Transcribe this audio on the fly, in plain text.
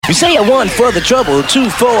We say a one for the trouble, two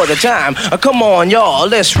for the time. Come on, y'all,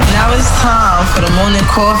 let's... Now it's time for the morning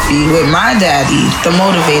coffee with my daddy, the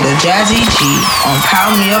motivator, Jazzy G, on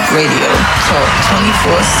Power Me Up Radio. Talk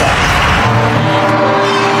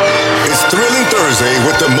 24/7. It's Thrilling Thursday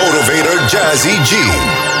with the motivator, Jazzy G.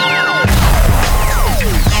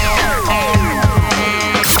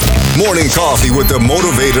 Morning Coffee with the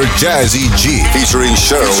motivator, Jazzy G, featuring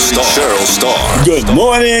Cheryl Star. Good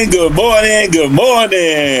morning,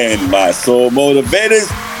 my soul motivators.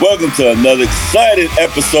 Welcome to another exciting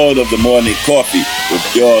episode of the Morning Coffee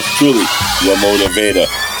with yours truly, your motivator,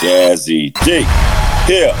 Jazzy G.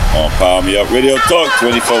 Here on Power Me Up Radio Talk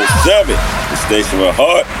 24/7, the station with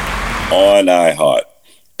heart on iHeart.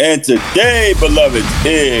 And today, beloveds,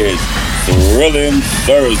 is Thrilling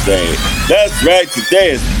Thursday. That's right,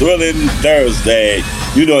 today is Thrilling Thursday.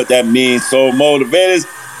 You know what that means, soul motivators.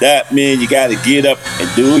 That means you gotta get up and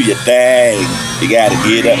do your thing. You gotta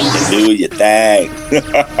get up and do your thing.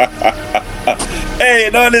 Hey,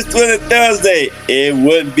 and on this Thrilling Thursday, it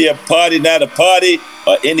wouldn't be a party, not a party,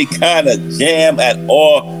 or any kind of jam at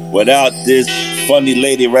all without this funny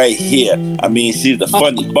lady right here. I mean, she's the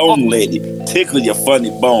funny bone lady. Tickle your funny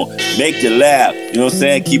bone. Make you laugh. You know what I'm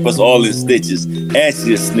saying? Keep us all in stitches. And she's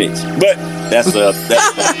a snitch. But that's a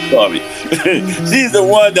story. She's the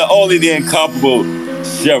one, the only, the incomparable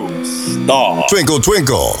Cheryl Star. Twinkle,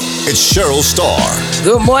 twinkle. It's Cheryl Star.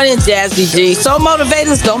 Good morning, Jazzy G. Soul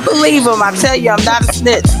motivators, don't believe him. I tell you, I'm not a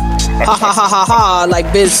snitch. Ha ha ha ha ha.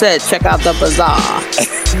 Like Biz said, check out the bazaar.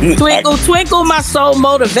 Twinkle, twinkle, my soul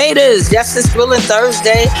motivators. Yes, it's Thrilling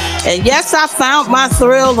Thursday. And yes, I found my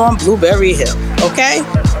thrill on Blueberry Hill. Okay?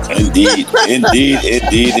 Indeed.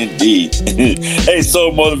 Hey,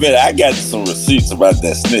 soul motivator, I got some receipts about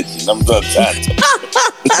that snitching. I'm done trying to.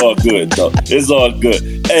 It's all good, though. It's all good.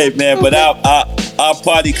 Hey, man, but our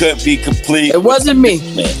party couldn't be complete. It wasn't me.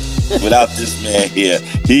 Man, without this man here.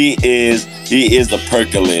 He is a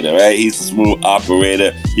percolator, right? He's a smooth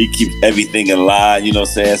operator. He keeps everything in line, you know what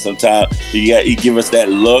I'm saying? Sometimes he give us that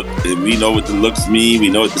look, and we know what the looks mean. We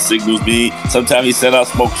know what the signals mean. Sometimes he send out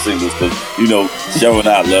smoke signals because, you know, Cheryl and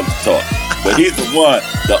I love to talk. But he's the one,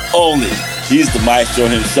 the only. He's the maestro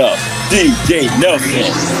himself, DJ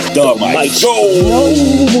Nelson, the maestro.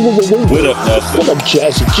 What up, Nelson? What up,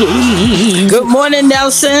 Jazzy G? Good morning,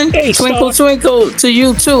 Nelson. Hey, twinkle, twinkle to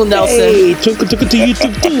you too, Nelson. Hey, twinkle, twinkle to you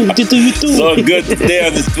too. So good today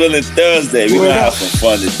on this Thrilling Thursday. We're gonna have some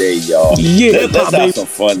fun today, y'all. Yeah, let's have some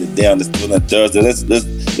fun today on this Thrilling Thursday.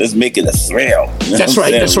 Let's make it a thrill. You know that's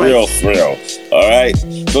right. Real thrill. All right.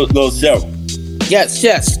 So, Cheryl. Yes.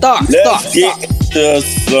 Start. Let's get into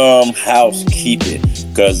some housekeeping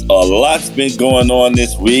because a lot's been going on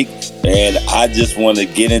this week, and I just want to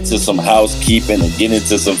get into some housekeeping and get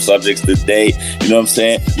into some subjects today. You know what I'm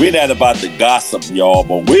saying? We're not about the gossip, y'all,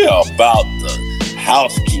 but we're about the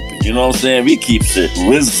housekeeping. You know what I'm saying? We keep shit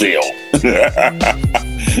real.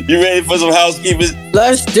 You ready for some housekeeping?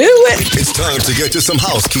 Let's do it. It's time to get to some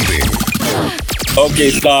housekeeping.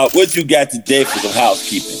 Okay, Star, what you got today for some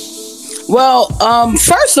housekeeping? Well,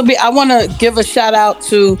 first I want to give a shout out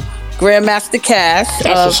to Grandmaster Cash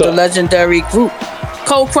of the legendary group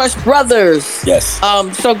Cold Crush Brothers. Yes.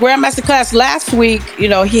 So Grandmaster Cash last week, you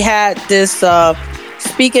know, he had this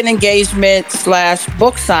speaking engagement /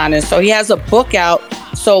 book signing. So he has a book out,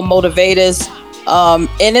 Soul Motivators,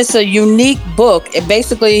 and it's a unique book.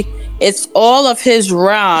 It's all of his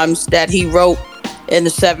rhymes that he wrote in the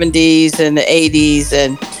 70s and the 80s,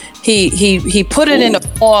 and he put it in the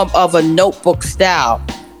form of a notebook style.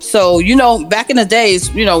 So, you know, back in the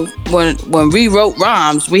days, you know, when we wrote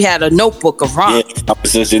rhymes, we had a notebook of rhymes. Yeah,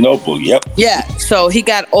 it's a notebook, yep. Yeah, so he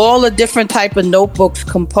got all the different type of notebooks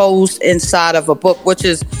composed inside of a book, which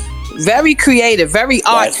is very creative, very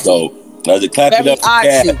artsy. That's dope. Clap it up for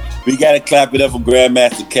Cash. We got to clap it up for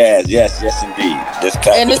Grandmaster Cash. Yes, indeed.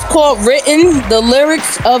 It's called Written, the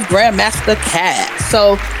Lyrics of Grandmaster Cash.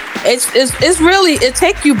 So it's really, it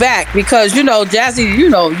take you back because, you know, Jazzy,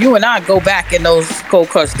 you know, you and I go back in those Cold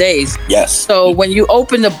Crush days. Yes. So when you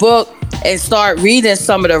open the book and start reading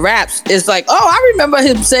some of the raps, it's like, oh, I remember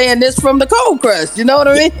him saying this from the Cold Crush. You know what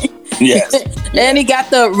I mean? Yes. And he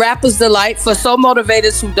got the Rapper's Delight. For soul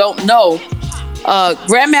motivators who don't know,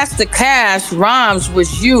 Grandmaster Cash rhymes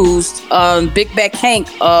was used. Big Beck Hank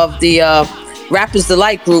of the Rapper's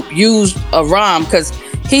Delight group used a rhyme because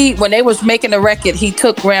when they was making the record, he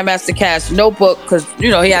took Grandmaster Cash notebook because, you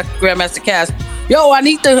know, he asked Grandmaster Cash, yo,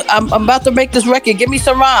 I'm about to make this record, give me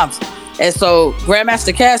some rhymes. And so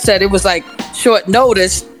Grandmaster Cash said it was like short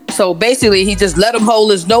notice. So basically he just let him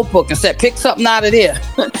hold his notebook and said, pick something out of there.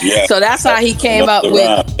 Yeah. So that's how he came up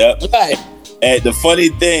with, right. And the funny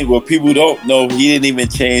thing, what people don't know, he didn't even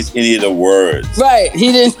change any of the words. Right.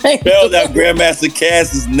 He didn't spelled out Grandmaster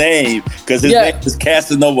Cash's name because his name is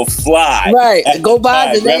Casanova Fly. Right. Go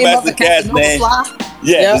by the name of the Casanova Fly.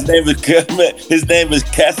 Yeah, his name is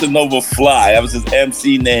Casanova Fly. That was his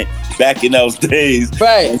MC name back in those days.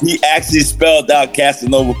 Right. And he actually spelled out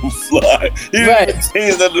Casanova Fly. He didn't even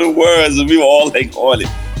change none of the words, and we were all like on it.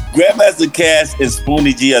 Grandmaster Cash and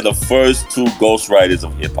Spoonie G are the first two ghostwriters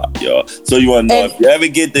of hip hop, y'all. So you want to know if you ever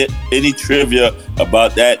get any trivia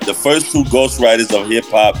about that, the first two ghostwriters of hip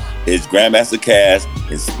hop is Grandmaster Cash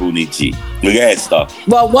and Spoonie G. Look ahead, stuff.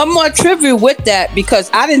 Well, one more trivia with that,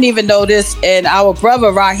 because I didn't even know this, and our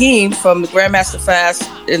brother Raheem from the Grandmaster Fast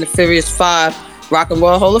in the Furious 5 Rock and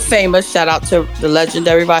Roll Hall of Famer, shout out to the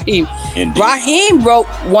legendary Raheem. Indeed. Raheem wrote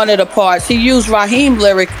one of the parts. He used Raheem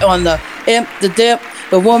lyric on the imp, the dip,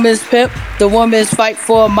 the woman's pimp, the woman's fight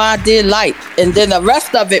for my delight. And then the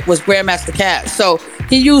rest of it was Grandmaster Cash. So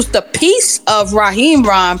he used a piece of Raheem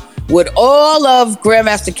rhyme with all of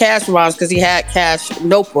Grandmaster Cash rhymes because he had Cash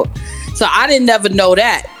notebook. So I didn't never know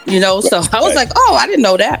that, So I was like, oh, I didn't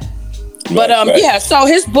know that. But yeah, so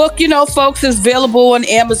his book, folks, is available on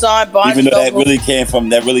Amazon, Barnes & Even though Noble.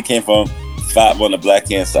 that really came from Five on the Black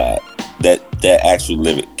Hand Side. That actual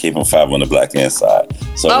lyric came from Five on the Black Hand Side.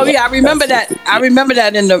 So I remember that. I remember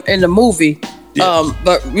that in the movie. Yeah.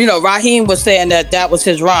 But Raheem was saying that was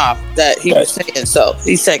his rhyme that he was saying. So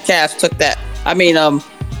he said Cash took that. I mean,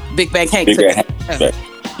 Big Bang Hank took that. Right.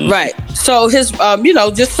 Mm-hmm. Right. So his,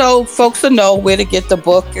 just so folks will know where to get the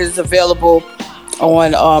book, is available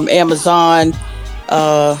on Amazon,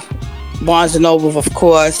 Barnes & Noble, of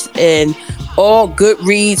course, and all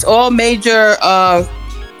Goodreads, all major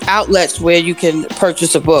outlets where you can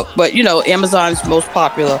purchase a book. But Amazon's most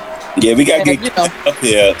popular. Yeah, we gotta get up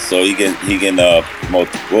here so he can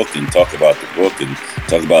promote the book and talk about the book and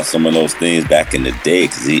talk about some of those things back in the day,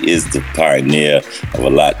 because he is the pioneer of a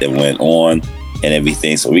lot that went on and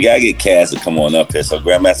everything. So we gotta get Cass to come on up here. So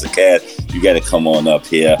Grandmaster Cass, you gotta come on up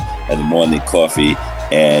here at the morning coffee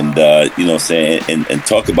and and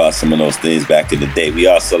talk about some of those things back in the day. We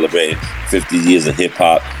are celebrating 50 years of hip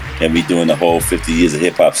hop, and we doing the whole 50 years of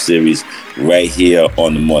hip hop series right here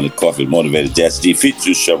on the morning coffee. Motivated Jazzy G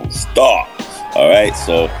features Cheryl Star. All right,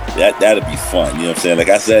 so that'll be fun. You know what I'm saying? Like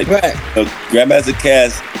I said, Grandmaster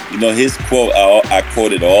Cass, his quote I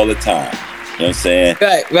quote it all the time. You know what I'm saying?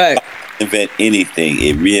 Right. Invent anything,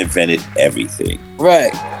 it reinvented everything.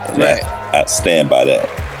 Right. I stand by that.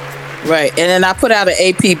 Right, and then I put out an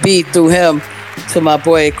APB through him to my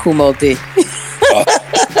boy Kumo D.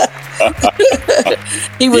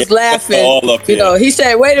 He was laughing. All up here. He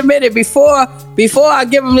said, "Wait a minute, before I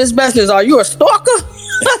give him this message, are you a stalker?"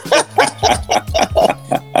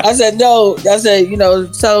 I said, "No." I said,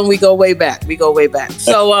 tell him we go way back.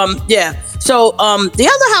 So yeah. So the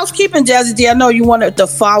other housekeeping, Jazzy D, I know you wanted to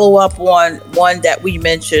follow up on one that we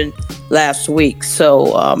mentioned last week. So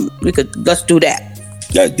let's do that.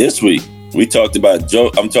 Yeah, this week we talked about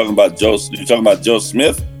Joe. I'm talking about Joe. You talking about Joe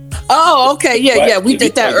Smith? Oh, okay. Yeah. We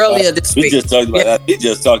did that earlier this week. We just talked about that. We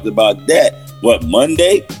just talked about that. What,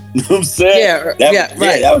 Monday? You know what I'm saying?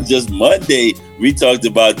 Right. That was just Monday. We talked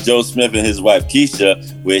about Joe Smith and his wife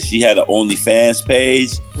Kesha, where she had an OnlyFans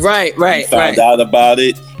page. Right. He found out about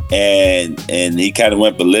it, and he kind of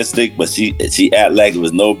went ballistic, but she acted like it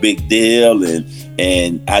was no big deal.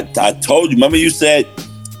 And I told you. Remember, you said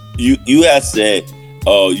you had said,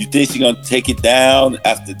 "Oh, you think she's gonna take it down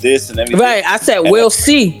after this and everything?" Right. I said, "We'll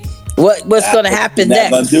see what's gonna happen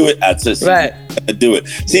next." Not gonna do it. I said, she's gonna do it.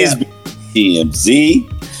 She's been on TMZ.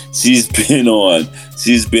 She's been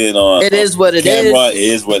on. It is what it camera. It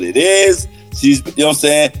is what it is. She's, you know what I'm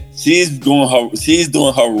saying? She's doing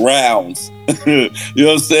her rounds. You know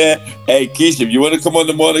what I'm saying? Hey, Kesha, if you want to come on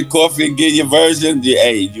the morning coffee and get your version,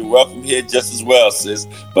 you're welcome here just as well, sis.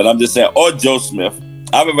 But I'm just saying, or Joe Smith.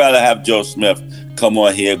 I would rather have Joe Smith come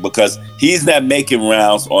on here because he's not making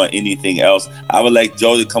rounds on anything else. I would like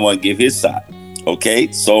Joe to come on and give his side.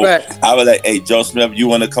 Okay? So I would like, hey, Joe Smith, you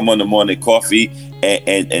want to come on the morning coffee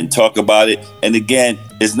and talk about it? And again,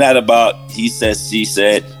 it's not about he said, she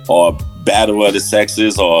said, or battle of the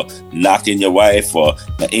sexes or knocking your wife or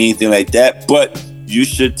anything like that. But you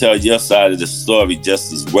should tell your side of the story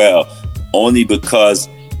just as well, only because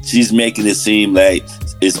she's making it seem like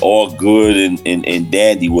it's all good and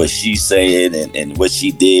dandy what she's saying and what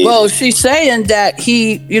she did. Well, she's saying that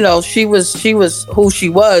she was who she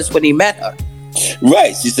was when he met her.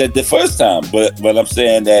 Right. She said the first time, but I'm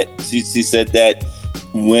saying that she said that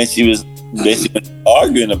when she was basically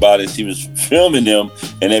arguing about it. She was filming him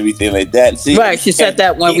and everything like that. See, right, she said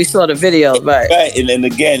that when we saw the video, right? Right, and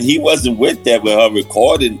again, he wasn't with that with her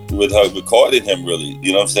recording him. Really,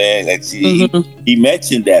 you know what I'm saying? Like he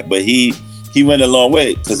mentioned that, but he went a long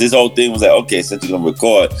way because his whole thing was like, okay, since you're gonna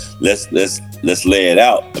record, let's lay it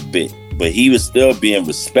out a bit. But he was still being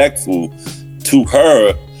respectful to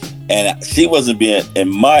her. And she wasn't being, in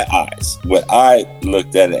my eyes, what I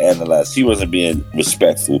looked at and analyzed, she wasn't being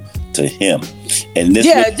respectful to him. And this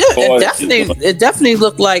it definitely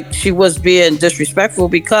looked like she was being disrespectful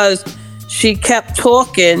because she kept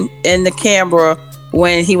talking in the camera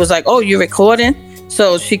when he was like, "Oh, you're recording?"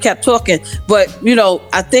 So she kept talking. But,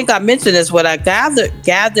 I think I mentioned this, what I gathered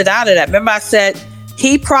out of that. Remember I said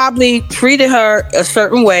he probably treated her a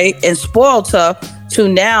certain way and spoiled her to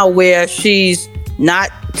now where she's not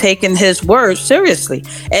taking his words seriously.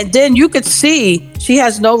 And then you could see she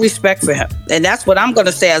has no respect for him. And that's what I'm going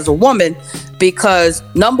to say as a woman, because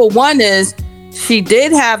number one is she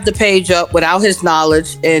did have the page up without his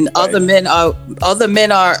knowledge, and other men are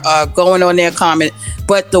going on there comment.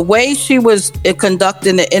 But the way she was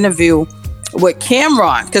conducting the interview with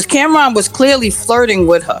Cameron, because Cameron was clearly flirting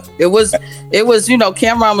with her. It was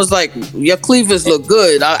Cameron was like, "Your cleavers look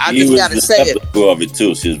good." I just gotta say it. Of it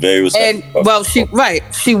too. She was very respectful. And well,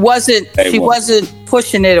 she wasn't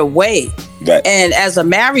pushing it away. Right. And as a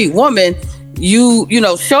married woman, you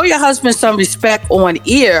show your husband some respect on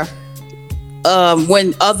ear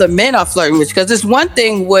when other men are flirting with you. Because it's one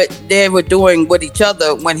thing what they were doing with each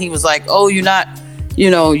other when he was like, "Oh, you're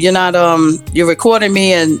recording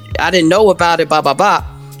me and I didn't know about it, blah, blah, blah."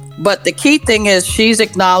 But the key thing is she's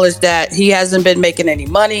acknowledged that he hasn't been making any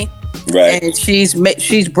money. Right. And she's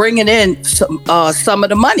bringing in some of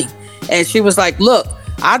the money. And she was like, "Look,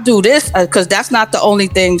 I do this," because that's not the only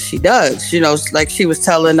thing she does. Like she was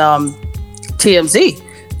telling TMZ.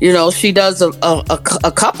 She does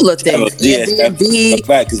a couple of things. Yeah, Airbnb.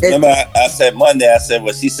 Right, because remember I said Monday,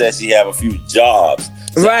 well, she said she have a few jobs.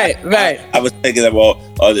 So right. I was thinking about,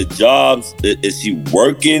 are the jobs, is she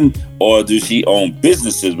working or do she own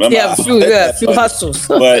businesses? Remember, a few hustles.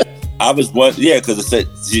 But I was because it said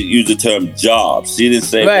she used the term jobs. She didn't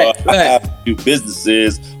say, I have a few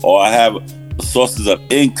businesses or I have sources of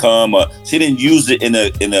income. Or she didn't use it in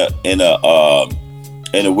a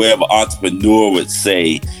way of an entrepreneur would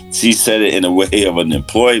say. She said it in a way of an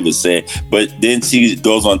employee would say. But then she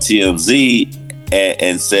goes on TMZ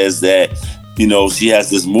and says that, she has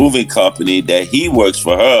this moving company that he works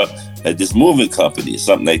for her at this moving company,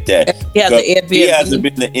 something like that. Yeah, the Airbnb. He hasn't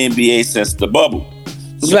been in the NBA since the bubble.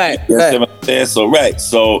 So, right.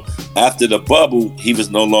 So after the bubble, he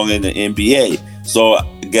was no longer in the NBA. So I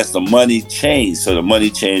guess the money changed. So the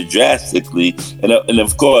money changed drastically. And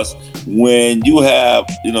of course, when you have,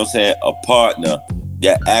 a partner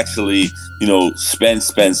that actually, spend,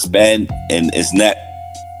 and it's not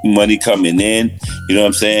money coming in, you know what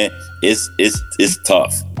I'm saying? It's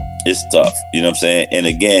tough. It's tough. You know what I'm saying? And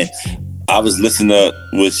again, I was listening to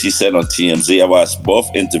what she said on TMZ. I watched both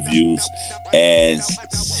interviews, and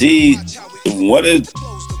one of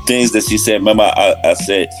the things that she said, remember I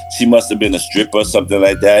said she must have been a stripper or something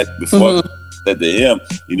like that before. I said to him,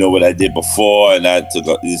 you know what I did before? And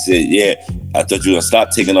he said, yeah, I thought you were going to stop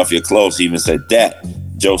taking off your clothes. He even said that.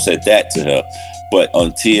 Joe said that to her. But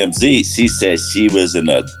on TMZ, she said she was an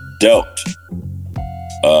adult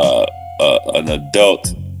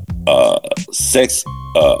sex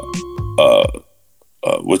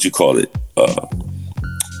what you call it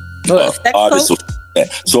artist.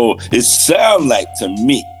 So it sounds like to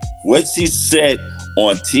me what she said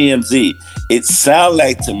on TMZ, it sounded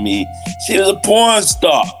like to me she was a porn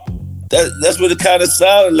star. That's what it kind of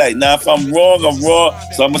sounded like. Now if I'm wrong, I'm wrong,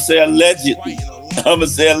 so I'm gonna say allegedly.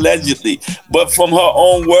 But from her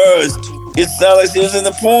own words, it sounded like she was in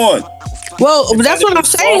the porn. Well, that's what I'm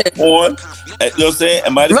saying. Porn, you know what I'm saying?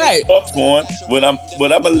 It might have been soft porn, but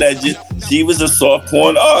I'm alleged she was a soft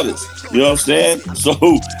porn artist. You know what I'm saying?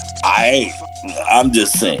 So I'm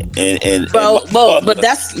just saying. But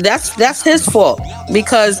that's his fault,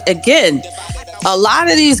 because again, a lot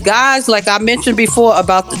of these guys, like I mentioned before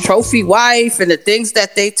about the trophy wife and the things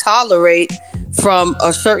that they tolerate from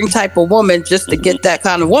a certain type of woman just to get that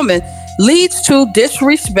kind of woman, leads to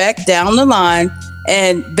disrespect down the line.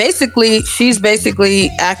 And basically, she's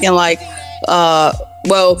acting like,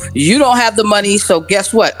 well, you don't have the money, so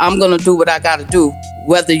guess what? I'm going to do what I got to do,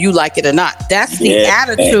 whether you like it or not. That's the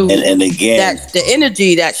attitude, and again, that's the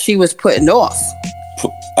energy that she was putting off.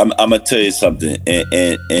 I'm going to tell you something,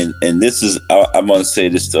 and this is, I'm going to say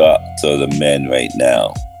this to the men right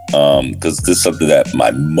now, because this is something that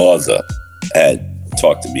my mother had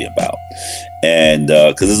talked to me about. And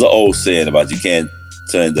because there's an old saying about you can't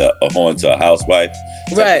turn a whore into a housewife.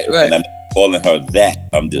 Right. And I'm calling her that.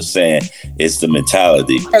 I'm just saying it's the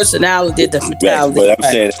mentality. Personality, the mentality. Right. But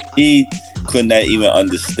I'm saying he could not even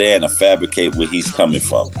understand or fabricate where he's coming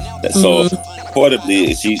from. So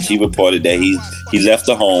reportedly, she reported that he left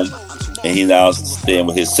the home and he now staying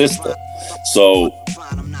with his sister. So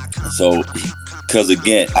because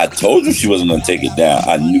again, I told you she wasn't going to take it down.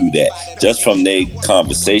 I knew that just from their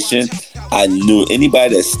conversation. I knew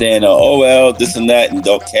anybody that's standing on, oh well, this and that, and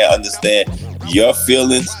can't understand your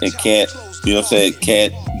feelings and can't, you know what I'm saying,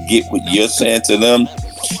 can't get what you're saying to them.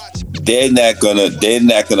 They're not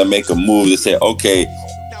gonna make a move to say, okay,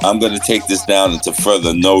 I'm gonna take this down into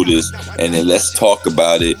further notice, and then let's talk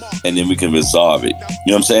about it, and then we can resolve it.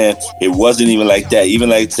 You know what I'm saying? It wasn't even like that. Even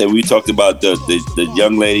like I said, we talked about the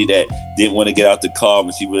young lady that didn't want to get out the car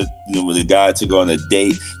when she was, when the guy took her on a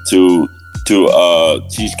date to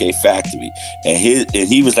Cheesecake Factory, and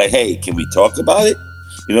he was like, hey, can we talk about it?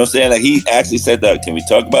 You know what I'm saying? Like, he actually said that, can we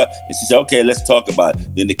talk about it? And she said, okay, let's talk about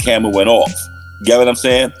it. Then the camera went off. You get what I'm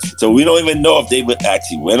saying? So we don't even know if they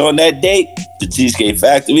actually went on that date to Cheesecake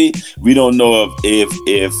Factory. We don't know if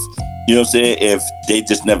you know what I'm saying, if they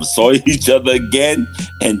just never saw each other again,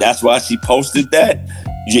 and that's why she posted that.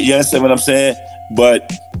 You understand what I'm saying?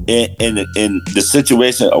 But in the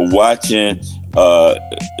situation of watching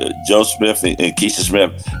Joe Smith and Kesha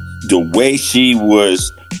Smith, the way she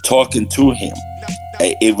was talking to him,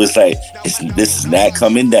 it was like, this is not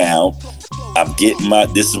coming down.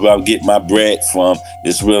 This is where I'm getting my bread from.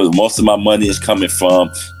 This is where most of my money is coming from.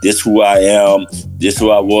 This is who I am. This is who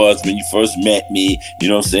I was when you first met me. You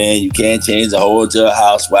know what I'm saying? You can't change a whole to a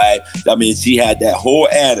housewife. I mean, she had that whole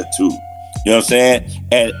attitude. You know what I'm saying?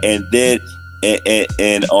 And then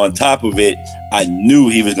and on top of it, I knew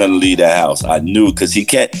he was going to leave that house. I knew, because he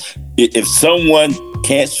can't. If someone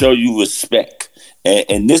can't show you respect,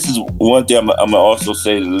 and this is one thing I'm gonna also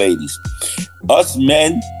say to the ladies, us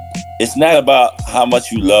men, it's not about how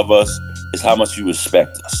much you love us, it's how much you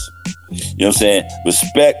respect us. You know what I'm saying?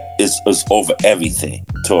 Respect is over everything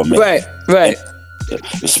to a man. Right.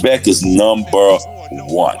 And respect is number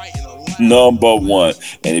one.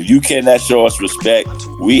 And if you cannot show us respect,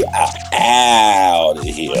 we are out of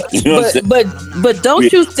here. You know what I'm saying? But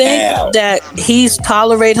don't you think that he's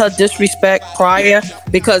tolerate her disrespect prior?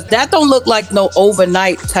 Because that don't look like no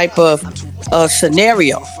overnight type of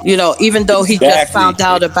scenario. You know, even though he just found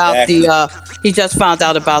out about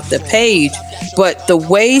the page, but the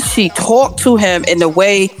way she talked to him and the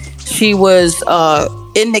way she was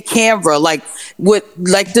in the camera, like with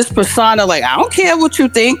like this persona, like, I don't care what you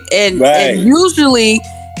think. And usually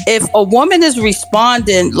if a woman is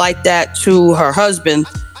responding like that to her husband,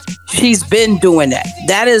 she's been doing that.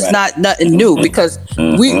 That is not nothing new, because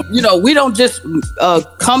we don't just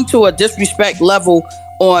come to a disrespect level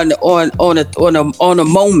on a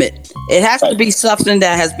moment. It has to be something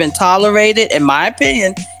that has been tolerated, in my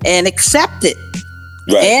opinion, and accepted.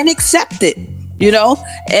 You know,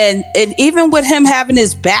 and even with him having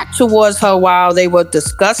his back towards her while they were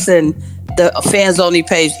discussing the fans only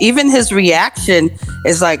page, even his reaction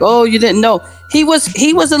is like, oh, you didn't know. He was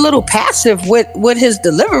a little passive with his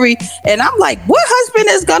delivery, and I'm like, what husband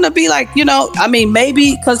is gonna be like? You know, I mean,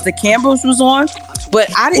 maybe because the cameras was on, but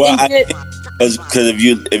I didn't get. Because if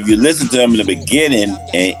you listen to him in the beginning,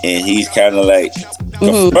 and he's kind of like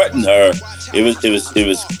confronting her, it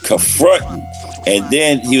was confronting, and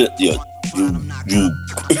then he was,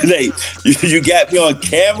 you got me on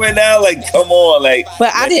camera now, like, come on, like.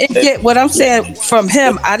 But I didn't get what I'm saying from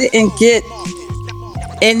him. I didn't get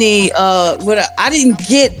any. I didn't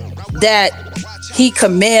get that he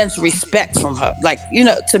commands respect from her. Like, you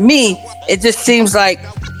know, to me, it just seems like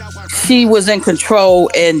she was in control,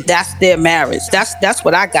 and that's their marriage. That's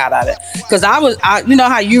what I got out of it. Because I you know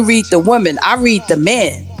how you read the woman, I read the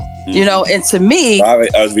man. You know, and to me, I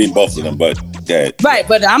was reading both of them, but. Right,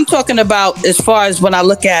 but I'm talking about as far as when I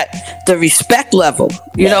look at the respect level.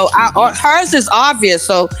 You know, hers is obvious,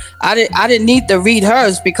 so I didn't need to read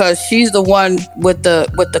hers because she's the one with the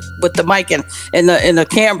mic and the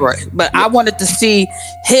camera. But I wanted to see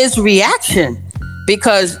his reaction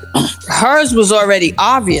because hers was already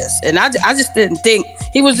obvious, and I just didn't think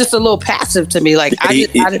he was just a little passive to me. Like I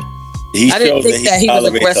didn't think that he was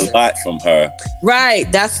aggressive. A lot from her. Right,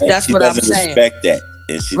 that's what I'm saying. Respect that.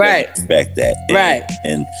 And she doesn't respect that.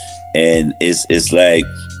 And it's like,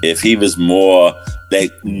 if he was more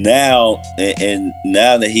like now, and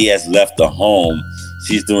now that he has left the home,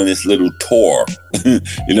 she's doing this little tour. You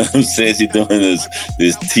know what I'm saying? She's doing this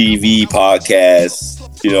TV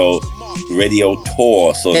podcast, you know, radio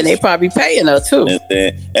tour. So, and they probably paying her too.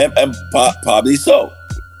 And probably so.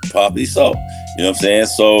 Probably so. You know what I'm saying?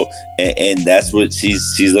 So, and that's what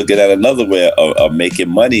she's looking at another way of making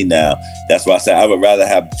money now. That's why I said I would rather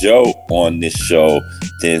have Joe on this show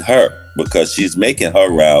than her, because she's making her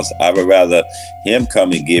rounds. I would rather him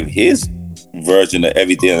come and give his version of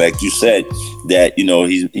everything, like you said, that, you know,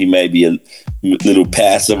 he may be a little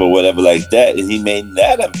passive or whatever like that, and he may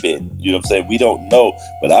not have been. You know what I'm saying? We don't know,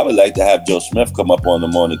 but I would like to have Joe Smith come up on the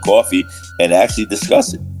morning coffee and actually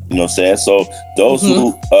discuss it. You know what I'm saying? So those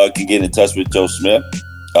who can get in touch with Joe Smith,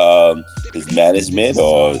 his management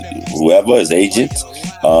or whoever, his agents,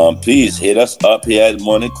 please hit us up here at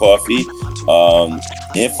Morning Coffee.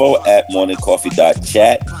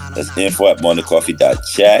 info@morningcoffee.chat. That's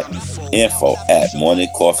info@morningcoffee.chat.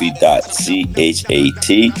 info@morningcoffee.chat.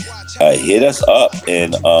 Hit us up,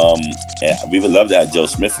 and we would love to have Joe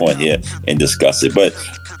Smith on here and discuss it. But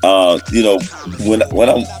you know, when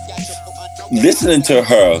I'm listening to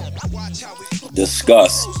her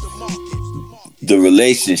discuss the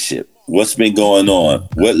relationship, what's been going on,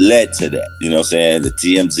 what led to that, you know what I'm saying, the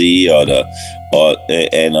TMZ and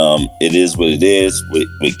it is what it is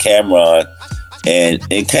with Cameron, and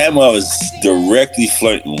Cameron was directly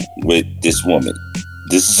flirting with this woman.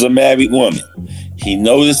 This is a married woman. He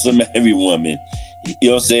knows it's a married woman. You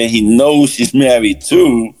know what I'm saying? He knows she's married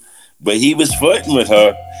too, but he was flirting with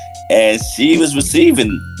her, and she was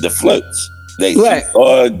receiving the flirts. Like, right.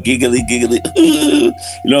 Or giggly. You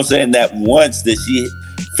know what I'm saying? That once that she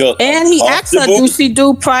felt and he asked her, do she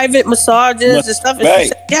do private massages and stuff? And right. She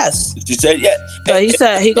said yes. She said yes. So he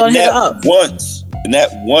said he gonna hit her up. Once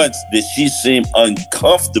that she seemed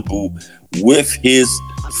uncomfortable with his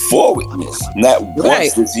forwardness. Not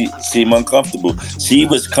once did she seem uncomfortable. She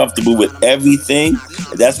was comfortable with everything.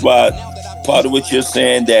 And that's why part of what you're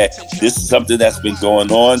saying, that this is something that's been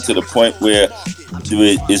going on to the point where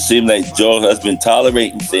it seemed like Joe has been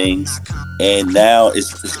tolerating things, and now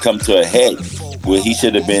it's come to a head where he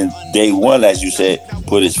should have been day one, as you said,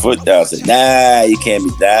 put his foot down, said, nah, you can't be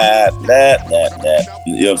nah.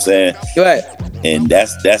 You know what I'm saying? Right. And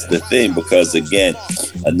that's the thing, because again,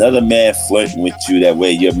 another man flirting with you that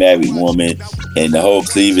way, you're a married woman, and the whole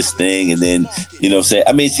cleavage thing, and then, you know what I'm saying?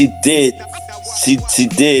 I mean, she did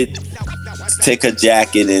take her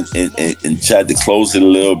jacket and tried to close it a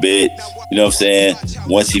little bit, you know what I'm saying,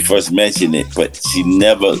 once she first mentioned it, but she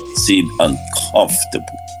never seemed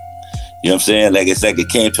uncomfortable. You know what I'm saying? Like, it's like it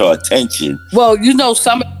came to her attention. Well, you know,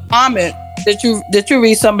 some of the comments, did you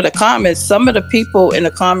read some of the comments? Some of the people in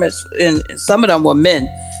the comments, and some of them were men,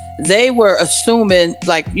 they were assuming,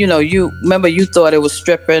 like, you know, you remember you thought it was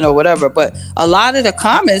stripping or whatever, but a lot of the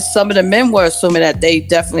comments, some of the men were assuming that they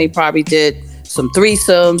definitely probably did some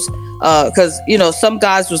threesomes, because, you know, some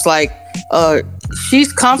guys was like,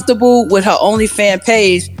 she's comfortable with her OnlyFans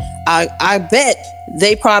page. I bet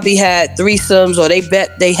they probably had threesomes, or they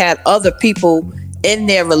bet they had other people in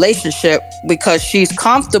their relationship, because she's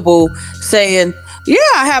comfortable saying, yeah,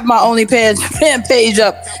 I have my OnlyFans page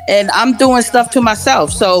up and I'm doing stuff to myself.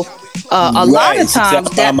 So a lot of times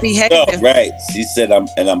that behavior, right? She said, I'm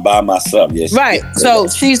by myself. Yes, right. So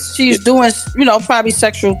she's doing, you know, probably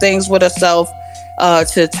sexual things with herself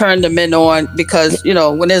to turn the men on, because, you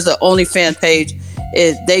know, when there's an OnlyFans page,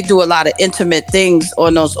 they do a lot of intimate things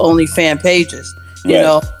on those OnlyFans pages, you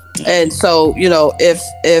know. And so, you know, if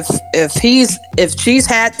she's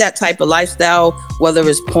had that type of lifestyle, whether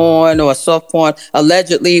it's porn or soft porn,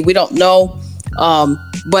 allegedly, we don't know.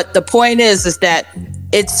 But the point is that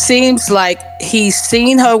it seems like he's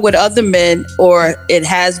seen her with other men, or it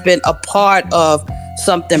has been a part of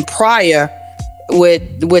something prior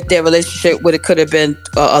with their relationship, where it could have been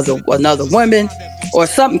another woman or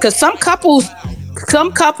something. Because some couples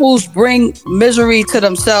bring misery to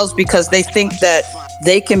themselves because they think that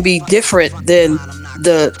they can be different than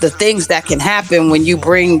the things that can happen when you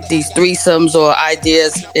bring these threesomes or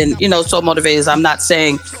ideas. And, you know, so motivators, I'm not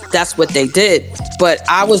saying that's what they did, but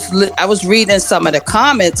I was reading some of the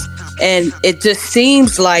comments, and it just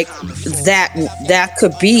seems like that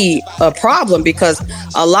could be a problem, because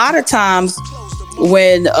a lot of times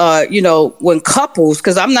when couples,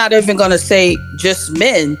 because I'm not even going to say just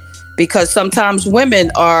men, because sometimes women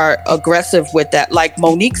are aggressive with that. Like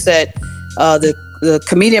Monique said, the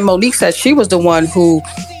comedian Monique said she was the one who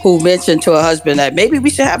mentioned to her husband that maybe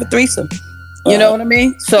we should have a threesome. You know what I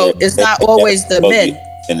mean? So it's not always the men.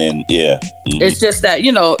 And then, it's just that,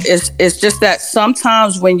 you know, it's just that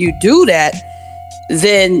sometimes when you do that,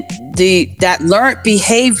 then that learned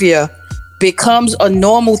behavior becomes a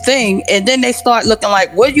normal thing, and then they start looking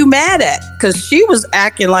like, what are you mad at? Because she was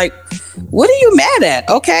acting like, what are you mad at?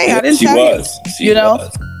 Okay, I didn't tell you. You know?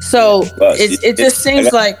 So it just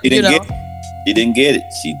seems like, you know. She didn't get it.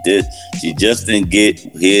 She just didn't get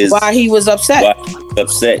his. Why he was upset? Why he was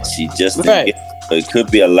upset. She just didn't get it. So it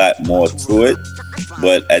could be a lot more to it,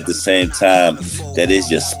 but at the same time, that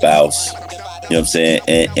is your spouse. You know what I'm saying?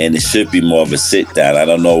 And it should be more of a sit down. I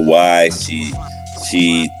don't know why she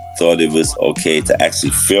thought it was okay to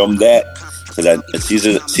actually film that, because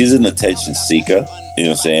she's an attention seeker. You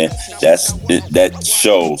know what I'm saying? That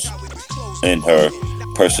shows in her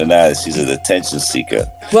personality. She's an attention seeker.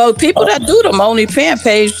 Well, people that do them OnlyFans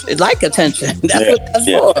page like attention. That's what that's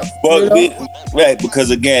for. Well, right, because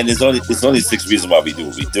again, it's only 6 reasons why we do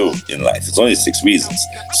what we do in life. It's only 6 reasons.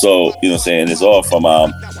 So, you know what I'm saying, it's all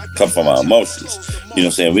come from our emotions. You know what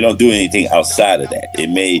I'm saying? We don't do anything outside of that.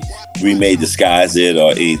 We may disguise it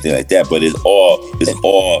or anything like that, but it's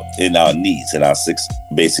all in our needs, in our 6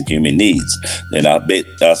 basic human needs. And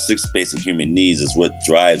our 6 basic human needs is what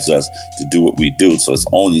drives us to do what we do. So it's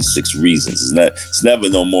only 6 reasons. It's never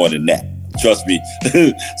no more than that. Trust me.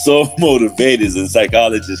 So motivators and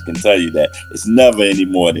psychologists can tell you that it's never any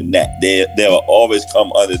more than that. They will always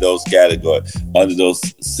come under those categories, under those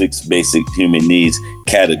 6 basic human needs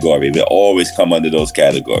category. They'll always come under those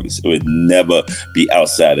categories. It would never be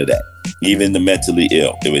outside of that. Even the mentally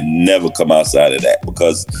ill, it would never come outside of that,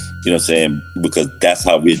 because, you know what I'm saying, because that's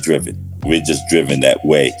how we're driven. We're just driven that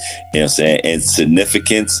way. You know what I'm saying? And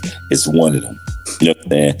significance is one of them. You know what I'm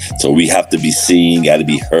saying? So we have to be seen, got to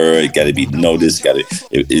be heard, got to be noticed,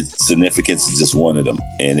 significance is just one of them.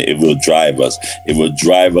 And it will drive us. It will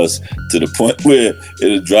drive us to the point where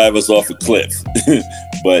it'll drive us off a cliff.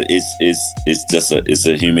 But it's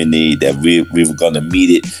a human need that we're going to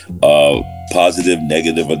meet it, positive,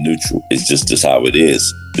 negative, or neutral. It's just how it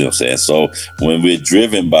is. You know what I'm saying? So when we're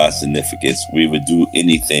driven by significance, we would do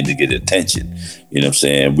anything to get attention. You know what I'm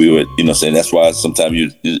saying? We would, you know what I'm saying? That's why sometimes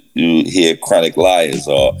you hear chronic liars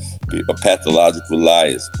or pathological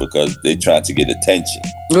liars, because they're trying to get attention.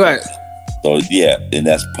 Right. So yeah, and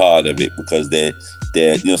that's part of it, because they're you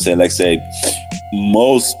know what I'm saying? Like say,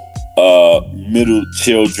 most middle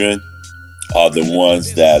children are the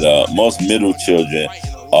ones that most middle children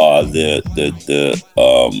are the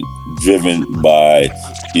driven by,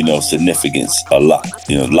 you know, significance a lot.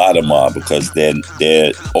 You know, a lot of them are, because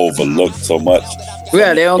they're overlooked so much.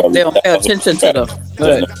 Yeah, they don't pay attention to them.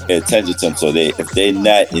 They don't pay attention to them. So if they're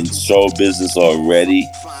not in show business already,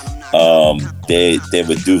 they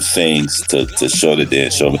would do things to show that they're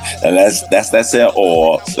in show business. And that's their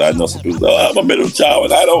all. So I know some people say, I'm a middle child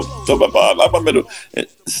and I don't talk about I'm a middle.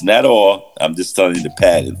 It's not all. I'm just telling you the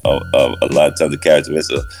pattern of a lot of times, the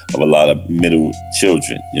characteristics of a lot of middle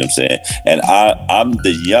children. You know what I'm saying? And I'm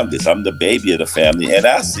the youngest. I'm the baby of the family, and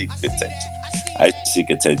I seek attention. I seek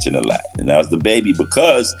attention a lot. And I was the baby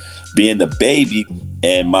because being the baby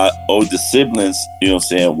and my older siblings, you know what I'm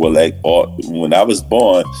saying, were like, when I was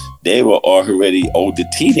born, they were already older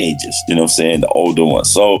teenagers, you know what I'm saying, the older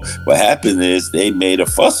ones. So what happened is they made a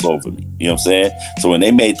fuss over me, you know what I'm saying? So when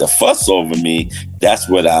they made the fuss over me, that's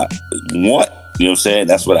what I want, you know what I'm saying?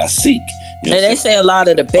 That's what I seek. You know, and they say a lot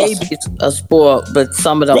of the babies are spoiled, but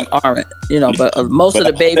some of them aren't, you know, but most of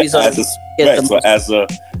the babies are. So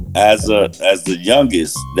as the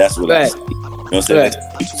youngest, that's what I see. You know what I'm saying?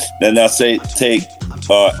 Then I'll say take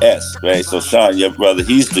S, right? So Sean, your brother,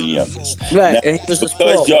 he's the youngest. Right. Now, And he was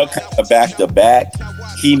because y'all kind of back to back,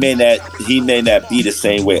 he may not be the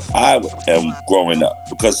same way I am growing up,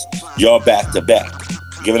 because y'all back to back.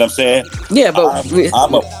 You get what I'm saying? Yeah, but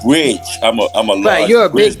I'm a bridge. I'm a large right. You're a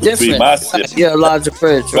bridge big difference. You're a larger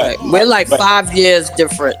bridge, right? We're like 5 years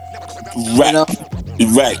different. Right. You know?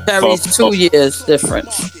 Right. Terry's 2 years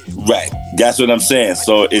difference. Right. That's what I'm saying.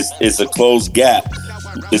 So it's a closed gap.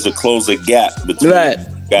 It's a closer gap between. Right.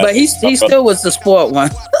 But he still was the sport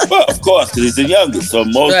one. Well, of course, because he's the youngest. So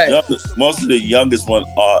most of the youngest one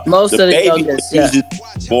are most the of the baby youngest. Yeah.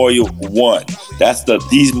 Spoiled one. That's the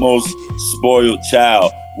most spoiled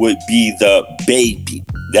child would be the baby.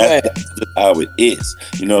 That's how it is.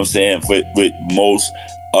 You know what I'm saying? With most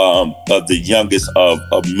of the youngest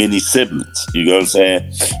of many siblings. You know what I'm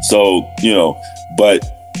saying? So, you know, but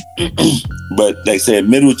like I said,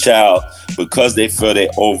 middle child, because they feel they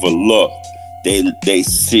overlooked, they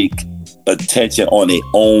seek attention on their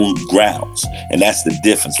own grounds. And that's the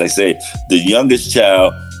difference. Like I say, the youngest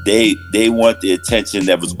child, they want the attention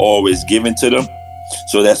that was always given to them.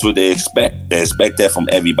 So that's what they expect. They expect that from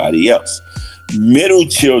everybody else. Middle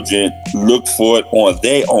children look for it on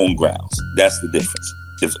their own grounds. That's the difference.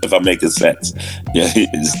 If I'm making sense.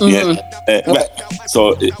 Right.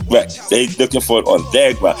 So, they looking for it on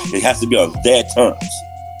their ground. It has to be on their terms.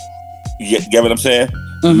 You get what I'm saying?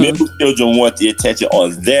 Mm-hmm. Middle children want the attention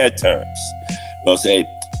on their terms. I'll say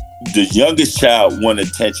the youngest child want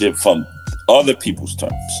attention from other people's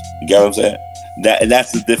terms. You get what I'm saying?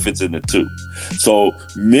 That's the difference in the two. So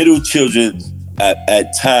middle children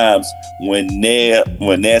at times when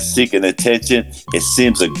they're seeking attention, it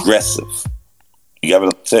seems aggressive. You get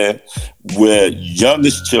what I'm saying? Where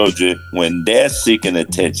youngest children, when they're seeking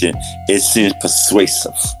attention, it seems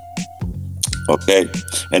persuasive. Okay?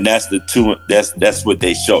 And that's the two, that's what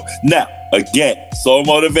they show. Now, again, soul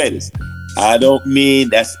motivators. I don't mean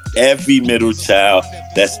that's every middle child,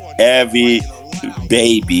 that's every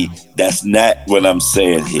baby. That's not what I'm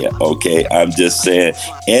saying here, okay? I'm just saying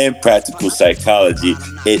in practical psychology,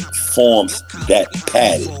 it forms that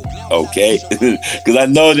pattern, okay? Because I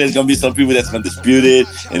know there's going to be some people that's going to dispute it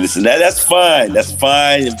and this and that. That's fine. That's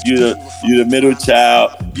fine if you're the middle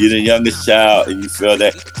child, you're the youngest child, and you feel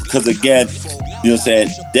that. Because again, you know what I'm saying?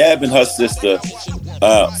 Deb and her sister,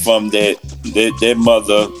 from their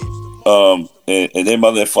mother, and their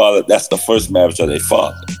mother and father, that's the first marriage of their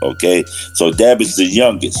father, okay? So Deb is the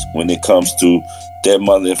youngest when it comes to their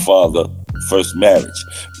mother and father first marriage.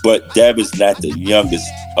 But Deb is not the youngest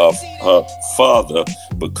of her father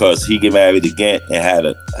because he get married again and had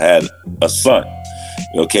a son,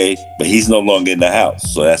 okay? But he's no longer in the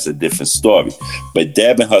house, so that's a different story. But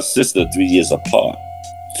Deb and her sister are 3 years apart.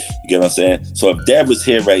 You get what I'm saying? So if Deb was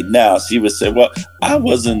here right now, she would say, well, I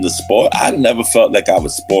wasn't the spoil. I never felt like I would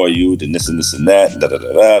spoil you and this and this and that. Da, da,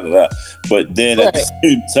 da, da, da, da. But then at the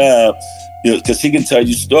same time, you know, because she can tell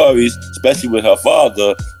you stories, especially with her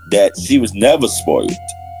father, that she was never spoiled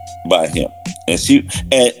by him.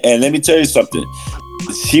 And let me tell you something.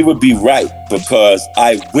 She would be right because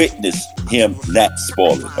I witnessed him not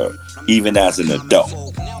spoiling her, even as an adult.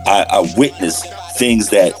 I witnessed things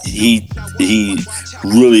that he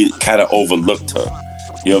really kind of overlooked her.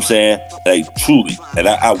 You know what I'm saying? Like, truly. And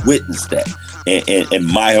I witnessed that in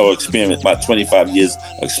my whole experience, my 25 years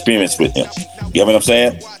experience with him. You know what I'm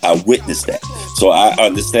saying? I witnessed that. So I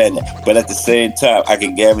understand that. But at the same time, I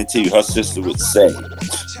can guarantee you her sister would say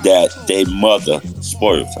that their mother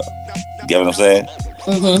spoiled her. You get what I'm saying?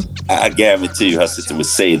 Mm-hmm. I guarantee you her sister would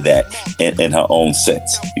say that in her own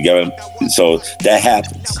sense. You get what I'm saying? So that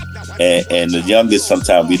happens. And the youngest,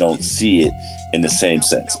 sometimes we don't see it in the same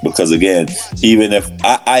sense. Because again, even if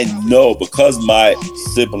I know, because my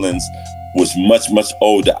siblings was much, much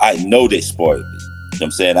older, I know they spoiled me. You know what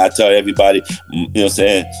I'm saying? I tell everybody, you know what I'm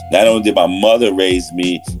saying? Not only did my mother raise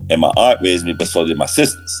me and my aunt raise me, but so did my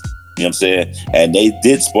sisters. You know what I'm saying? And they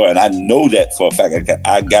did spoil, and I know that for a fact.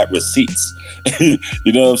 I got receipts. You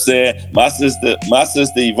know what I'm saying? My sister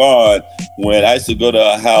Yvonne, when I used to go to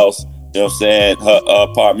her house, you know what I'm saying, her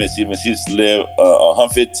apartment, she used to live on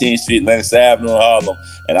 115th Street, Lennox Avenue in Harlem,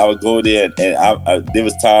 and I would go there, and I there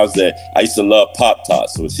was times that I used to love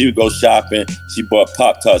Pop-Tarts. So when she would go shopping, she bought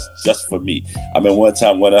Pop-Tarts just for me. I mean, one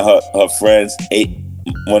time one of her friends ate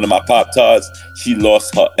one of my Pop-Tarts, she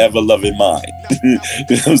lost her ever-loving mind. You know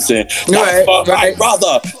what I'm saying? Right. My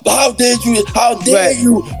brother, how dare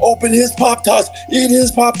you open his Pop-Tarts, eat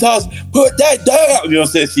his Pop-Tarts, put that down. You know what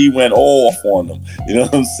I'm saying? She went off on them. You know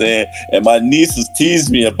what I'm saying? And my nieces teased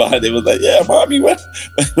me about it. They was like, yeah, mommy went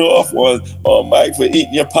off on Mike for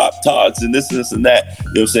eating your Pop-Tarts and this and that. You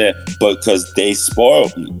know what I'm saying? But because they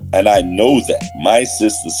spoiled me. And I know that. My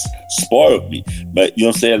sisters spoiled me. But you know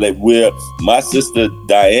what I'm saying? Like, where my sister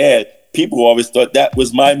Diane, people always thought that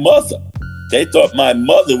was my mother. They thought my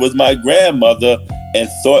mother was my grandmother and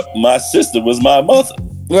thought my sister was my mother.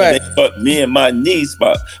 Right. And they thought me and my niece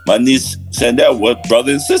Shandell were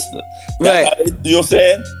brother and sister. Right. You know what I'm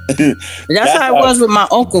saying? That's how it was with my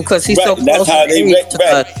uncle, because he's so close. That's how they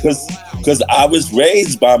because I was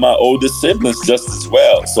raised by my older siblings just as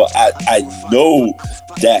well. So I know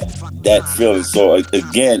that feeling. So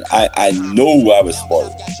again, I know I was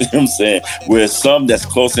spoiled. You know what I'm saying? Whereas some that's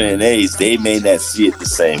closer in age, they may not see it the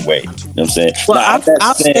same way. You know what I'm saying? Well,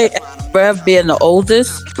 I'll say Rev being the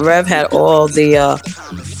oldest, Rev had all the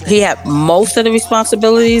he had most of the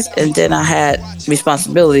responsibilities, and then I had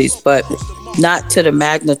responsibilities, but not to the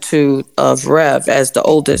magnitude of Rev as the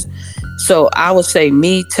oldest. So I would say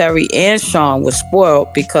me, Terry, and Sean was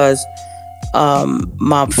spoiled because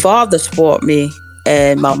my father spoiled me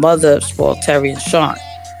and my mother spoiled Terry and Sean.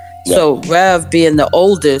 Yeah. So Rev being the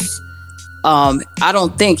oldest, I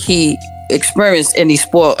don't think he experienced any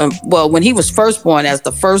spoil. Well, when he was firstborn, as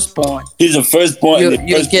the firstborn, he's a firstborn.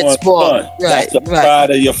 You get spoiled. Right, that's the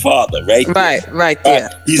pride of your father, right? Right there.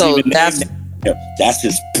 He's so even that's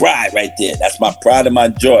his pride right there. That's my pride and my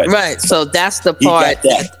joy. Right. So that's the part. He got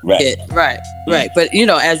that. Right. Right. But you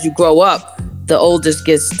know, as you grow up, the oldest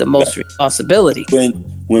gets the most responsibility.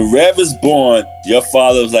 When Rev was born, your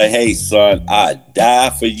father was like, "Hey, son, I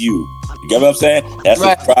die for you." You get what I'm saying? That's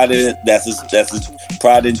his pride. That's his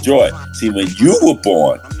pride and joy. See, when you were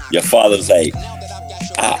born, your father's like,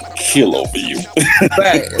 I'll kill over you.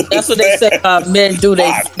 Right. That's what they say men do.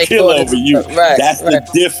 I'll kill over you. Right. That's the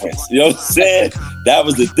difference. You know what I'm saying? That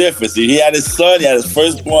was the difference. He had his son, he had his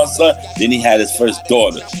firstborn son, then he had his first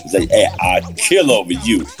daughter. He's like, hey, I'll kill over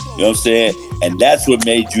you. You know what I'm saying? And that's what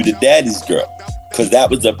made you the daddy's girl. Because that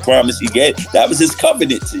was the promise he gave. That was his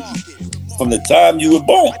covenant to you from the time you were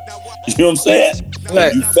born. You know what I'm saying?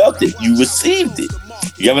 Right. You felt it. You received it.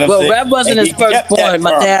 You get what I'm saying? Well, Reb wasn't his firstborn.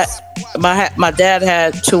 My dad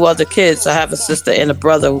had 2 other kids. I have a sister and a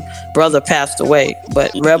brother. Brother passed away,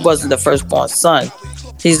 but Reb wasn't the firstborn son.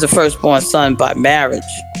 He's the firstborn son by marriage.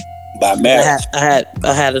 By marriage. I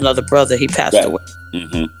had another brother. He passed away.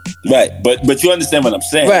 Mm-hmm. Right, but you understand what I'm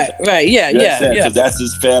saying? Right. Yeah. Because that's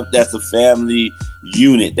his That's a family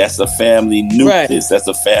unit. That's a family nucleus. Right. That's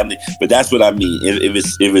a family. But that's what I mean. If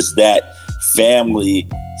it's that family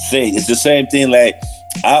thing, it's the same thing. Like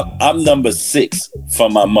I'm number 6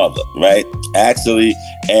 from my mother, right? Actually,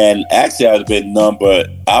 I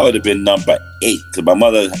would have been number 8 because my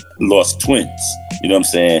mother lost twins. You know what I'm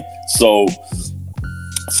saying? So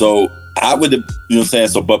I would have, you know what I'm saying?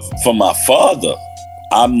 So, but for my father,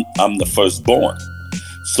 I'm the firstborn.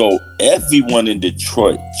 So everyone in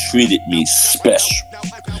Detroit treated me special.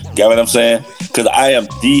 Get what I'm saying? Because I am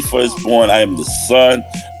the firstborn. I am the son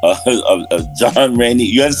of John Rainey.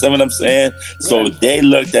 You understand what I'm saying? So they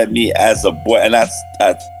looked at me as a boy, and I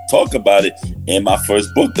talk about it in my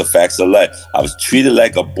first book, The Facts of Life. I was treated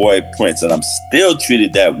like a boy prince, and I'm still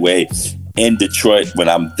treated that way in Detroit when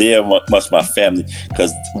I'm there amongst my family,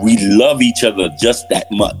 because we love each other just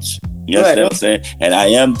that much. You understand what I'm saying? And I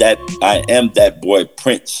am that boy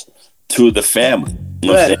prince to the family. You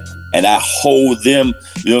know what I'm saying? And I hold them,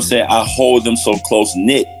 you know what I'm saying? I hold them so close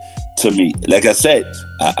knit to me. Like I said,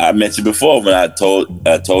 I mentioned before when I told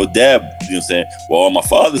Deb, you know what I'm saying? Well, on my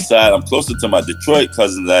father's side, I'm closer to my Detroit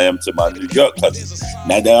cousins than I am to my New York cousins.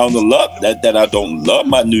 Not that I don't love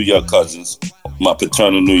my New York cousins, my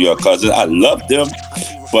paternal New York cousins. I love them,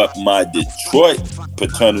 but my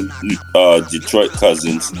paternal Detroit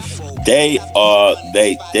cousins, they you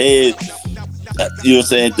know what I'm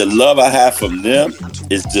saying? The love I have from them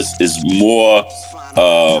is more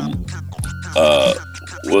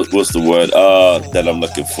what's the word that I'm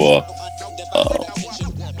looking for?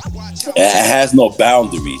 It has no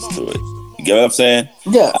boundaries to it. You get what I'm saying?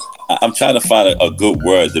 Yeah. I'm trying to find a good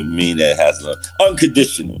word to mean that it has no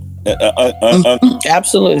unconditional.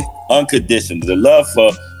 Absolutely. Unconditional. The love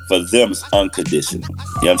for them is unconditional. You know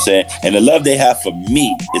what I'm saying? And the love they have for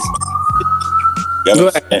me is, you know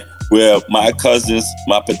what I'm saying? Where my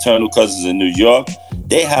paternal cousins in New York,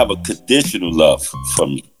 they have a conditional love for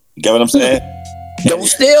me. You get what I'm saying? Don't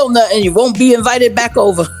steal nothing. You won't be invited back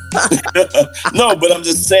over. No, but I'm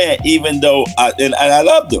just saying, even though I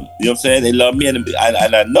love them. You know what I'm saying? They love me, and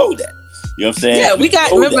I know that. You know what I'm saying? Yeah, we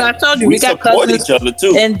got. Remember, I told you we got cousins each other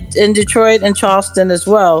too in Detroit and Charleston as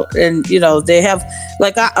well. And you know, they have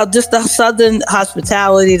like just the Southern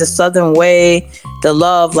hospitality, the Southern way, the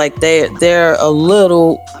love. Like they're a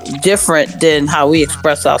little different than how we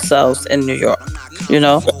express ourselves in New York. You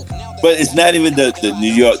know. But it's not even the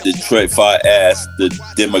New York, Detroit, far as the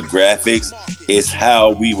demographics. It's how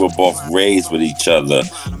we were both raised with each other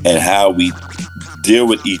and how we deal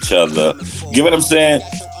with each other. You get what I'm saying?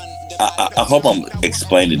 I hope I'm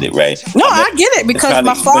explaining it right. No, I get it, because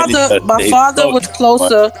my father was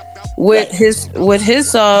closer with his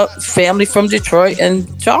family from Detroit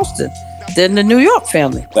and Charleston than the New York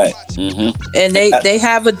family. Right. Mm-hmm. And they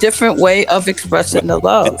have a different way of expressing the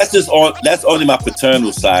love. And that's only my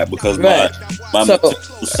paternal side, because my maternal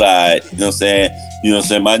side, you know what I'm saying? You know what I'm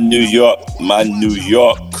saying? My New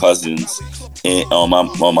York cousins and on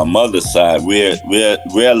my mother's side,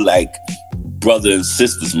 we're like brother and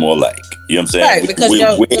sisters, more like. You know what I'm saying? Right, because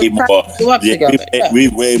we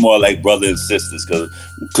way more like brother and sisters,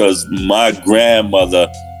 because my grandmother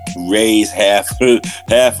raised half of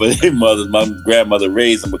their mothers. My grandmother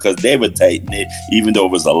raised them because they were tight knit, even though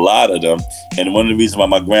it was a lot of them. And one of the reasons why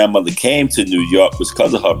my grandmother came to New York was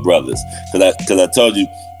because of her brothers. Because I told you,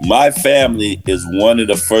 my family is one of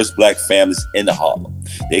the first black families in Harlem.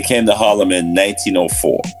 They came to Harlem in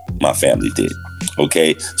 1904. My family did.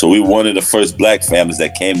 Okay, so we were one of the first black families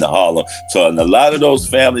that came to Harlem. So in a lot of those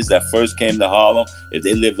families that first came to Harlem, if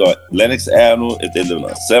they lived on Lenox Avenue, if they lived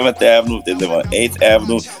on 7th Avenue, if they lived on 8th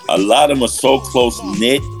Avenue, a lot of them are so close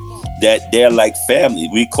knit that they're like family.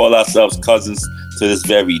 We call ourselves cousins to this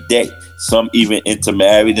very day. Some even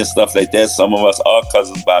intermarried and stuff like that. Some of us are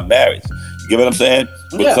cousins by marriage. You get what I'm saying?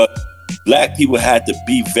 Yeah. Because black people had to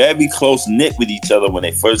be very close knit with each other when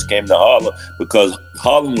they first came to Harlem, because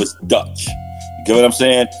Harlem was Dutch. You get what I'm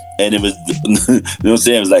saying? And it was, you know what I'm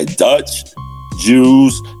saying? It was like Dutch,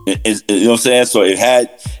 Jews, you know what I'm saying? So it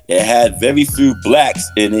had very few blacks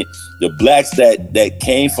in it. The blacks that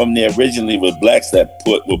came from there originally were blacks that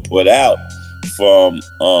were put out from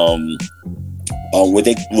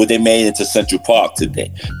what they made into Central Park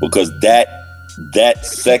today, because that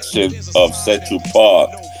section of Central Park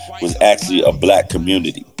was actually a black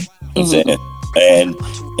community. You know what I'm saying?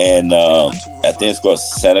 And I think it's called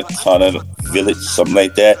Santa Clara Village, something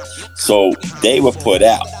like that. So they were put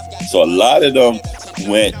out. So a lot of them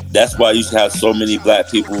went. That's why you used to have so many black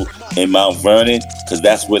people in Mount Vernon, because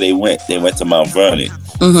that's where they went. They went to Mount Vernon.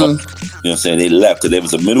 You know what I'm saying? They left because there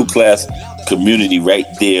was a middle class community right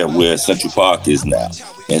there where Central Park is now.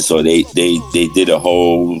 And so they did a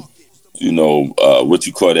whole, you know, what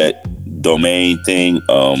you call that domain thing?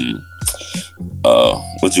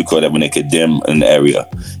 What you call that when they condemn an area,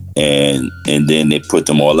 and then they put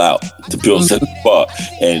them all out to build Central Park,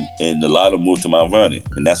 and a lot of them moved to Mount Vernon,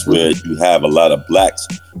 and that's where you have a lot of blacks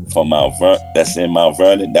from Mount Vernon. That's in Mount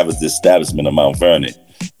Vernon. That was the establishment of Mount Vernon. You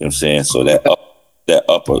know what I'm saying? So that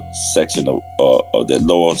upper section of that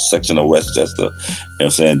lower section of Westchester, you know what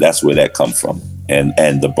I'm saying? That's where that come from,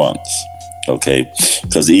 and the Bronx. Okay,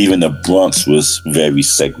 because even the Bronx was very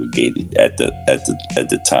segregated at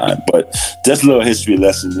the time. But just a little history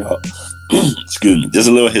lesson, y'all. Excuse me, just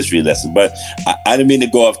a little history lesson. But I didn't mean to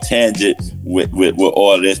go off tangent with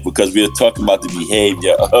all this, because we were talking about the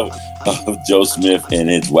behavior of Joe Smith and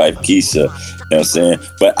his wife Kesha. You know what I'm saying?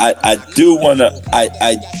 But I do want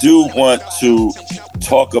to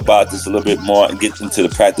talk about this a little bit more and get into the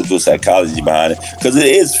practical psychology behind it, because it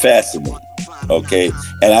is fascinating. Okay,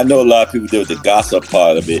 and I know a lot of people deal with the gossip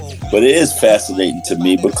part of it, but it is fascinating to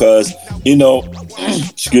me because, you know,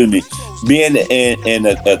 excuse me, being in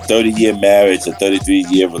a 30-year marriage, a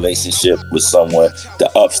 33-year relationship with someone, the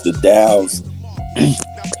ups, the downs,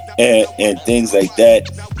 and things like that,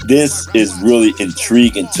 this is really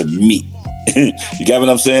intriguing to me. You get what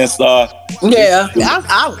I'm saying, Star? Yeah,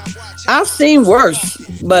 I've seen worse,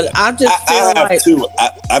 but I just feel I have like too.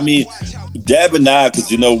 I mean, Deb and I, because,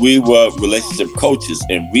 you know, we were relationship coaches,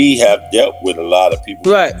 and we have dealt with a lot of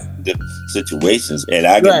people, right, in different situations, and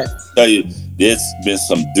I can tell you, there's been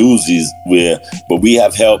some doozies but we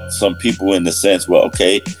have helped some people in the sense, well,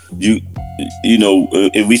 okay, you know,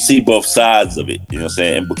 and we see both sides of it. You know what I'm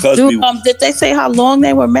saying? And because did they say how long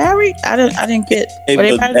they were married? I didn't get. They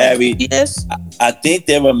were married. I think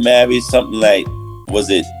they were married something like, was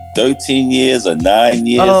it 13 years or 9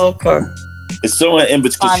 years? Oh, okay. It's somewhere in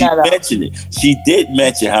between. She mentioned it. She did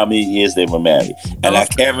mention how many years they were married, and I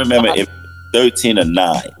can't remember if 13 or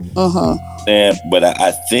 9. But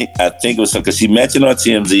I think it was something, because she mentioned on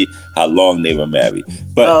TMZ how long they were married.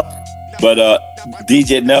 But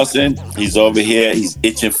DJ Nelson, he's over here. He's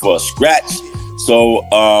itching for a scratch. So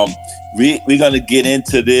we're gonna get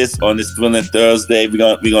into this on this Thrilling Thursday. We're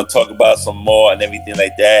gonna talk about some more and everything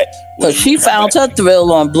like that. So she found her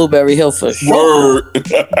thrill on Blueberry Hill for sure. Word.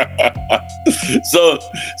 so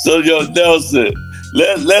yo, Nelson,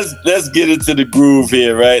 let's get into the groove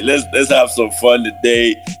here, right? Let's have some fun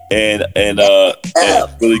today and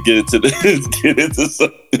really get into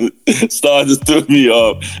some Star just threw me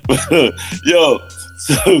off. Yo,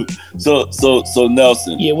 so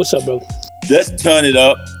Nelson. Yeah, what's up, bro? Let's turn it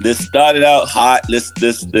up. Let's start it out hot. Let's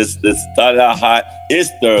start it out hot. It's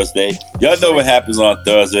Thursday. Y'all know what happens on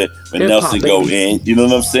Thursday when Nelson go in. You know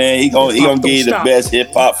what I'm saying? He gonna give you the best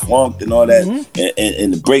hip hop, funk, and all that,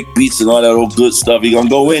 and the break beats and all that old good stuff. He gonna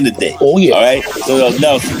go in today. Oh yeah. All right. So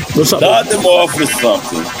Nelson, start them off with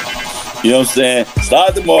something. You know what I'm saying?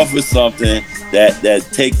 Start them off with something that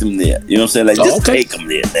take them there. You know what I'm saying? Like, just take them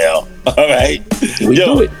there now. All right? We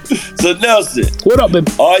do it. So, Nelson. What up, baby?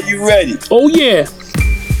 Are you ready? Oh, yeah.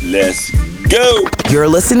 Let's go. You're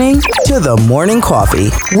listening to The Morning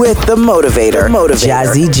Coffee with The Motivator.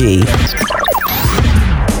 Jazzy G.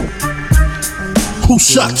 Who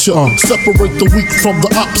shot ya? Separate the weak from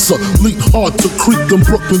the obsolete. Hard to creep them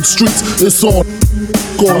Brooklyn streets. It's all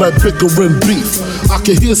that bickering beef. I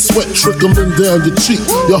can hear sweat trickling down your cheek.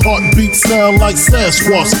 Your heartbeat sound like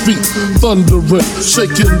Sasquatch feet. Thundering,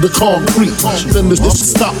 shaking the concrete. Then it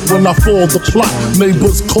stop when I fall the plot.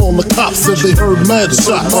 Neighbors call the cops, said they heard mad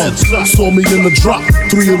shots. Saw me in the drop,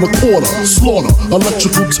 3 1/4. Slaughter,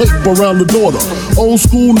 electrical tape around the daughter. Old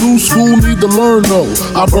school, new school, need to learn though.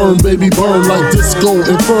 I burn, baby, burn like disco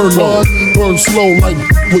inferno. Burn slow like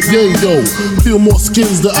with yayo. Peel more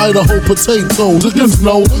skins than Idaho potatoes. Chickens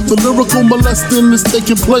know the lyrical molesting is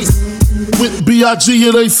taking place. With B.I.G.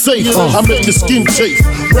 it ain't safe. I make your skin chafe.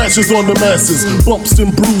 Rashes on the masses, bumps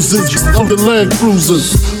and bruises on the Land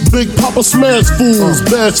Cruisers. Big Papa smash fools,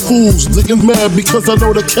 bash fools, niggas mad because I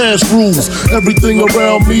know the cash rules. Everything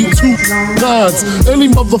around me, 2 nines. Any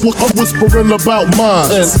motherfucker whispering about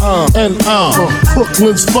mine. And I'm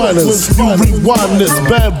Brooklyn's finest. You rewind this,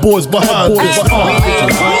 bad boys behind this.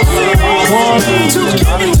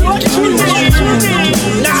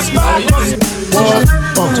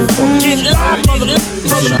 Get live, mother.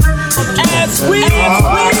 As we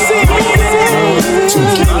see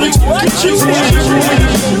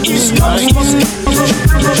East Coast.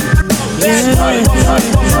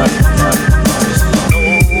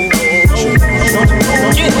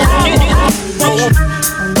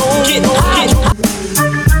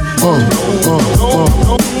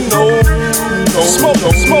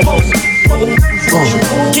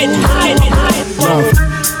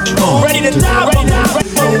 Ready to die.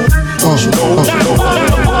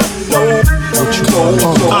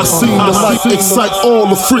 I seen the light excite all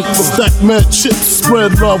the freaks. Stack mad chips,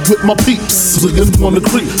 spread love with my peeps. Niggas on the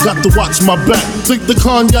creek, got to watch my back. Think the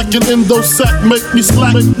cognac and Indo sack make me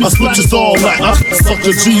slack. I switches all that. I suck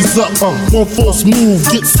your G's up. One false move,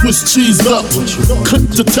 get Swiss cheesed up. Click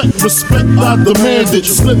detect respect, I demand it.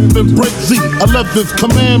 Slip and break the 11th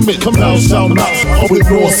commandment. Come out, shout out with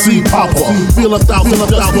North Sea Papa. Feel 1,000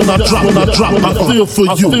 deaths when I drop. I feel for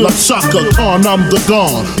you like Shaka Khan, I'm the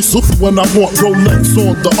Gone. So when I want Rolex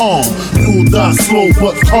on the arm, you'll die slow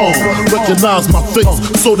but calm. Recognize my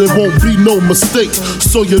face so there won't be no mistake.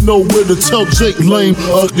 So you know where to tell Jake Lame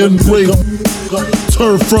again brave.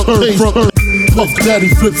 Turn front page. Puff Daddy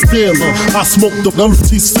flips daily. I smoke the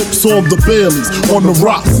empty sips on the Baileys, on the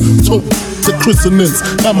rocks. Tote the christenings.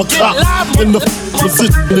 I'm a cop in the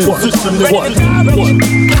position. What?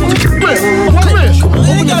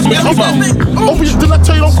 Over here, did I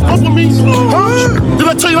tell you don't fuck with me? Huh? Did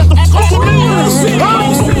I tell you not to fuck with me? Huh?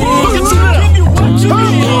 Look at you now.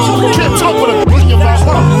 Huh? Can't talk with a bring your mouth.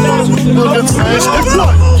 Look at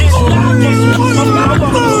what?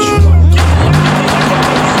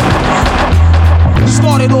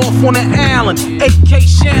 Started off on an island, AK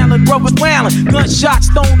Shallon, brothers wailing, gunshots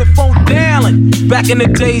thrown and phone dialing. Back in the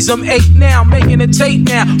days, I'm 8 now, making a tape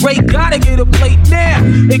now. Ray gotta get a plate now.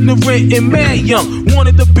 Ignorant and mad young,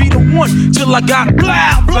 wanted to be the one till I got blow.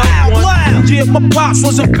 Yeah, my pops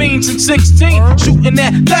was a fiend since 16, shooting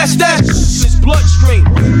that's his bloodstream.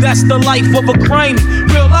 That's the life of a crimey,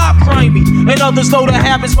 real life crimey, and others know the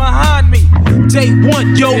habits behind me. Day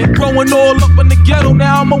 1, yo, growing all up in the ghetto.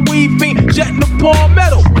 Now I'm a weed fiend, jetting the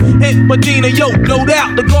palmetto. Hit Medina, yo, no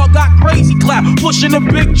doubt. The guard got crazy clap, pushing a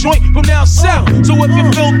big joint from down south. So if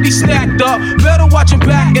you're filthy stacked up, better watch your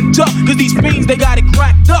back and duck, cause these fiends, they got it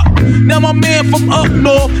cracked up. Now my man from up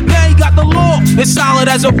north, now he got the law. It's solid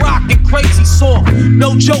as a rock and crazy soft.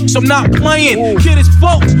 No jokes, I'm not playing. Get his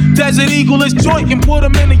folks, Desert Eagle is joint and put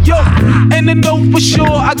him in a yoke. And the note for sure,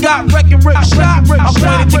 I got wreck and rip shot. I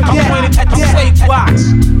pointed at the safe box.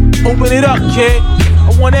 Open it up, kid. I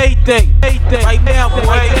want everything, right now,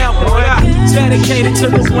 boy. Dedicated to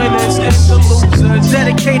the winners and the losers.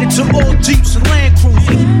 Dedicated to all Jeeps and Land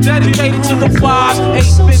Cruisers. Dedicated to the 5s,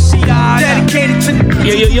 850i. Dedicated to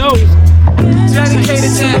yo.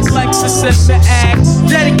 Dedicated to the Lexus and the Axe.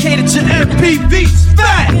 Dedicated to MPVs.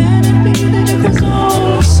 Fat.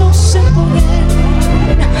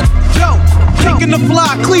 Taking the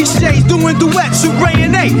fly cliches, doing duets with Ray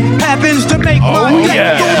and A. Happens to make my day.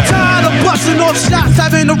 Yeah. So tired of busting off shots,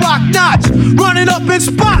 having to rock knots, running up in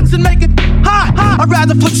spots and making hot. I'd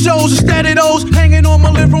rather flip shows instead of those hanging on my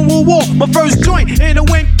living room wall. My first joint in the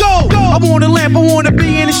wind go. I want a lamp, I want to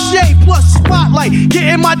be in the shade, plus a spotlight,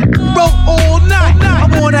 getting my rope all night. I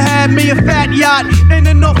want to have me a fat yacht and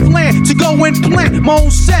enough land to go and plant my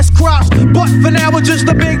own cess crops. But for now it's just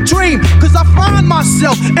a big dream, cause I find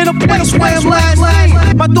myself in a place where I'm last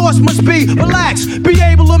name. My thoughts must be relaxed, be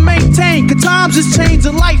able to maintain. Cause times is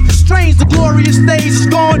changing, life is strange. The glorious days is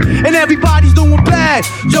gone and everybody's doing bad.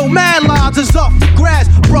 Yo, mad lives is up for grabs.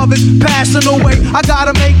 Brothers passing away, I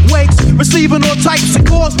gotta make wakes, receiving all types of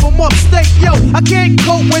calls from upstate. Yo, I can't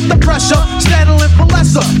cope with the pressure, settling for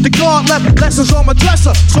lesser. The guard left lessons on my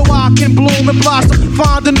dresser, so I can bloom and blossom,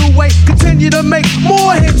 find a new way, continue to make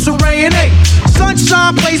more hits with Ray and A.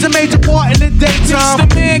 Sunshine plays a major part in the daytime.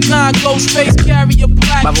 It's the mankind, ghost face, carry a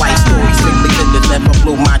black. My life story strictly lived, never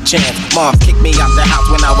blew my chance. Mom kicked me out the house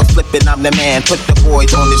when I was flipping, I'm the man. Put the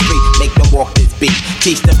boys on the street, make them walk this beat.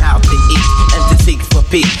 Teach them how to eat and to seek for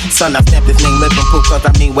peace. Son, I stamped his name Liverpool cause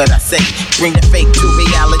I mean what I say. Bring the fake to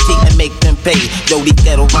reality and make them pay. Yo, these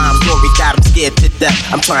ghetto rhyme stories got them scared to death.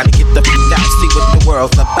 I'm trying to get the fuck out, see what the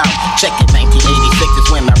world's about. Check it, 1986 is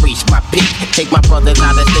when I reached my peak. Take my brothers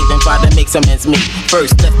out of state and try to make some ends meet.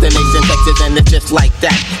 First destination Texas, and it's just like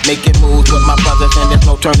that. Making moves with my brothers, and there's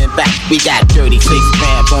no turning back. We got 36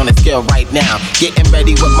 grams on the scale right now. Getting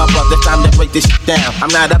ready with my brothers, time to break this shit down.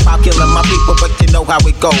 I'm not about killing my people, but you know how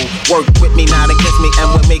it go. Work with me, not against me, and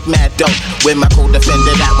we'll make mad dough. With my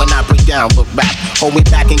co-defender that when I break down with rap. Hold me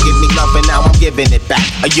back and give me love, and now I'm giving it back.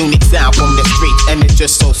 A unique sound from the streets, and it's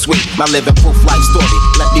just so sweet. My living proof life story,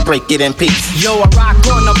 let me break it in peace. Yo, I rock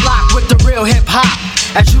on the block with the real hip hop.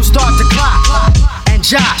 As you start to clock and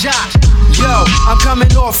jock. Yo, I'm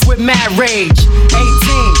coming off with mad rage. 18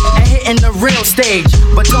 and hitting the real stage.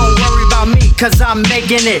 But don't worry about me, cause I'm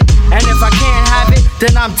making it. And if I can't have it,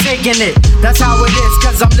 then I'm taking it. That's how it is,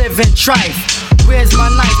 cause I'm living trife. Where's my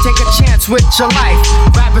knife? Take a chance with your life.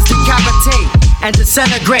 Rappers decapitate and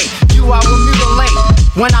disintegrate. You I will mutilate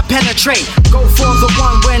when I penetrate. Go for the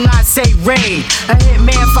one when I say raid. A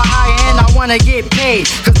hitman for hire and I wanna get paid.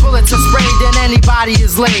 Cause bullets are sprayed and anybody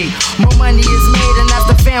is laid. More money is made and that's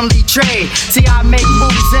the family trade. See, I make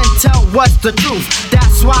moves and tell what's the truth.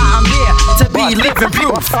 That's why I'm here to be living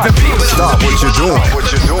proof. Stop what you're doing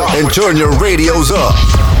and turn your radios up.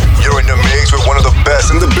 You're in the mix with one of the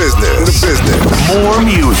best in the business. More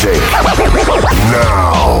music.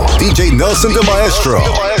 Now. DJ Nelson the Maestro.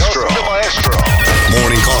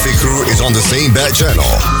 Morning Coffee Crew is on the same bad channel,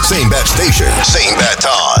 same bad station, same bad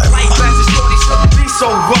time. So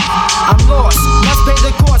rough, I'm lost. Must pay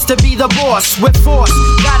the cost to be the boss with force.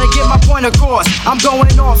 Gotta get my point across. I'm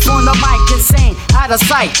going off on the mic, insane, out of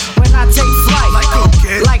sight. When I take flight,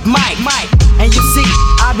 like Mike. And you see,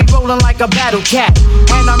 I be rolling like a battle cat,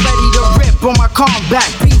 and I'm ready to rip on my combat.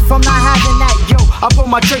 Beef, I'm not having that, yo. I pull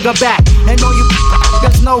my trigger back, and all you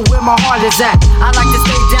niggas know where my heart is at. I like to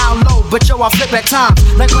stay down low, but yo, I flip at times,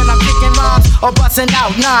 like when I'm kicking rhymes or busting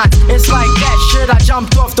out nines. It's like that shit. I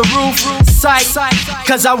jumped off the roof, sight.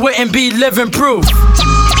 Cause I wouldn't be living proof. Kick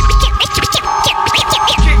the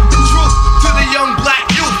truth to the young black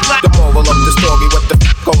youth. The moral of the story, what the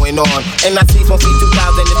f going on? And I see 2000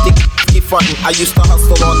 if they keep frontin'. I used to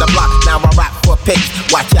hustle on the block, now I rap for pics.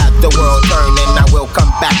 Watch out, the world turn and I will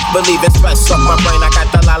come back. Believe in stress on my brain, I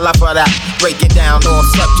got the la for that. Breaking down all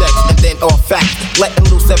subjects and then all facts. Letting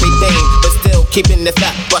loose everything, but still keeping the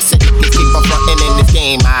fat bustin'. You keep on frontin' in this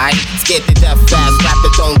game, alright? Scared to death fast,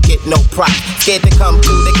 rappers don't get no prop. Scared to come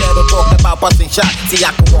to the ghetto, talking about busting shots. See,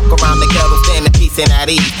 I can walk around the ghetto, stand in peace and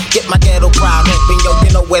at ease. Get my ghetto crowd open, yo,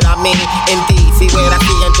 you know what I mean. Indeed, see what I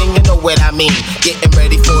see and then you know what I mean. Getting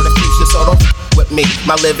ready for the future, so don't f with me.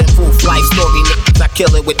 My living proof life story, niggas, I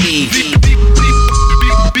kill it with ease. Beep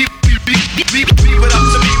it up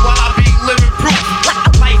to me while I be living proof.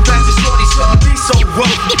 Life as a shorty shouldn't be so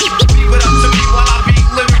rough. Beep it up to me while I be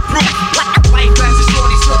living proof. Life as a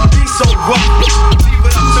shorty shouldn't be so rough. Beep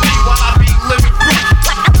it up to me while I be living proof.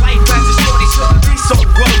 Life as a shorty shouldn't be so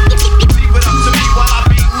rough. Beep it up to me while I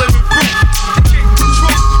be living proof. Kick the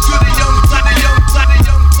truth to the young.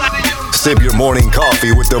 Sip your morning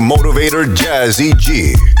coffee with the motivator Jazzy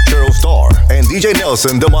G, Cheryl Starr, and DJ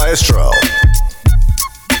Nelson the Maestro.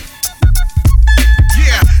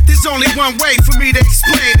 There's only one way for me to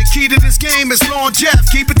explain. The key to this game is longevity.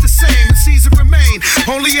 Keep it the same, the season remain.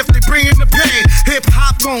 Only if they bring in the pain. Hip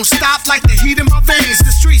hop won't stop like the heat in my veins.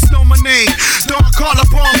 The streets know my name. Don't call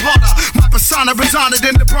up on harder. My persona is honored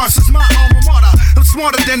in the Bronx is my alma mater. I'm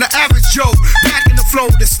smarter than the average Joe. Back in the flow,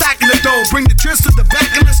 the stacking the dough. Bring the dress to the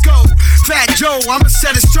back and let's go. Fat Joe, I'ma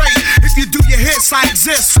set it straight. If you do your hits, I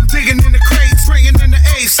exist. From digging in the crates, bringing in the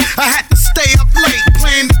ace. I had to stay up late,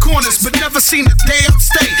 playing the corners, but never seen a day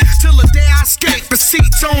upstate. Till the day I escape, the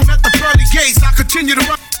seats on at the pearly gates. I continue to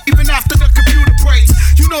run even after the computer breaks.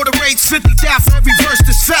 You know the rates, 50 down for every verse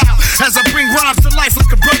that's foul. As I bring rhymes to life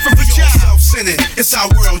like a birth of a child. Self-centered, it's our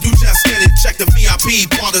world, you just in it. Check the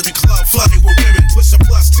VIP, part of the club, flooded with women. Push a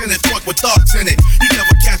plus 10 and truck with thugs in it. You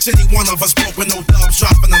never catch any one of us broke with no dubs,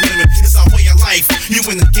 dropping the limit. It's our way of life. You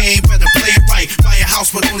in the game, better play it right. Buy a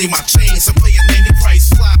house with only my chains and play a name and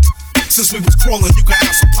price. Fly. Since we was crawling, you can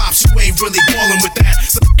have some pops. You ain't really ballin' with that.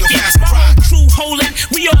 So my whole crew holding.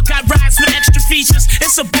 We all got rides with extra features.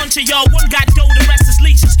 It's a bunch of y'all. One got dough, the rest is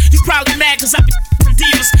leeches. You probably mad cause I be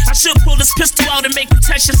divas. I should pull this pistol out and make you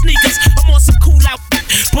touch your sneakers. I'm on some cool out,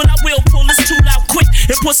 but I will pull this tool out quick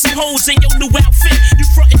and put some holes in your new outfit. You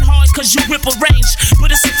frontin' hard cause you whip a range,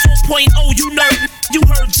 but it's a 4.0. You nerd. You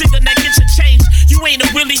heard Jigga, now get your change. You ain't a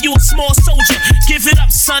Willie, you a small soldier. Give it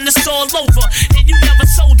up, son, it's all over. And you never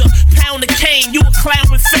sold a pound of cane. You a clown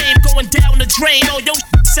with fame, going down the drain. All your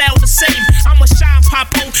sound the same. I'm a shine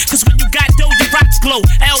popo, cause when you got dough, your rocks glow.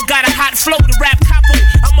 L got a hot flow to rap capo.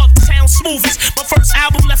 I'm uptown smoothest. My first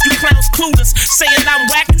album left you clowns clueless. Saying I'm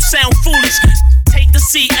whack, you sound foolish. Take the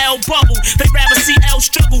CL bubble. They rather see L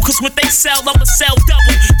struggle, cause what they sell, I'ma sell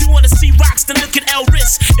double. You wanna see rocks, then look at El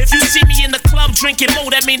Risk. If you see me in the club drinking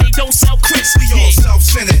more, that mean they don't sell Chris. We all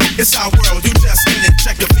self-centered, it's our world, you just in it.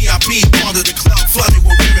 Check the VIP, part of the club, flooded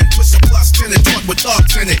with women. Push a plus 10 and truck with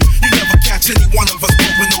thugs in it. You never catch any one of us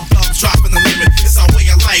broke with no thugs dropping the limit. It's our way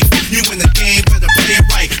of life. You in the game, better play it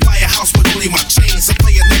right. Buy a house with only my chains, so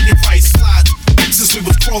play a nigga price. Slide. Since we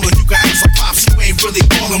was crawling, you got ask a pops. You ain't really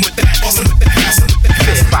ballin' with that. Ballin' with that. Ballin' with that.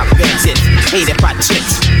 Fist by bitches, hated by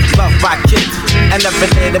chicks, loved by kids, and never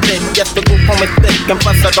did a bit. Just the group home is thick, and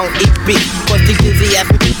plus I don't eat beef. Cause these dizzy ass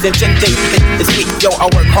bitches and chick they fit this week. Yo,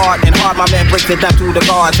 I work hard and hard, my man breaks it down to the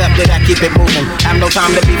guards. After that, keep it moving. Have no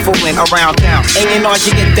time to be fooling around town. Ain't it hard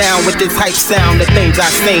you get down with this hype sound? The things I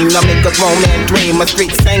sing, I make a grown man dream of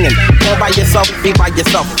street singing. All by yourself, be by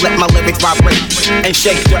yourself. Let my lyrics vibrate and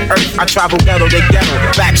shake the earth. I travel ghetto to ghetto,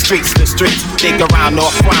 back streets to streets, dig around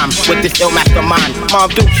North Crime with this ill mastermind. Mom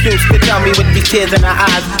Duke used to tell me with these tears in her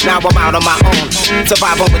eyes. Now I'm out on my own,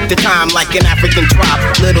 surviving with the time like an African tribe.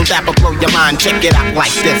 Little dapper blow your mind, check it out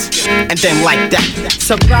like this, and then like that.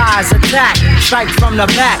 Surprise attack, strike from the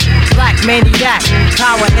back. Black maniac,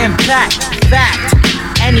 power impact, fact.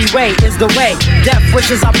 Anyway is the way. Death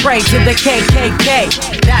wishes I pray to the KKK.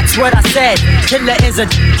 That's what I said. Hitler is a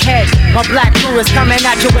head. My black crew is coming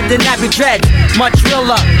at you with the nappy dread. Much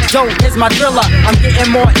realer. Dope is my driller. I'm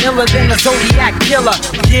getting more iller than the Zodiac killer.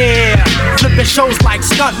 Yeah, flipping shows like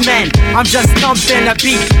stuntmen. I'm just thumping. The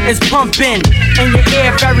beat is pumping in your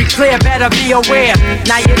ear, very clear. Better be aware.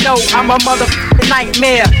 Now you know I'm a motherfucking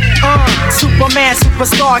nightmare. Superman,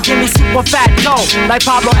 superstar. Give me super fat dough like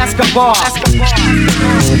Pablo Escobar.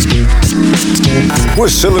 We're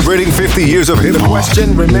celebrating 50 years of hip hop. The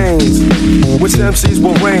question remains, which MCs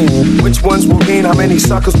will reign? Which ones will gain? How many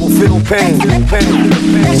suckers will feel pain?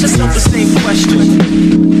 Ask yourself the same question.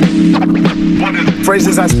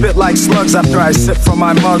 Phrases I spit like slugs after I sip from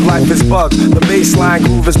my mug. Life is bug, the baseline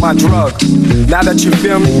groove is my drug. Now that you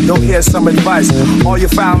feel me, you'll hear some advice. All you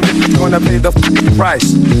foul niggas gonna pay the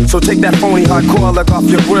price. So take that phony hardcore look off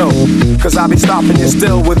your grill, cause I'll be stopping you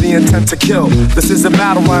still with the intent to kill. This is a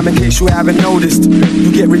battle rhyme in case you haven't noticed.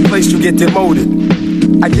 You get replaced, you get demoted.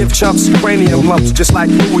 I give chumps cranium lumps just like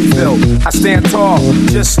Louisville. I stand tall,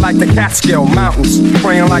 just like the Catskill Mountains,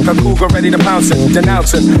 praying like a cougar ready to pounce it,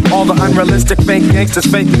 denouncing all the unrealistic fake gangsters,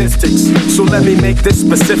 fake mystics. So let me make this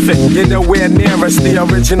specific. You're nowhere near us, the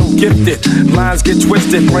original gifted. Lines get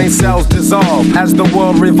twisted, brain cells dissolve as the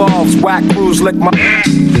world revolves. Whack crews lick my.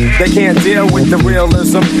 They can't deal with the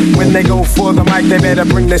realism. When they go for the mic, they better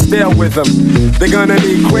bring their steel with them. They're gonna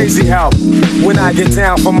need crazy help when I get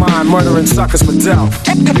down for mine, murdering suckers for death.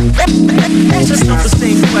 Ask yourself the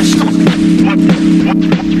same question.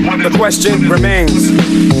 The question remains,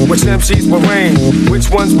 which MCs will reign? Which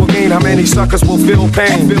ones will gain? How many suckers will feel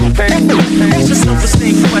pain? Ask yourself the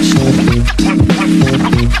same question.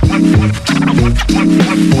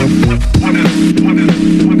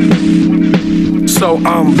 So,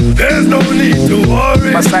 there's no need to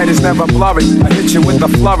worry. My sight is never blurry. I hit you with a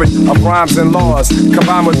flurry of rhymes and laws,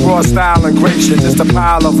 combined with raw style and gracious. Just a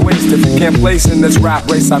pile of waste if you can't place in this rap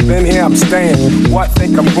race. I've been here, I'm staying. What,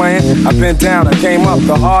 think I'm playing? I've been down, I came up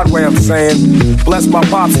the hard way, I'm saying. Bless my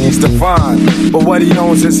pops, he's divine. But what he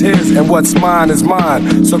owns is his, and what's mine is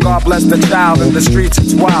mine. So God bless the child in the streets,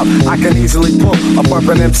 it's wild. I can easily pull a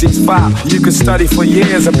bumpin' MC's file. You could study for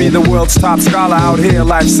years and be the world's top scholar. Out here,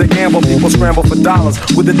 life's a gamble, people scramble for dollars.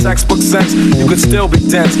 With the textbook sense, you could still be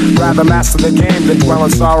dense. Rather master the game than dwell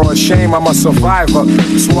in sorrow or shame. I'm a survivor,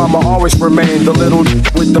 so I'ma always remain the little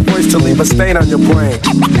with the voice to leave a stain on your brain.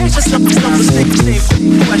 Ask yourself the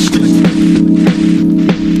same question.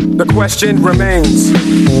 The question remains,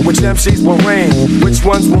 which MCs will reign? Which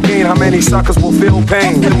ones will gain? How many suckers will feel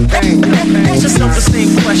pain? Ask yourself the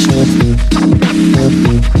same question.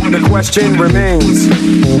 The question remains,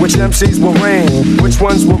 which MCs will reign? Which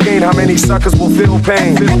ones will gain? How many suckers will feel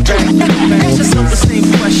pain? Ask yourself the same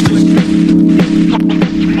question.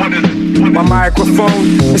 My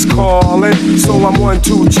microphone is calling, so I'm 1,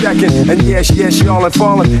 2 checking. And yes, y'all and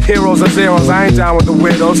falling. Heroes are zeros, I ain't down with the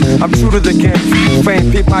widows. I'm true to the game,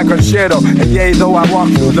 fame, peep my concerto. And yea, though I walk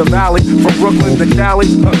through the valley, from Brooklyn to Cali,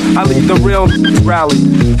 I lead the real rally.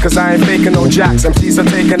 Cause I ain't faking no jacks, MCs are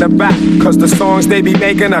taking it back. Cause the songs they be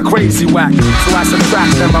making are crazy whack. So I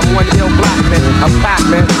subtract them, I'm one ill black man. I'm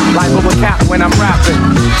Pac-Man, life of a cat when I'm rapping.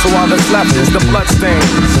 So all that's left is the bloodstains.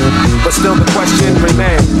 But still the question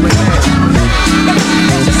remains.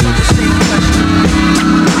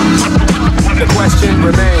 The question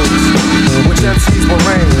remains, which MCs will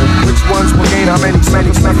reign? Which ones will gain? How many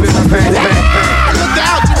suckers will pain? No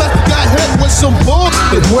doubt you must have got hit with some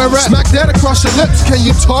bullshit. Where at? Smack that across your lips, can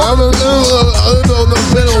you talk? I'm in the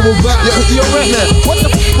middle of a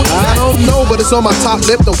It's on my top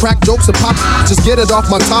lip, don't crack jokes and pop. Just get it off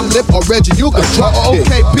my top lip, or Reggie, you can drop it.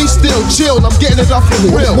 Okay, be still, chill, I'm getting it off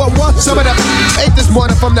the real. What? Some of that ate this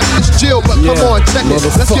morning from that chill, but come on, check it.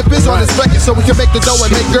 Let's get biz on this record so we can make the dough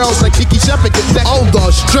and make girls like Kiki Shepherd get decked. On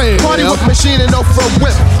the string. Party with machine and no from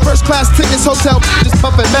whip. First class tickets, hotel, just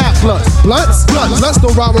pumping mad blunts. Blunts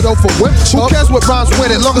don't rhyme with for whip. Who cares what rhymes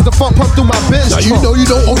with it, long as the funk pump through my biz. Now you know you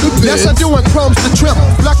don't own the biz. Yes, I do in chromes to trim.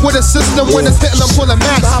 Black with a system, when it's hitting, I'm pulling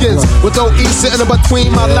max skins. With OE sitting in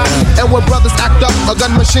between my lap. And when brothers act up, a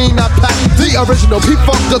gun machine I pack. The original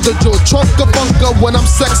P-Funker, the Joe Trunker Funker. When I'm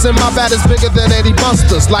sexing, my bat is bigger than Eddie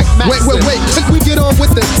Busters. Like Max. Wait, can we get on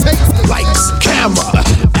with the tape? Lights, camera,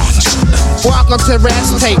 welcome to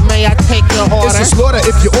Rest Tape, may I take your order? It's a slaughter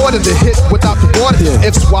if you order the hit without the water.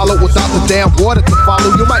 If swallowed without the damn water to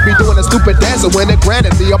follow, you might be doing a stupid dance and when it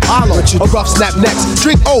granted the Apollo. A rough snap next,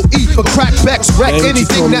 drink OE for crack backs, wreck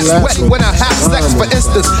anything that's wet when I have sex. For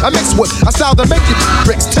instance, I mix with a style that make it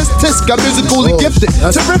bricks. Tisk, got musically gifted,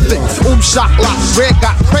 terrific. Shock lock, red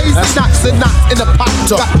got crazy knots and knots in the pop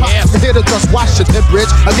top. Got here to just Washington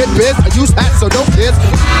Bridge. I get biz, I use hats, so don't kids.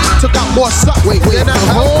 Took out more suck. Wait,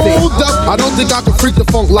 hold up. I don't think I can freak the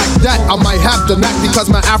funk like that. I might have to knack because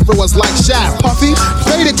my afro was like Shaft. Puffy,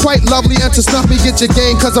 faded quite lovely and to snuff me, get your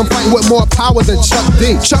game cause I'm fighting with more power than Chuck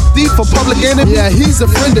D. Chuck D from Public Enemy? Yeah, he's a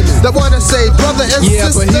friend of me. That wanna say brother and sister.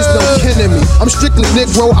 Yeah, but he's no kin of me. I'm strictly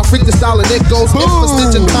Negro, I freak the style and it goes. If for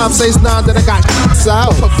stitching time says nine, then I got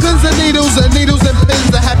out. For pins and needles and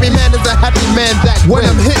pins. A happy man is a happy man that when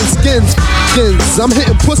I'm hitting skins, I'm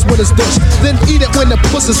hitting puss when it's dushed. Then eat it when the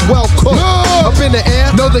puss is well cooked. Up in the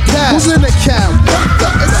air, know the cab. Who's in the cab?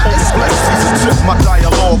 My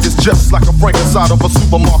dialogue is just like a Frank inside of a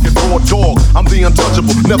supermarket raw dog. I'm the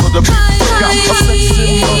untouchable, never to be took out. A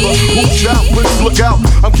sexy mother, watch out, please look out.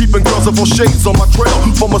 I'm keeping girls of all shades on my trail.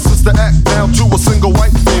 From a sister act down to a single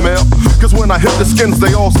white female. Cause when I hit the skins,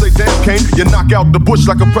 they all say damn Kane. You knock out the bush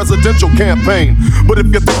like a presidential campaign. But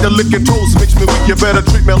if you think the licking toes makes me weak, you better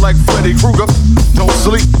treat me like Freddy Krueger. Don't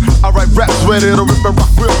sleep, I write raps ready to rip and rock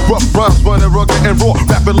real rough rhymes, running rugged and raw,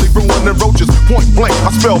 rapidly ruining roaches. Point blank, I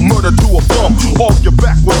spell murder to a bum. Off your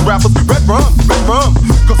back with rappers, red rum.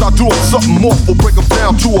 Cause I do something awful, break them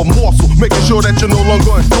down to a morsel, making sure that you're no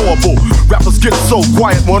longer enjoyable. Rappers get so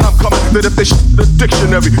quiet when I'm coming that if they the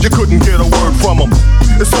dictionary, you couldn't get a word from them.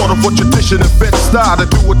 It's sort of a tradition in Bed-Stuy to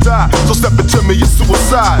do or die. So step into me, it's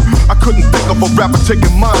suicide. I couldn't think of a rapper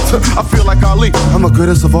taking mine. I feel like Ali, I'm the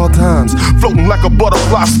greatest of all times. Floating like a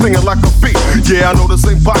butterfly, stinging like a bee. Yeah, I know this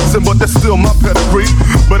ain't boxing, but that's still my pedigree.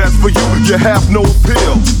 But as for you, you have no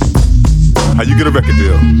appeal. How you get a record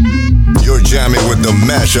deal? You're jamming with the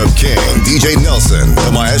Mashup King, DJ Nelson,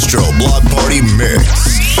 the Maestro Block Party Mix.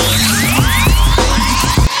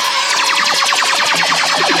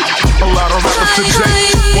 A lot of rappers today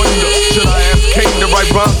wonder, should I ask Kane to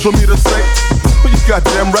write rhymes for me to say? Well, you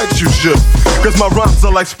goddamn right you should. Cause my rhymes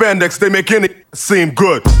are like spandex, they make any seem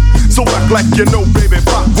good. So act like you know, baby,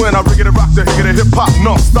 pop. When I rigged it, rock the higgity hip-hop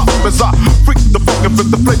non-stop as I freak the funk and fit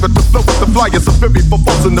the flavor to flow with the flyers. A very for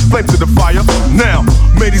forcing the flame to the fire. Now,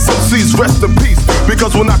 may these MCs rest in peace,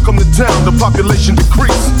 because when I come to town, the population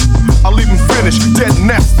decrease. I'll even finish dead and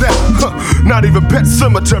that's that. Not even Pet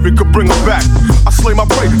Cemetery could bring them back. I slay my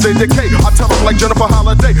prey, they decay. I tell them like Jennifer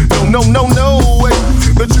Holiday. No way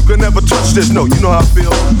that you can never touch this. No, you know how I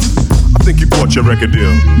feel. I think you bought your record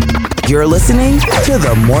deal. You're listening to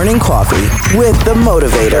The Morning Coffee with The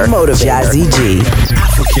Motivator, Jazzy G.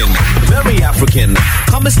 African, very African.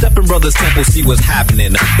 Come and step in Brother's Temple, see what's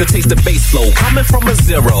happening. You'll taste the bass flow, coming from a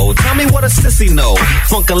zero. Tell me what a sissy know.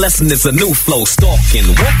 Funkin' lesson is a new flow. Stalking,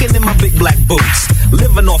 walking in my big black boots.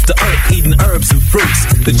 Living off the earth, eating herbs and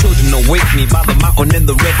fruits. The children await me by the mountain and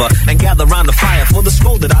the river, and gather round the fire for the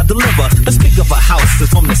scroll that I deliver. Let's speak of a house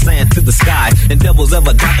that's from the sand to the sky, and devils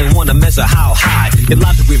ever doubt and wanna measure how high. Your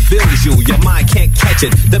logic reveals you, your mind can't catch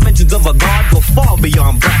it. Dimensions of a god go far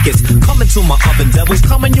beyond brackets. Come into my oven, devils,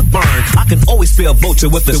 come and you burn. I can always feel a vulture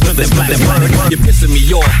with the strength and black burn. You're pissing me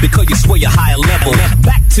off because you swear you're higher level.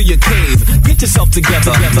 Back to your cave, get yourself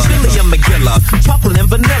together. Chili and McGilla, chocolate and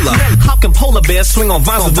vanilla. How can polar bears swing on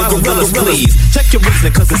vines with the gorillas, please? Check your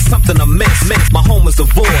reasoning cause it's something amiss. My home is the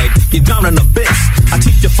void, you're down in the abyss. I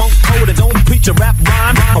teach you funk code and don't preach a rap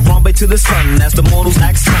rhyme. A wrong way to the sun as the mortals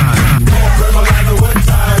ask time. What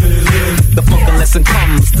time is it? The funkin' lesson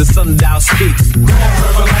comes, the sundial speaks.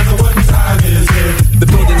 What time is it? The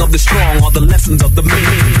building of the strong are the lessons of the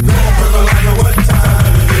meaning. What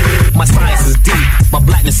time is it? My science is deep, my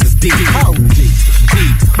blackness is deep. Oh,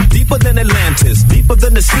 deep, deeper than Atlantis, deeper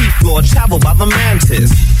than the seafloor, traveled by the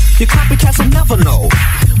mantis. Your copycats will never know.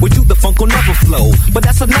 We do the funk will never flow, but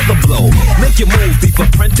that's another blow. Make your move, thief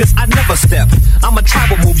apprentice, I never step. I'm a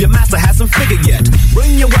tribal move, your master hasn't figured yet.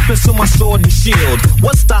 Bring your weapons to my sword and shield.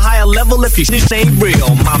 What's the higher level if your shit ain't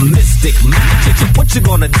real? My mystic magic, what you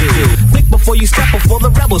gonna do? Think before you step before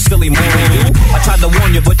the rebel, silly moron. I tried to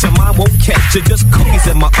warn you, but your mind won't catch you. Just cookies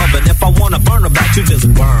in my oven. If I wanna burn about you,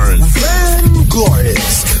 just burn.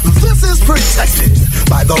 Glorious. This is protected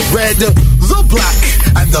by the red, the black,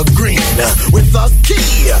 and the green. With the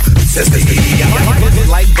key, says the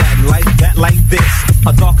like that, like this.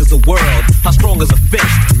 How dark is the world? How strong is a fist?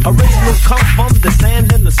 Original come from the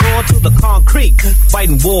sand and the soil to the concrete.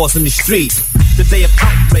 Fighting wars in the street. The day of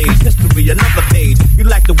outrage, history, another page. You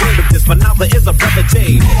like the word of this, but now there is a brother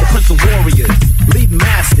Jade. The Prince of Warriors, lead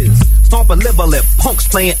masses. Stomp and liver lip, punks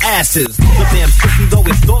playing asses. The damn sissies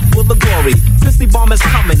always thought for the glory. Sissy bomb is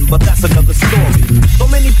coming, but that's another story. So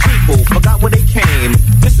many people forgot where they came.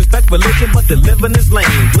 Disrespect religion, but they live in this lane.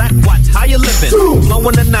 Black watch, how you living?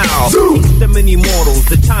 Flowing the now. Teach them many mortals,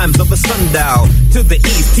 the times of a sundial. To the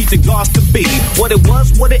east, teaching gods to be what it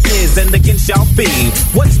was, what it is, and again shall be.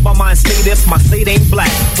 What's my mind state if my state ain't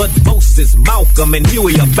black? But Moses, Malcolm, and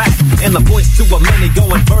Huey are back. And the voice to a many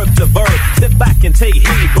going verb to verb. Sit back and take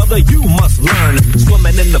heed, brother, you must learn.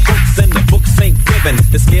 Swimming in the books, and the books ain't given.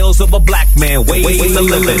 The scales of a black man, way to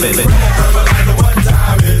living. What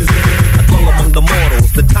time is it? I dwell among the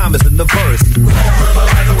mortals, the time is in the verse.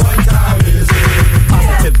 What time is it?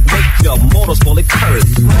 Positive nature, mortals call it curse.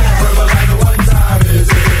 What time is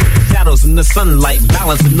it? Shadows in the sunlight,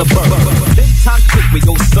 balance in the birth. Big time kick, we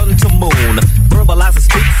go sun to moon. Verbalize and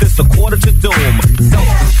speaks, it's a quarter to doom.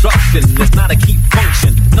 Self-destruction is not a keep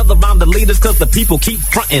function. Another round of leaders cause the people keep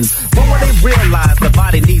fronting. But when they realize the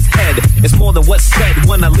body needs head, it's more than what's said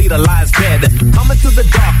when a leader lies dead. Coming to the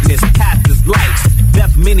darkness, path is light.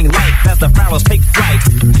 Death meaning life as the pharaohs take flight.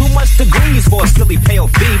 Too much degrees for a silly pale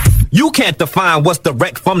thief. You can't define what's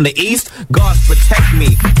direct from the east. God protect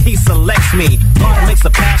me, he selects me. God makes a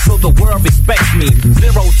path so the world respects me.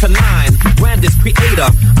 0 to 9, grandest creator.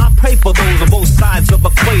 I pray for those on both sides of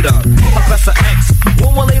equator. Professor X,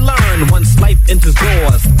 when will they learn? Once life enters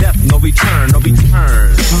doors, death no return, no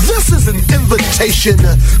return. This is an invitation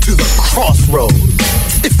to the crossroads.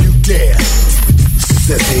 If you dare.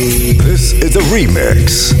 Sissy. This is a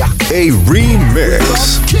remix. A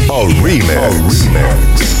remix. A remix.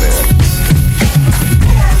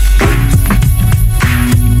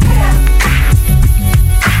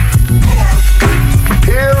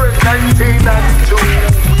 Here in 1992,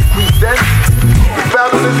 we present the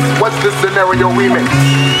fabulous What's the Scenario remix.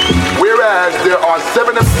 Whereas there are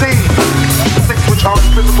 7 MCs, 6 which are in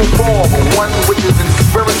physical form, 1 which is in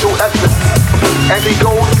spiritual essence, and he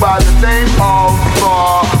goes by the name of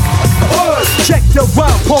Check your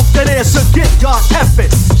rhyme, poke that ass and get your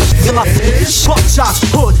effort. Buckshots,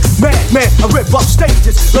 hood, madman, I rip up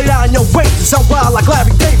stages. Lay down your wages, I'm wild like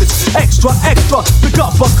Larry Davis. Extra, pick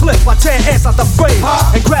up a clip, I tear ass out the frame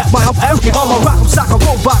and grab my every arm, I rock 'em, sock a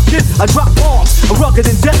robot kid. I drop bombs, I'm rugged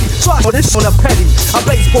and deadly. Try for this on a petty. I'm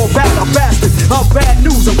baseball bat, I'm bastard. I'm bad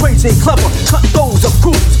news, I'm crazy and clever. Cut those of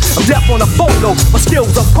crews. I'm deaf on a photo, my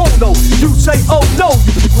skills are porno. You say, oh no,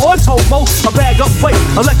 you once homo. I bag up weight,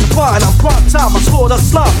 electrifying, I'm prime time. I score the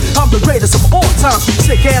slum, I'm the greatest of all time.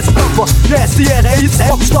 Sick ass bumper, nasty ass ace.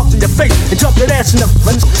 Fuck stuff in your face and jump that ass in the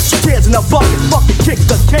front. Tears in the bucket, fucking kick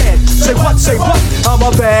the can. Say what, I'm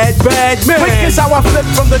a bad man. Quick is how I flip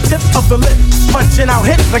from the tip of the lip. Punching out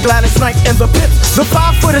hits like Gladys Knight in the pit. The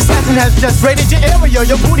 5-foot assassin has just raided your area.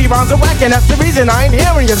 Your booty rounds are whack and that's the reason I ain't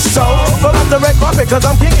hearing you. So, pull up the red carpet cause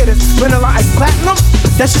I'm kicking this. Vanilla ice platinum,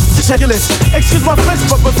 that shit's ridiculous. Excuse my French,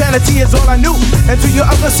 but profanity is all I knew. And to your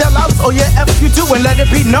other sellouts, oh yeah, F you do and let it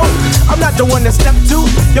be known. I'm not the one to step to.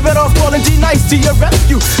 You better off calling D-Nice to your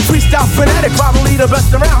rescue. Freestyle fanatic, probably the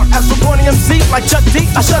best around. As for corny MC like Chuck D,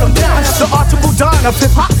 I shut him down. The Archibald Don of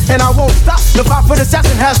hip-hop, and I won't stop. The 5-foot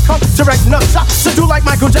assassin has come to wreck nut shop. So do like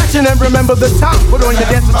Michael Jackson and remember the time. Put on your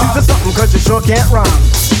dancing shoes or something, cause you sure can't rhyme.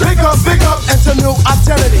 Big up, enter new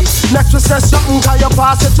identity. Next one says something, how you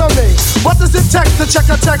pass it to me. What does it take to check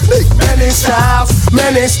a technique? Many styles,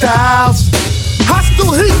 many styles.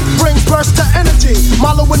 Hostile heat brings burst to energy.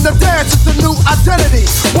 Malo in the dance is the new identity.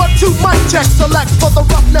 1-2 mic check, select for the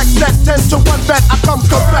roughneck set. 10 to 1 bet, I come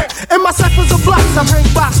correct. In my ciphers of blocks, I bring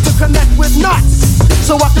box to connect with knots,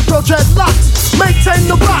 so I can throw dreadlocks. Maintain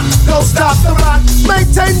the rock, don't stop the rock.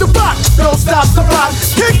 Maintain the rock, don't stop the rock.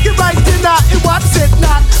 Kick it right, then I, and watch it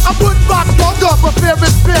not. I put rock on up, but fear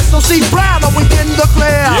is fierce. So see Brown, are we in the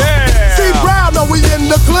clear? Yeah. See Brown, are we in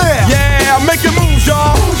the clear? Yeah, make it move,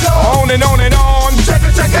 y'all. On and on and on. Check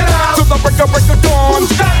it out. To the break of dawn.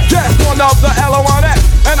 Just one of the L-O-N-S.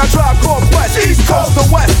 And I drive called West, East Coast to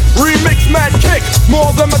West. Remix mad kick,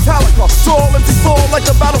 more than Metallica. Tall and fall like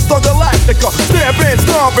the Battlestar Galactica. Stamping,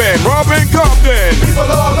 stomping, robbing Compton. People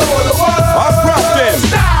all over the world. I'm crafting.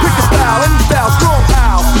 Pick a style, any style, strong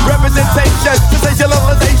out. Representation,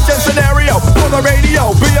 sensationalization scenario for the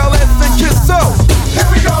radio. BLS and Kesha. Here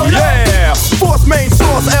we go. Yeah. Force main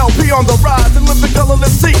source LP on the rise and live the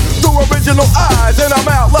colorless sea through original eyes, and I'm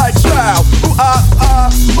out like child. Ooh ah ah,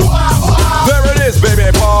 ooh ah ooh ah. There it is, baby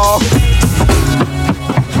Paul.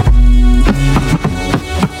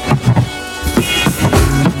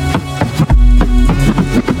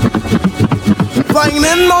 Flying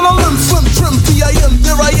in on a limb, swim, trim, T-I-M,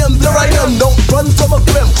 there I am, there I am. Don't run from a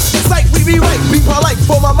grim. Sight, we be right, be polite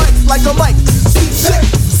for my mics like a mic. Seat sick,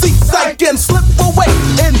 seat psych, and slip away.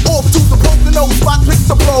 And off to the Pocono spot, pick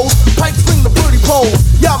the blows. Pipe swing the pretty pole.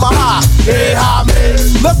 Yamaha, hey, ha, man.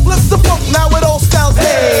 Let's flip the funk, now it all sounds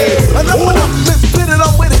hey. Enough, misfit it,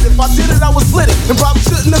 I'm with it. If I did it, I would split it. And probably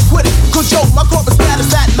shouldn't have quit it. Cause yo, my corporate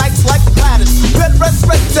status at nights like the Gladys. Bed rest,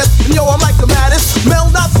 red test, and yo, I'm like the maddest.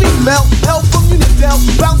 Male, not female, hell from Unidale.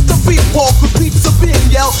 Bounce the beat, walk with pizza being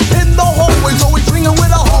yelled. In the hallways, always ringing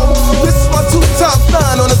with a hoe. This is my 2 times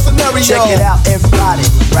 9 on a scenario. Check it out, everybody.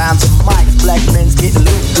 Rhymes and mics, black men's getting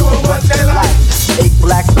loose, doing what they like. 8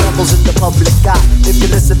 black rebels in the public eye. If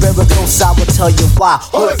you listen very close, I will tell you why.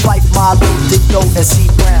 Hood fight, my little Dicto and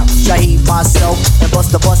C Brown. Shaheed, myself, and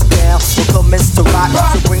bust the bus down. We'll commence to rock,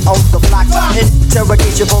 to bring out the flocks.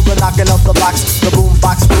 Interrogation for the knocking of the blocks. The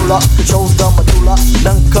boombox ruler controls the medulla.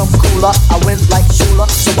 None come cooler, I went like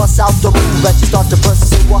Shula. So bust out the move as you start to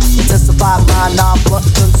pursue her. Intensify my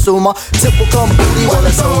non-blunt consumer. Simple come booty, well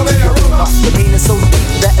it's only a rumor. The mean is so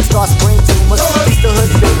deep that it starts brain tumors. He's the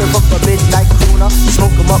hood baby from the midnight crooner.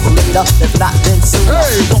 Smoke him up later, if not then sooner.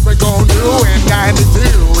 Hey, what we gon' do in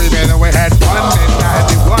 92? Even though we had fun in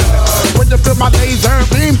 91. When you feel my laser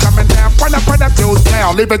beam coming down, run up to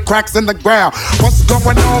sound, leaving cracks in the ground. What's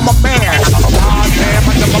going on, my man?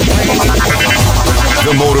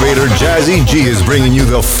 The Motivator Jazzy G is bringing you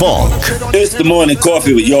the funk. It's the morning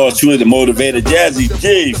coffee with yours truly, the Motivator Jazzy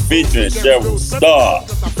G, featuring Cheryl Starr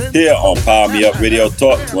here on Power Me Up Radio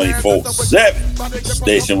Talk 24/7.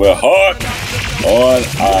 Station with heart on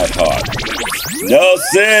iHeart.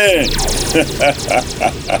 Nelson.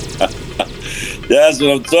 That's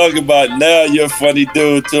what I'm talking about. Now you're a funny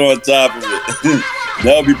dude too on top of it.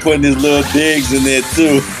 Now I'll be putting his little digs in there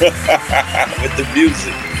too with the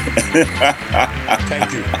music.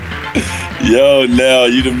 Thank you. Yo, Nell,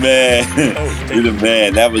 you the man. You the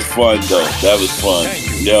man. That was fun though. That was fun.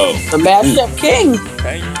 Yo. The Mashup King.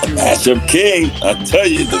 The Mashup King. I tell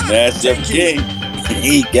you, the Mashup King.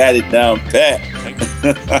 He got it down pat.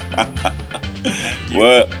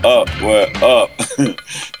 Word up.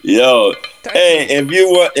 Yo. Hey,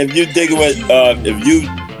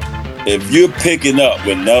 if you're picking up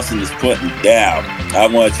what Nelson is putting down, I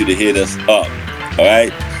want you to hit us up. All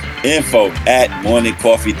right?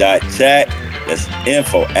 info@morningcoffee.chat. That's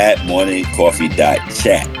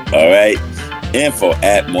info@morningcoffee.chat. All right?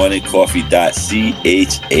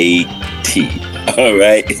 info@morningcoffee.chat. All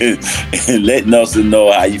right? And let Nelson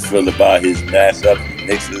know how you feel about his mashups,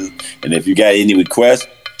 mixes, and if you got any requests,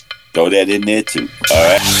 throw that in there too. All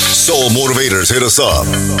right? Soul Motivators, hit us up.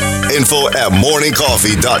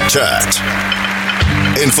 info@morningcoffee.chat.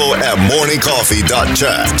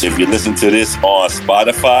 info@morningcoffee.chat. If you listen to this on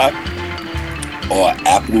Spotify or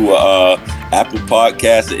Apple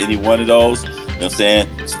Podcasts or any one of those, you know what I'm saying?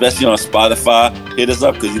 Especially on Spotify, hit us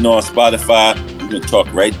up because on Spotify, you can talk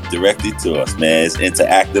right directly to us, man. It's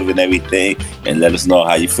interactive and everything, and let us know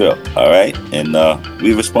how you feel, all right? And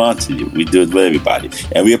we respond to you. We do it with everybody.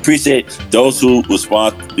 And we appreciate those who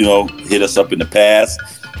respond, hit us up in the past.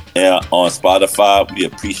 On Spotify, we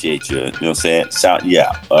appreciate you. You know what I'm saying? Shout you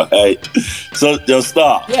out. All right. So,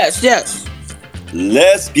 stop. Yes.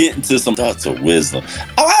 Let's get into some thoughts of wisdom.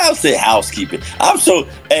 I'll say housekeeping. I'm so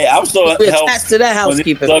attached to that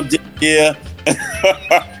housekeeping. Yeah.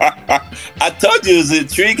 I told you it was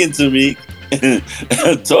intriguing to me.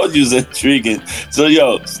 So,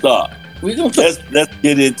 stop. Let's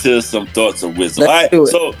get into some thoughts of wisdom. All right.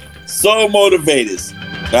 So motivators.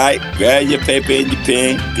 All right, grab your paper and your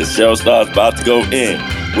pen because Cheryl Star's about to go in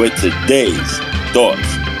with today's Thoughts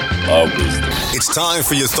of Wisdom. It's time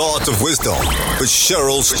for your Thoughts of Wisdom with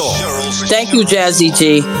Cheryl Starr. Thank you, Jazzy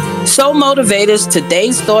G. So motivators,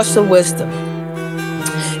 today's Thoughts of Wisdom.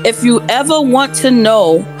 If you ever want to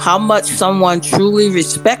know how much someone truly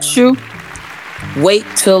respects you, wait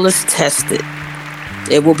till it's tested.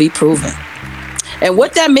 It will be proven. And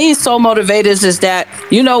what that means, soul motivators, is that,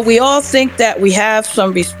 we all think that we have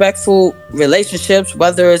some respectful relationships,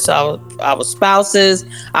 whether it's our our spouses,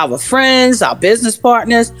 our friends, our business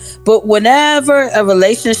partners. But whenever a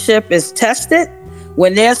relationship is tested,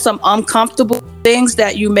 when there's some uncomfortable things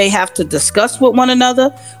that you may have to discuss with one another,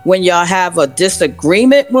 when y'all have a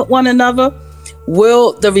disagreement with one another,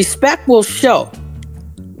 the respect will show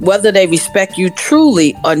whether they respect you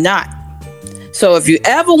truly or not. So if you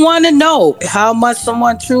ever want to know how much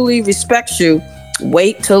someone truly respects you,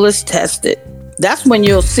 wait till it's tested. That's when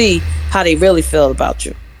you'll see how they really feel about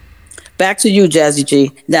you. Back to you, Jazzy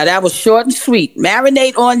G. Now, that was short and sweet.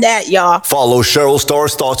 Marinate on that, y'all. Follow Cheryl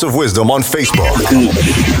Starr's Thoughts of Wisdom on Facebook.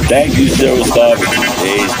 Thank you, Cheryl Starr, for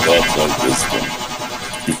today's Thoughts of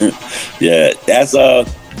Wisdom. Yeah,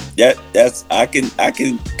 that's I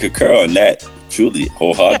can concur on that truly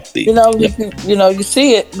wholeheartedly. You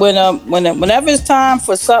see it whenever it's time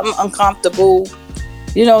for something uncomfortable.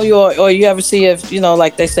 You ever see if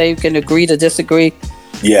like they say, you can agree to disagree.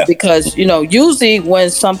 Yeah. Because, usually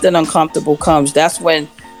when something uncomfortable comes, that's when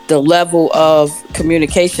the level of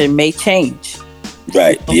communication may change.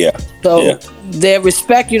 Right. Yeah. So their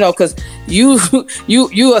respect, because you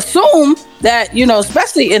assume that,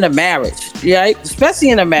 especially in a marriage, right?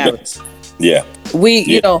 Especially in a marriage. Yeah.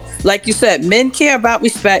 Like you said, men care about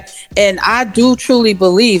respect. And I do truly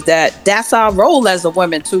believe that that's our role as a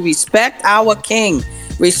woman, to respect our king,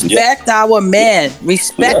 respect our man,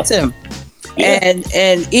 respect him. Yeah.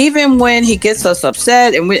 And even when he gets us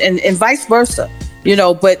upset and vice versa,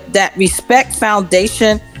 but that respect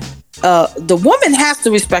foundation, the woman has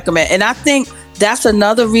to respect a man. And I think that's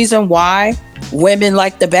another reason why women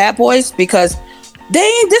like the bad boys, because they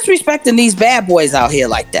ain't disrespecting these bad boys out here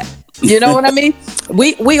like that. You know what I mean?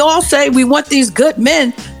 We all say we want these good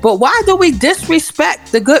men, but why do we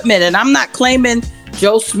disrespect the good men? And I'm not claiming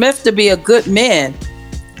Joe Smith to be a good man,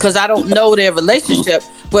 because I don't know their relationship.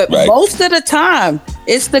 But most of the time,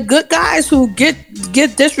 it's the good guys who get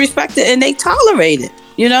disrespected and they tolerate it.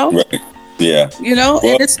 Right. Yeah.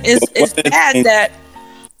 And it's bad that.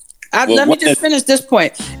 Let me just finish this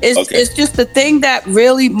point. It's just the thing that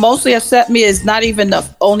really mostly upset me is not even the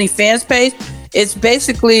OnlyFans page. It's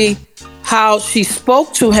basically how she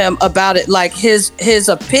spoke to him about it. Like his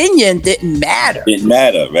opinion didn't matter. Didn't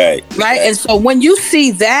matter, right? Right. And so when you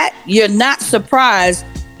see that, you're not surprised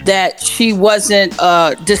that she wasn't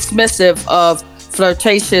dismissive of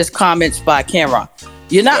flirtatious comments by Cameron.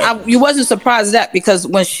 You wasn't surprised at that, because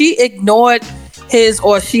when she ignored his,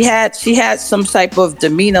 or she had some type of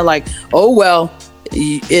demeanor like, oh well,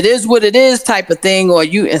 it is what it is type of thing,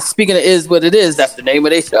 and speaking of is what it is, that's the name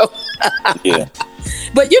of their show. Yeah.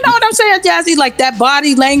 But you know what I'm saying, Jazzy? Like that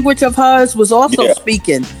body language of hers was also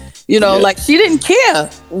speaking. Like she didn't care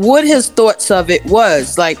what his thoughts of it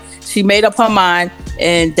was. Like she made up her mind,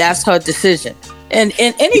 and that's her decision. And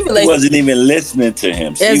in any relationship, she wasn't even listening to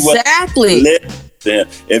him. Exactly.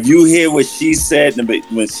 If you hear what she said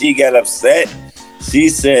when she got upset, she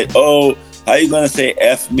said, "Oh, how you gonna say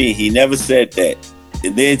F me?" He never said that.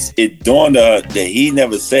 And then it dawned on her that he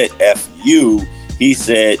never said F you. He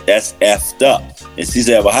said that's effed up. And she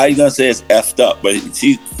said, "Well, how you gonna say it's effed up?" But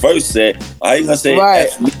she first said, "How you gonna say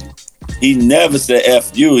F me?" He never said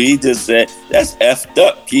F you. He just said, "That's effed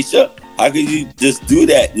up, Kesha. How could you just do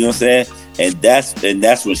that?" You know what I'm saying? And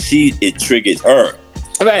that's when it triggered her.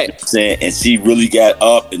 Right. And she really got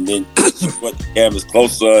up, and then she put the cameras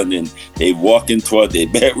closer, and then they walking toward their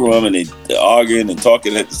bedroom, and they arguing and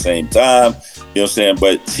talking at the same time. You know what I'm saying?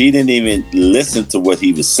 But she didn't even listen to what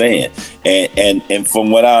he was saying. And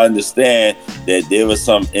from what I understand, that there was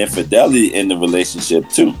some infidelity in the relationship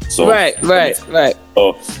too. So Right.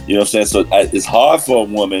 So, you know what I'm saying? So it's hard for a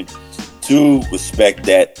woman to respect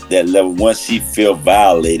that level once she feel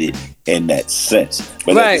violated in that sense.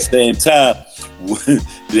 But at the same time,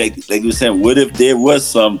 like you were saying, what if there was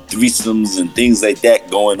some threesomes and things like that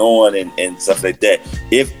going on and stuff like that?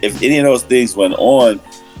 If any of those things went on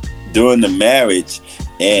during the marriage,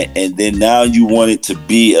 and then now you want it to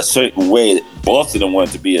be a certain way, both of them want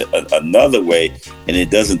it to be another way, and it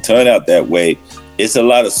doesn't turn out that way, it's a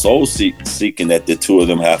lot of soul seeking that the two of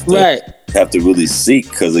them have to really seek.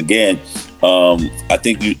 Because again, I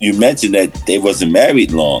think you mentioned that they wasn't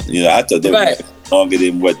married long. I thought they were married longer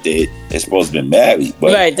than what they're supposed to be married.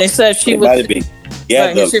 But they said she might have been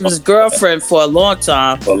together. She was girlfriend for a long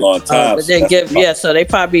time. But then so they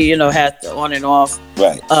probably had to on and off.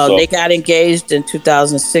 Right. They got engaged in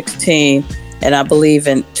 2016, and I believe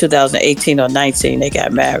in 2018 or 19 they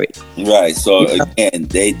got married. Right. So again,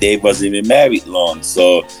 they wasn't even married long.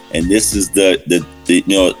 So, and this is the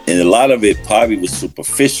and a lot of it probably was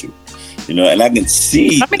superficial. And I can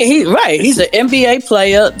see. I mean, he's an NBA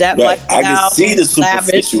player. I can see the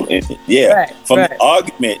superficial in it. Yeah. From the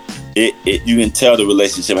argument, you can tell the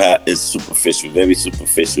relationship is superficial, very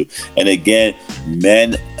superficial. And again,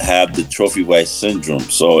 men have the trophy wife syndrome.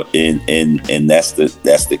 So and that's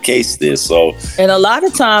the case there. So, and a lot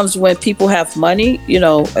of times when people have money,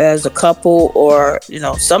 as a couple, or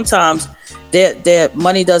sometimes their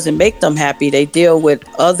money doesn't make them happy. They deal with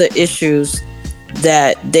other issues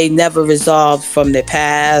that they never resolved from their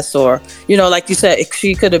past, or like you said,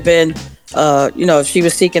 she could have been if she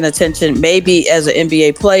was seeking attention, maybe as an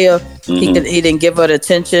NBA player, he didn't give her the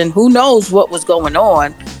attention. Who knows what was going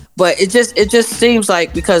on? But it just seems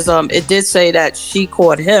like, because it did say that she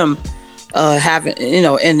caught him having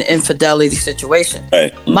in infidelity situation.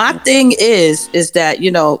 Right. My thing is that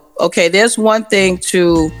okay, there's one thing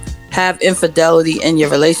to have infidelity in your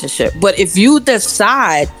relationship, but if you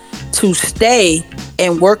decide to stay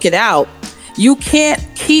and work it out, you can't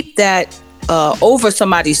keep that over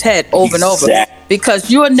somebody's head over and over, because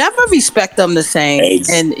you'll never respect them the same,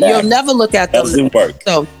 and you'll never look at them. Doesn't work.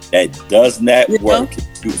 So that does not work.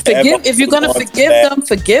 If you're gonna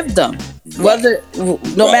forgive them, whether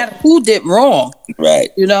no matter who did wrong. Right.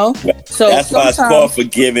 So that's why it's called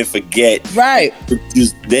forgive and forget. Right.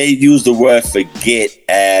 They use the word forget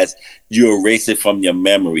as you erase it from your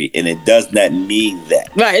memory, and it does not mean that.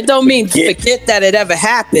 Right. It don't mean forget that it ever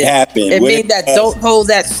happened. It means that don't hold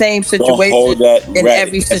that same situation in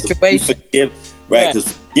every situation. Right.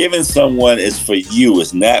 Because forgiving someone is for you.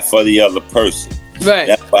 It's not for the other person. Right.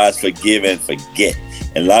 That's why it's forgive and forget.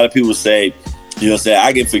 And a lot of people say,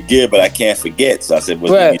 I can forgive, but I can't forget. So I said,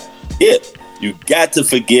 well, you got to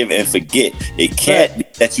forgive and forget. It can't be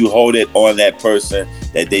that you hold it on that person,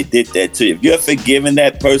 that they did that to you. If you're forgiving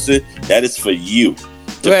that person, that is for you.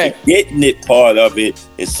 The forgetting it part of it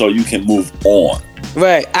is so you can move on.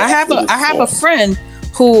 Right. I have a friend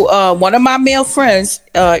who, one of my male friends,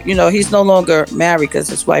 he's no longer married because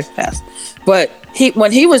his wife passed. But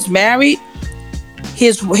when he was married,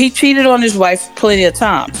 he cheated on his wife plenty of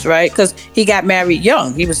times, right? Because he got married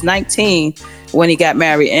young. He was 19 when he got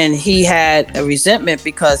married, and he had a resentment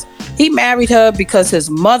because he married her because his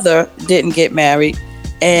mother didn't get married.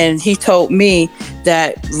 And he told me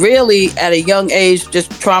that really at a young age, just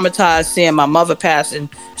traumatized seeing my mother pass. And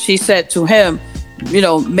she said to him,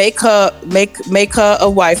 make her a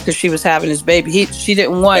wife, because she was having his baby. She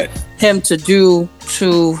didn't want him to do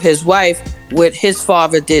to his wife what his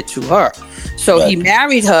father did to her. So he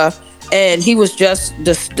married her, and he was just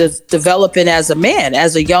developing as a man,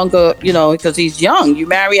 as a younger, because he's young. You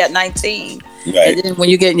marry at 19. Right. And then when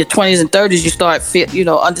you get in your 20s and 30s, you start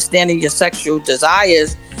understanding your sexual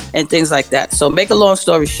desires and things like that. So make a long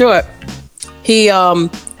story short, he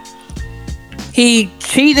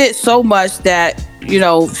cheated so much that,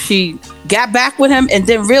 she got back with him and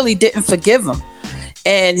then really didn't forgive him.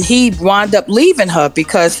 And he wound up leaving her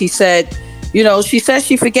because he said, she said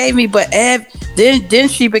she forgave me, but then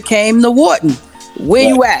she became the warden. Where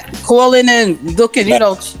you at? Calling and looking,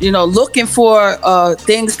 looking for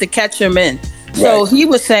things to catch him in. So he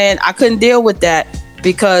was saying, I couldn't deal with that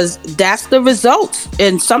because that's the results.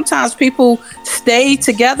 And sometimes people stay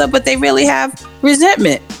together, but they really have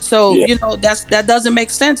resentment. So, that doesn't make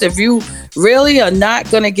sense. If you really are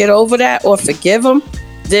not going to get over that or forgive them,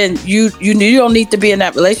 then you don't need to be in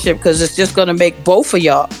that relationship, because it's just going to make both of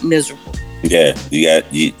y'all miserable. Yeah,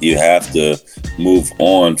 you have to move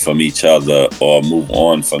on from each other or move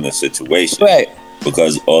on from the situation. Right.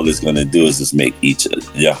 Because all it's going to do is just make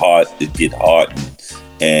your heart get hardened.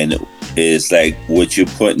 And it's like what you're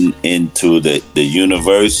putting into the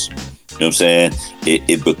universe, you know what I'm saying?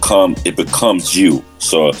 It becomes you.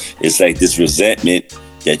 So it's like this resentment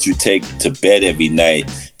that you take to bed every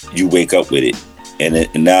night, you wake up with it.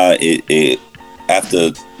 And now it after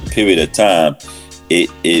a period of time,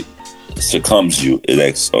 it succumbs you. It's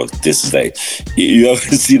like, so this is like, you ever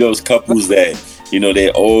see those couples that,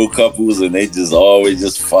 they're old couples and they just always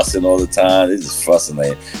just fussing all the time. They just fussing,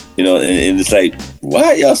 like, and it's like, why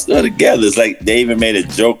are y'all still together? It's like they even made a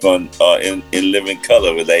joke on in Living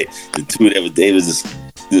Color with like the two they was just,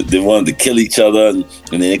 they wanted to kill each other, and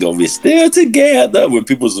then they go, we're still together when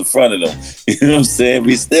people's in front of them. You know what I'm saying?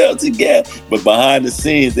 We still together, but behind the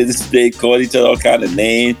scenes, they called each other all kind of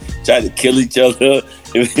names, tried to kill each other.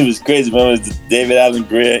 It was crazy. Remember, it was David Allen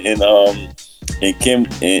Greer and Kim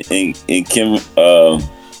Wayne's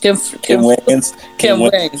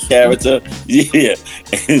character,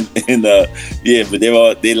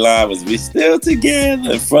 but their line was, "We still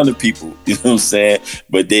together" in front of people. You know what I'm saying?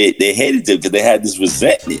 But they hated it because they had this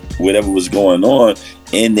resentment, whatever was going on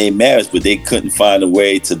in their marriage, but they couldn't find a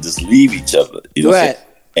way to just leave each other. You know what I'm saying?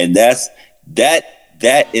 And that's that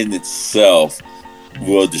in itself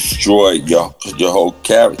will destroy your whole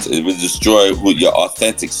character. It will destroy your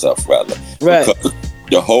authentic self, rather. Right. Because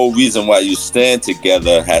the whole reason why you stand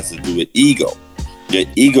together has to do with ego. Your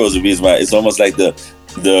ego is the reason why. It's almost like the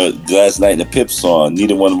last night in the Pip song.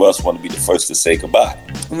 Neither one of us want to be the first to say goodbye.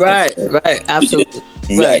 Right. Absolutely.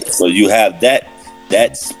 Right. So you have that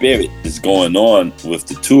spirit is going on with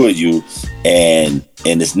the two of you, and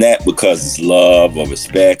it's not because it's love or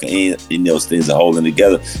respect or any of those things are holding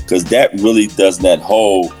together, because that really does not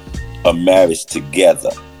hold a marriage together.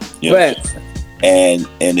 You know? Right. And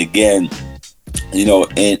again,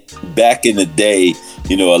 and back in the day,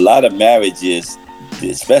 a lot of marriages,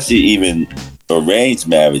 especially even arranged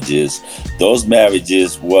marriages, those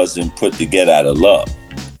marriages wasn't put together out of love.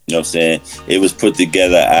 You know what I'm saying? It was put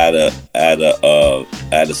together out of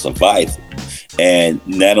survival. And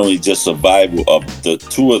not only just survival of the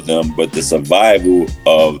two of them, but the survival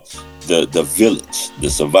of the village, the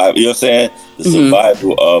survival, you know what I'm saying? The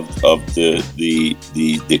survival of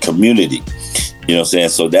the community. You know what I'm saying?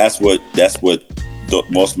 So that's what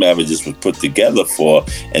most marriages were put together for.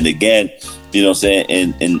 And again, you know what I'm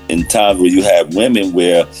saying, in times where you have women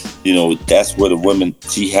where, that's where the woman,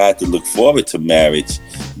 she had to look forward to marriage,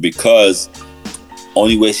 because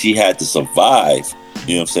only way she had to survive,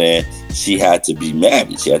 you know what I'm saying, she had to be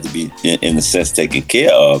married. She had to be, in a sense, taken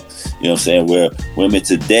care of. You know what I'm saying? Where women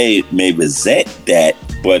today may resent that,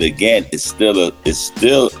 but again, it's still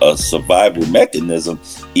a survival mechanism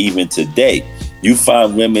even today. You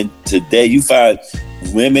find women today,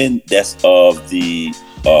 that's of the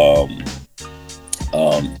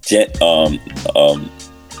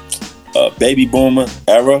baby boomer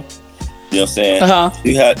era. You know what I'm saying?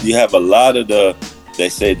 You have a lot of they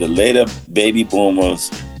say the later baby boomers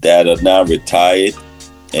that are now retired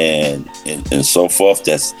and so forth,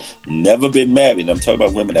 that's never been married. I'm talking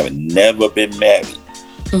about women that have never been married,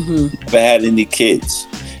 never had any kids,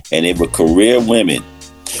 and they were career women.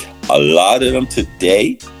 A lot of them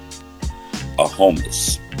today are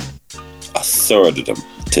homeless. A third of them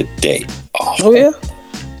today are homeless.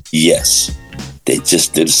 Yes. They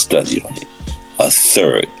just did a study on it. A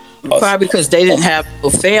third. Probably because they didn't have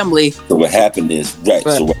a family. So what happened is,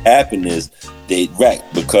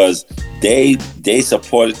 because they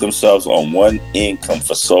supported themselves on one income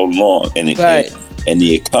for so long. And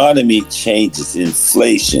the economy changes,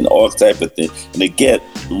 inflation, all type of things. And again,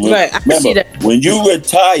 remember, when you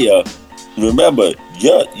retire, remember,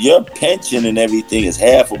 your pension and everything is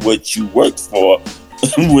half of what you worked for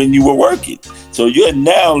when you were working. So you're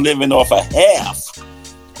now living off a half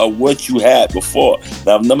of what you had before.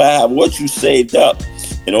 Now, no matter what you saved up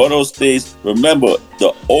and all those things, remember,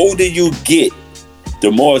 the older you get, the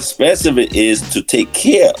more expensive it is to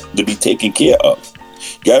be taken care of.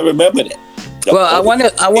 You gotta remember that. I want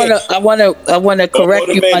to correct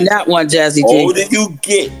you on that one, Jazzy G. The older you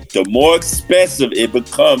get, the more expensive it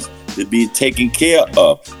becomes to be taken care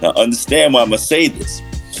of. Now, understand why I'm gonna say this.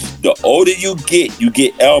 The older you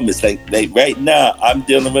get ailments. Like right now, I'm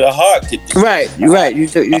dealing with a heart condition. Right. You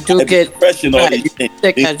do get depression. All these things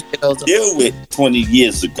deal with 20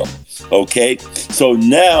 years ago. Okay, so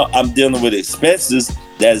now I'm dealing with expenses.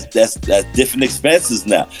 That's different expenses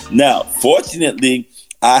now. Now, fortunately,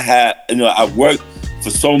 I worked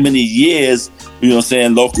for so many years. You know what I'm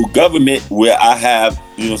saying, local government, where I have,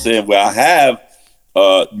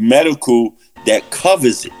 medical that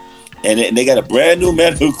covers it. And they got a brand new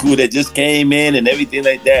medical that just came in and everything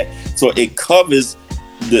like that. So it covers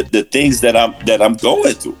the things that I'm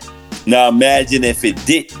going through. Now imagine if it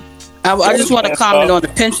didn't. I just want to comment on the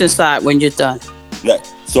pension side when you're done. Right.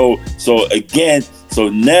 So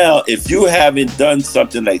now if you haven't done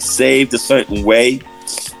something like saved a certain way,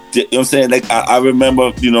 you know what I'm saying? Like I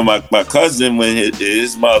remember, my cousin, when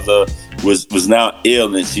his mother was now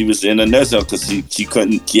ill and she was in a nursing home because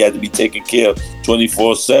she had to be taken care of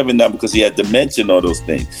 24/7 now because he had dementia and all those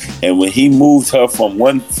things. And when he moved her from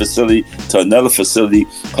one facility to another facility,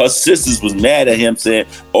 her sisters was mad at him, saying,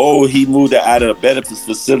 "Oh, he moved her out of a better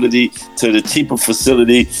facility to the cheaper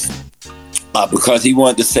facility." Because he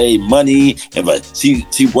wanted to save money, but she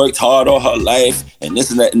worked hard all her life and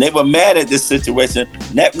this and that. And they were mad at this situation,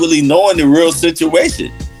 not really knowing the real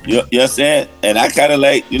situation. You know what I'm saying? And I kind of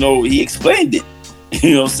he explained it.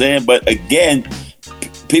 You know what I'm saying? But again,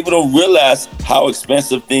 people don't realize how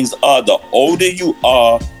expensive things are. The older you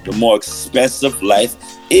are, the more expensive life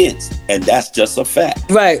is. And that's just a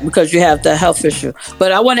fact. Right, because you have the health issue.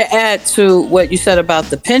 But I want to add to what you said about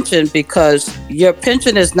the pension, because your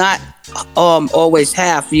pension is not always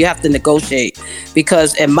half. You have to negotiate,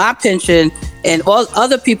 because in my pension and all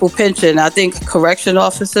other people's pension, I think correction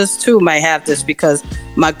officers too might have this, because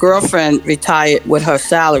my girlfriend retired with her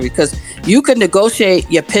salary, because you can negotiate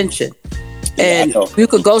your pension, and you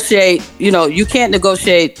could negotiate. You can't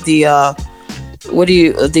negotiate the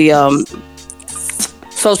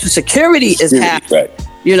Social Security is half. Right.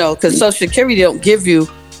 Because Social Security don't give you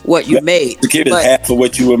what you made. Security is half of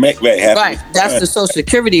what you would make. Right. That's the Social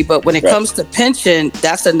Security. But when it comes to pension,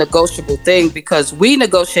 that's a negotiable thing because we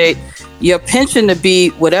negotiate your pension to be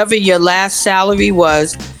whatever your last salary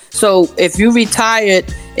was. So if you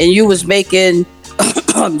retired and you was making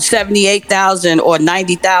 $78,000 or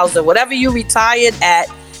 $90,000, whatever you retired at,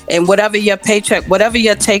 and whatever your paycheck, whatever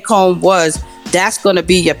your take home was, that's going to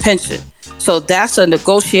be your pension. So that's a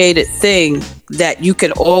negotiated thing that you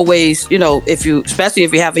can always, especially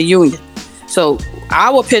if you have a union. So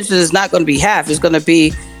our pension is not going to be half. It's going to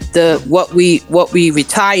be what we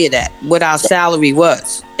retired at, what our salary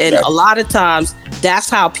was. And a lot of times that's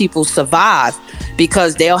how people survive,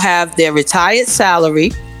 because they'll have their retired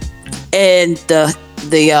salary and the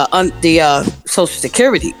Social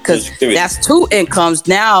Security, because that's two incomes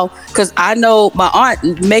now. Because I know my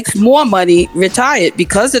aunt makes more money retired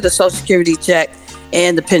because of the Social Security check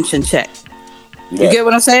and the pension check. You get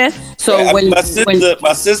what I'm saying? So my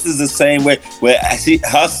sister's the same way. Where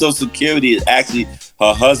her Social Security is actually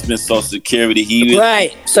her husband's Social Security.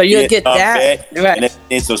 So you get that,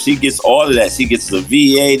 and so she gets all of that. She gets the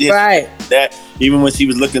VA, this, that. Even when she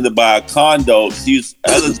was looking to buy a condo, she was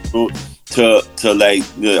eligible to like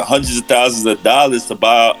hundreds of thousands of dollars to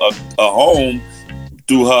buy a home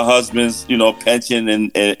through her husband's, pension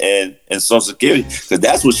and Social Security, because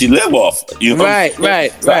that's what she live off. I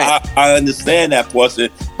understand that portion,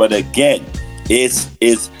 but again,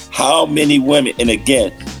 it's how many women. And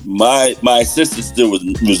again, my sister still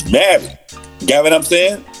was married. Get what I'm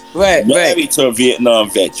saying? Married to a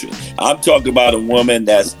Vietnam veteran. I'm talking about a woman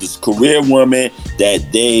that's this career woman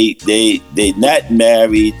that they not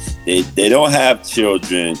married. They don't have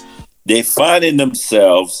children. They finding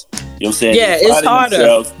themselves. You know what I'm saying? Yeah, it's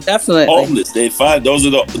harder. Definitely homeless. They find those are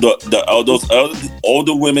those other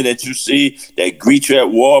older women that you see that greet you at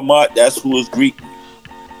Walmart. That's who is greeting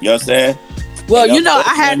you. You know what I'm saying? Well,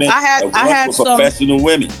 I had some professional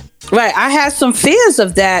women. Right. I had some fears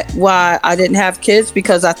of that why I didn't have kids,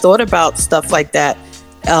 because I thought about stuff like that.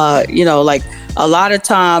 Like a lot of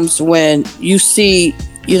times when you see,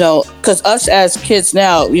 because us as kids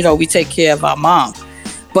now, we take care of our mom.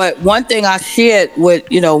 But one thing I shared with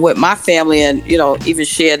my family, and, even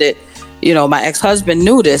shared it, my ex-husband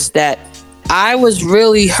knew this, that I was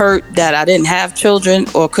really hurt that I didn't have children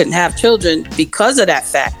or couldn't have children because of that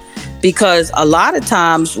fact. Because a lot of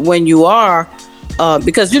times when you are,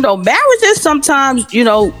 because, marriages, sometimes,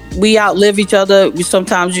 we outlive each other. We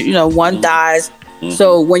sometimes, one dies. Mm-hmm.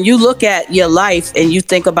 So when you look at your life and you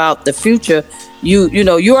think about the future, you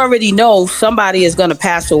already know somebody is going to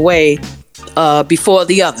pass away before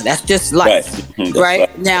the other. That's just life. Right?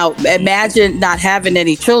 Now, imagine not having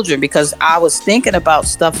any children, because I was thinking about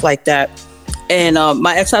stuff like that. And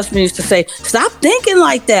my ex-husband used to say, stop thinking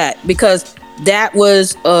like that, because that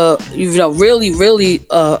was, really, really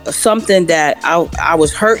something that I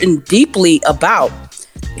was hurting deeply about,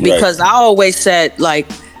 because I always said, like,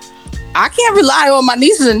 I can't rely on my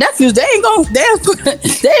nieces and nephews. They ain't gonna.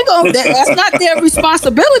 That's not their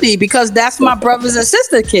responsibility, because that's my brothers and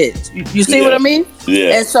sister kids. You see what I mean?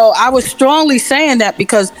 Yeah. And so I was strongly saying that,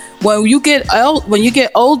 because when you get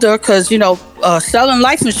older, because selling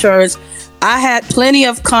life insurance, I had plenty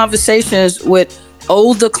of conversations with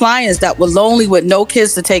older clients that were lonely with no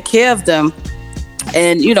kids to take care of them,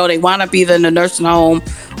 and they wind up either in a nursing home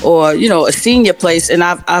or a senior place. And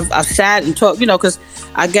I've sat and talked, because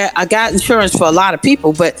I got insurance for a lot of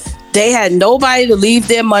people, but they had nobody to leave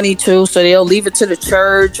their money to, so they'll leave it to the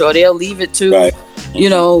church, or they'll leave it to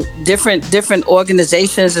different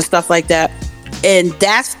organizations and stuff like that. And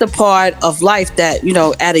that's the part of life that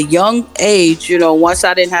at a young age, once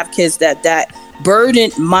I didn't have kids, that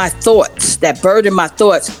burdened my thoughts,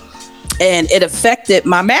 and it affected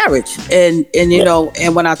my marriage. And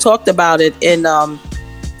and when I talked about it in my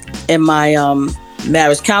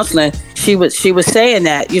marriage counseling, she was saying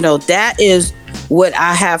that that is what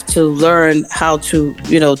I have to learn how to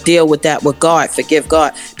deal with that with God, forgive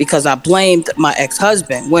God, because I blamed my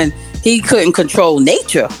ex-husband when he couldn't control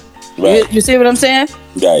nature. You see what I'm saying?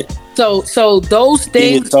 Right. So those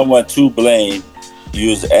things. Needed someone to blame. You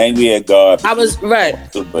was angry at God. I was right.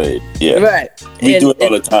 Yeah. Right. We do it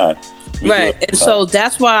all the time. So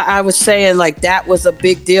that's why I was saying, like, that was a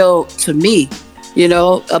big deal to me,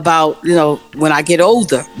 about, when I get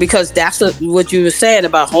older, because that's what you were saying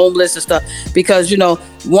about homeless and stuff. Because,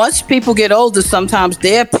 once people get older, sometimes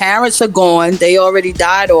their parents are gone. They already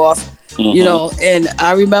died off. You know, and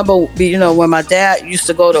I remember, you know, when my dad used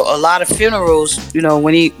to go to a lot of funerals, you know,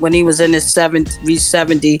 when he was in his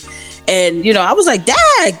 70, and, you know, I was like, Dad,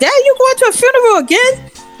 you going to a funeral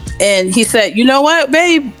again? And he said, you know what,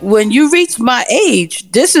 babe, when you reach my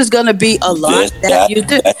age, this is going to be a lot that you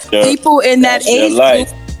do. People in that age group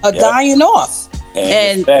are dying off.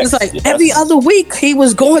 And it's like every other week he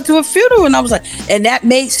was going to a funeral, and I was like, and that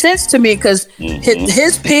made sense to me because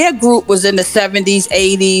his peer group was in the 70s,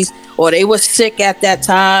 80s, or they were sick at that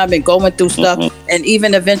time and going through stuff, and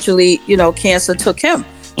even eventually, you know, cancer took him.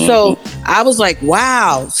 So I was like,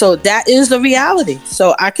 wow, so that is the reality.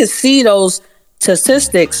 So I could see those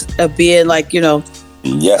statistics of being like, you know,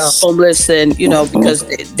 homeless, and, you know, because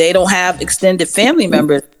they don't have extended family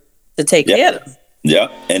members to take care of them. Yeah,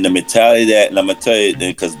 and the mentality that, and I'm gonna tell you,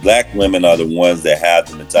 because black women are the ones that have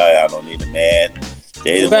the mentality, I don't need a man.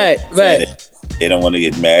 They don't They don't want to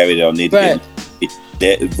get married. They don't need to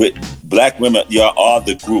get. Black women, y'all are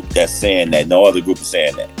the group that's saying that. No other group is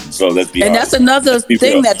saying that. So let's be honest. And that's another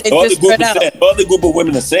thing that they just spread out. No other group of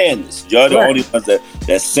women are saying this. You're the only ones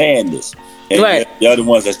that's saying this. And you're the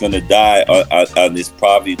ones that's going to die on this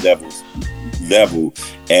poverty level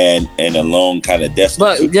and alone kind of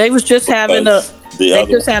destitute. But they was just having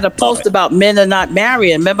had a post about men are not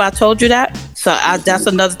marrying. Remember I told you that? So that's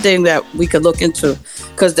another thing that we could look into,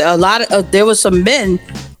 because there was some men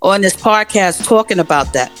on this podcast talking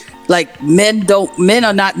about that. Like men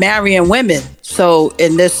are not marrying women. So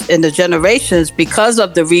in the generations, because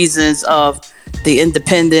of the reasons of the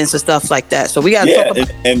independence and stuff like that. So we got to talk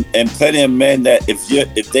about and plenty of men that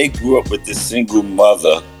if they grew up with this single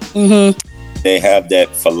mother. They have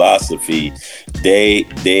that philosophy. They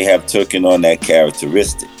have taken on that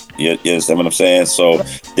characteristic. You understand what I'm saying? So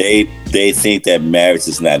they think that marriage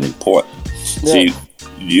is not important. Yeah. So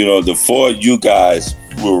you know, the four of you guys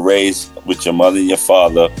were raised with your mother and your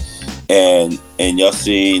father, and you're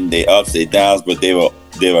seeing the ups and downs, but they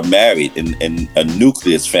were married in a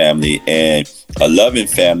nucleus family and a loving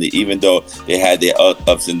family. Even though they had their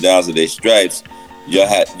ups and downs of their stripes,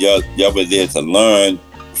 y'all were there to learn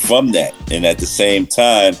from that. And at the same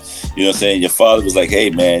time, you know what I'm saying, your father was like, hey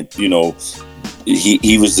man, you know,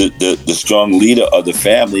 he was the strong leader of the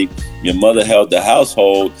family. Your mother held the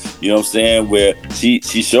household, you know what I'm saying, where she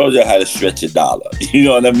showed you how to stretch a dollar. You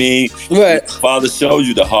know what I mean? Right. Your father showed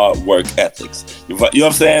you the hard work ethics. You know what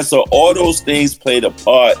I'm saying? So all those things played a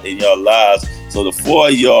part in your lives. So the four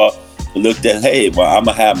of y'all looked at, hey, well, I'm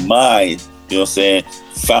gonna have mine, you know what I'm saying,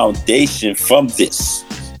 foundation from this.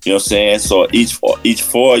 You know what I'm saying? So each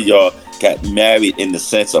four of y'all got married in the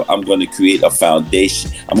sense of, I'm going to create a foundation.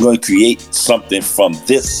 I'm going to create something from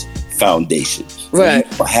this foundation. Right.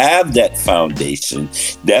 When you have that foundation,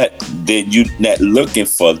 then you're not looking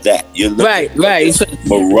for that. You're looking for the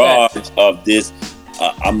mirage of this.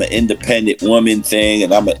 I'm an independent woman thing,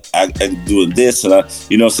 and I'm doing this, and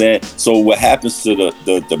you know what I'm saying? So what happens to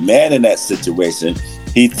the man in that situation?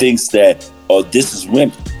 He thinks that, oh, this is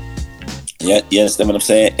women. Yeah, you understand what I'm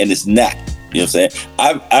saying? And it's not. You know what I'm saying?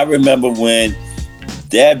 I remember when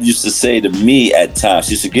Deb used to say to me at times,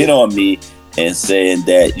 she used to get on me and saying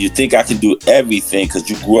that you think I can do everything because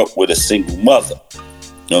you grew up with a single mother. You know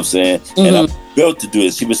what I'm saying? And I'm built to do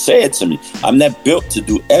this. She would say it to me. I'm not built to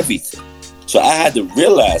do everything. So I had to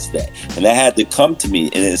realize that. And that had to come to me.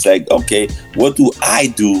 And it's like, okay, what do I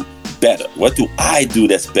do better? What do I do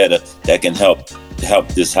that's better that can help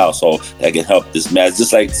this household, that can help this marriage?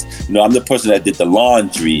 Just like, you know, I'm the person that did the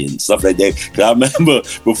laundry and stuff like that. Cause I remember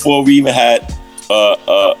before we even had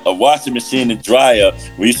a washing machine and dryer,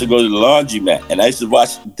 we used to go to the laundromat, and I used to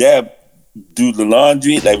watch Deb do the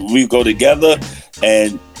laundry. Like we go together,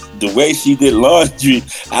 and the way she did laundry,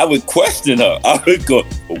 I would question her. I would go,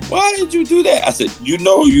 well, why did you do that? I said, you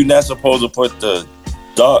know, you're not supposed to put the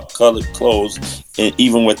dark colored clothes and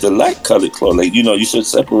even with the light colored clothes, like, you know, you should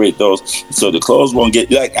separate those so the clothes won't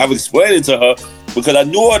get, like, I was explaining to her because I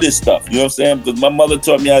knew all this stuff, you know what I'm saying? Because my mother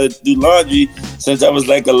taught me how to do laundry since I was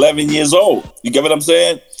like 11 years old. You get what I'm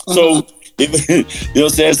saying? So, you know what I'm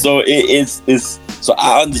saying? So it's so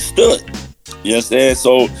I understood, you know what I'm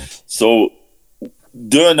saying? So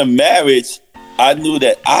during the marriage, I knew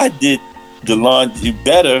that I did the laundry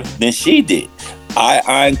better than she did.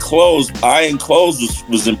 Iron clothes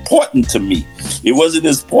was important to me. It wasn't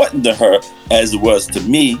as important to her as it was to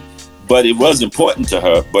me, but it was important to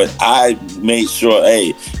her. But I made sure,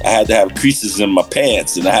 hey, I had to have creases in my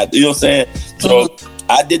pants, and I had, you know what I'm saying? So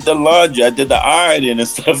I did the laundry, I did the ironing and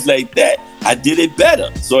stuff like that. I did it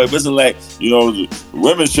better. So it wasn't like, you know,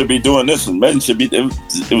 women should be doing this and men should be,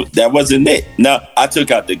 that wasn't it. Now, I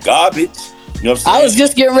took out the garbage. You know what I'm saying? I was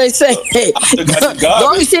just getting ready to say, hey,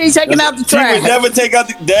 long as she ain't taking out the trash. She would never take out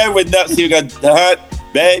the, Dad would not, she got the hot,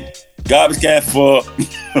 babe, garbage can full. You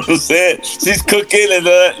know what I'm saying? She's cooking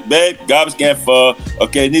and babe, garbage can full.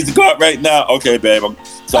 Okay, needs to go out right now. Okay, babe.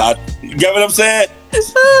 You get what I'm saying?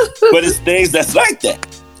 But it's things that's like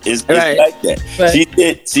that. It's like that. Right.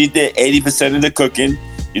 She did 80% of the cooking.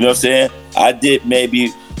 You know what I'm saying? I did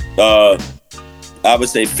maybe I would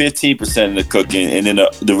say 15% of the cooking, and then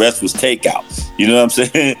the rest was takeout. You know what I'm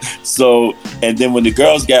saying? So, and then when the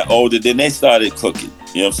girls got older, then they started cooking.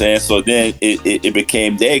 You know what I'm saying? So then it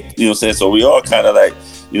became they. You know what I'm saying? So we all kind of like,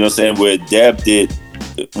 you know what I'm saying? Where Deb did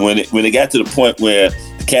when it got to the point where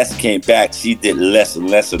Cassie came back, she did less and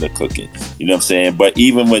less of the cooking. You know what I'm saying? But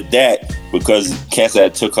even with that, because Cassie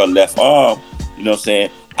had took her left arm, you know what I'm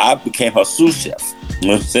saying? I became her sous chef. You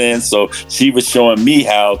know what I'm saying? So she was showing me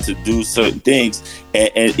how to do certain things.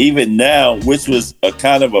 And even now, which was a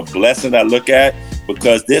kind of a blessing I look at,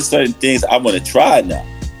 because there's certain things I want to try now.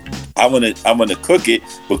 I want to cook it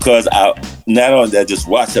because I not only that I just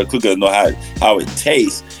watch her cook it and know how it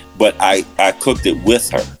tastes, but I cooked it with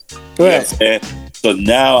her. You know what I'm saying? So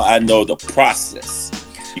now I know the process.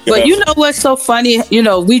 But you know what's so funny? You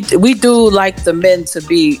know, we do like the men to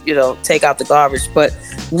be, you know, take out the garbage, but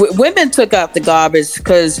women took out the garbage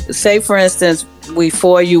because, say, for instance,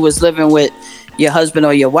 before you was living with your husband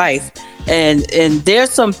or your wife, and there's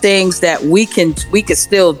some things that we can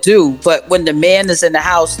still do, but when the man is in the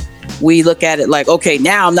house, we look at it like, okay,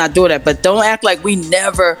 now I'm not doing that, but don't act like we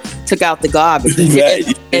never took out the garbage.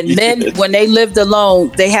 Right. And then when they lived alone,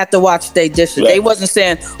 they had to watch their dishes. Right. They wasn't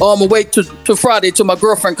saying, oh, I'm gonna wait till Friday till my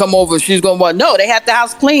girlfriend come over. She's gonna want. No, they had the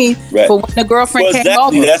house clean for when the girlfriend came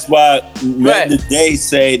over. That's why men today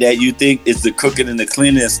say that you think it's the cooking and the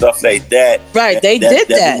cleaning and stuff like that. Right, they did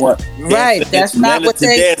that. Right, that's not what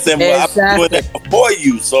they said. Well, I'm doing that before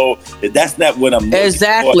you, so that's not what I'm looking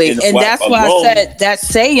for. And that's why I said that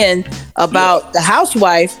saying about the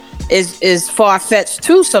housewife is far-fetched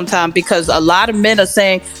too sometimes, because a lot of men are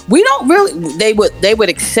saying we don't really, they would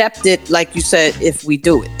accept it, like you said, if we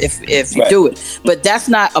do it, if you do it, but that's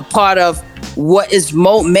not a part of what is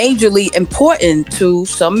majorly important to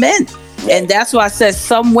some men. And that's why I said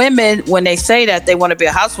some women, when they say that they want to be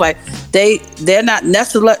a housewife, they're not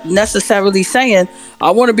necessarily saying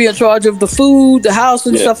I want to be in charge of the food, the house,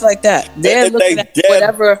 and stuff like that. They're looking at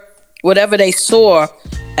whatever they saw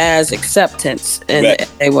as acceptance, and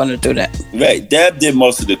they want to do that. Right. Deb did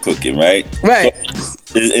most of the cooking, right? Right.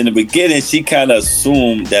 So in the beginning, she kind of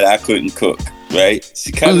assumed that I couldn't cook, right?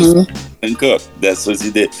 She kind of couldn't cook. That's what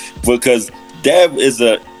she did. Because Deb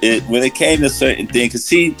when it came to certain things, because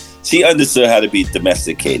she understood how to be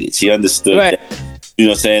domesticated. She understood that, you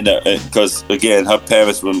know what I'm saying? Because, again, her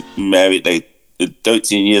parents were married, like,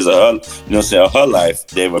 13 years of her, you know what I'm saying, of her life,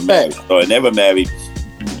 they were married. So, and they were married,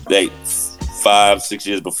 like, 5-6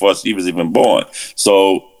 years before she was even born.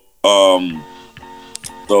 So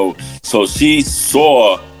she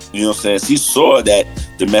saw, you know what I'm saying, she saw that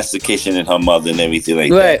domestication in her mother and everything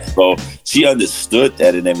like that. So she understood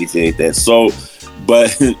that and everything like that. So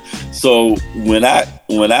when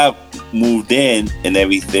I moved in and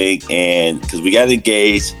everything, and because we got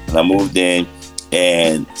engaged and I moved in,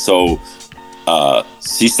 and so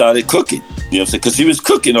she started cooking, you know what I'm saying, because she was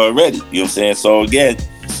cooking already, you know what I'm saying. So again,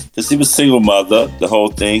 because she was single mother, the whole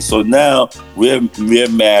thing. So now we're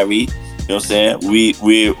married. You know what I'm saying?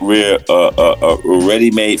 We're a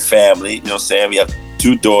ready-made family. You know what I'm saying? We have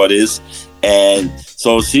 2 daughters, and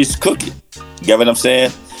so she's cooking. You get what I'm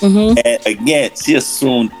saying? Mm-hmm. And again, she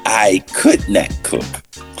assumed I could not cook.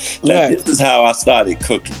 This is how I started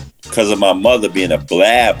cooking, because of my mother being a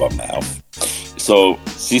blabbermouth. So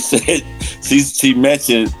she said she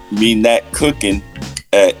mentioned me not cooking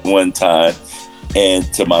at one time, and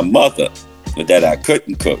to my mother that I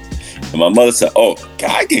couldn't cook. And my mother said, oh,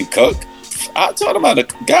 God can cook. I told him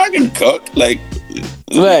God can cook. Like,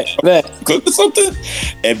 cook or something.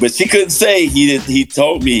 But she couldn't say he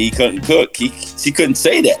told me he couldn't cook. She couldn't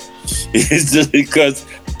say that. It's just because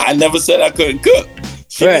I never said I couldn't cook.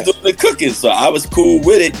 She was doing the cooking, so I was cool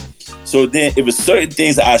with it. So then it was certain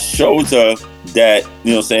things I showed her that,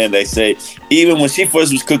 you know what I'm saying, they say, even when she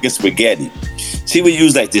first was cooking spaghetti, she would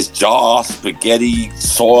use like this jar spaghetti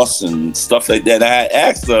sauce and stuff like that. And I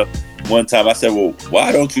asked her one time, I said, well,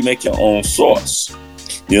 why don't you make your own sauce?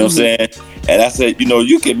 You know what I'm saying? And I said, you know,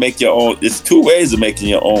 you can make your own. There's 2 ways of making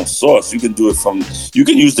your own sauce. You can do it you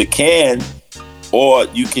can use the can, or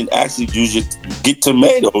you can actually get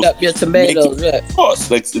tomatoes. Your tomatoes,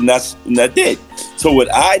 sauce. Like, and I did. So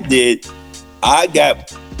what I did, I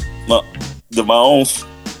got my own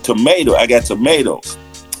tomato. I got tomatoes,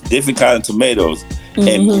 different kind of tomatoes,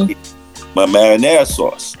 and my marinara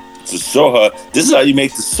sauce to show her this is how you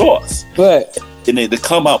make the sauce. Right. And they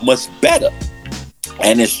come out much better.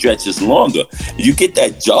 And it stretches longer. You get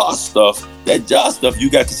that jar stuff, you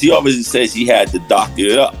got, because he always says he had to doctor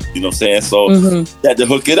it up. You know what I'm saying? So you had to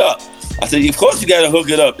hook it up. I said, of course you got to hook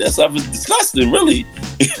it up. That stuff is disgusting, really.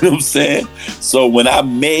 You know what I'm saying? So when I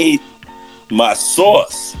made my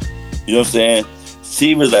sauce, you know what I'm saying?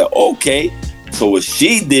 She was like, okay. So what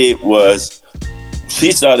she did was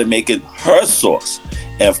she started making her sauce.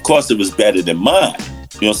 And of course it was better than mine. You know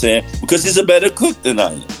what I'm saying? Because she's a better cook than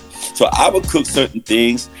I am. So I would cook certain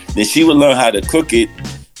things, then she would learn how to cook it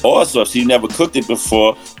also if she never cooked it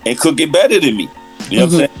before and cook it better than me. You know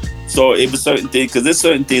what I'm saying? So it was certain things, because there's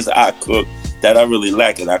certain things I cook that I really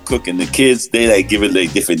like, and I cook, and the kids, they like give it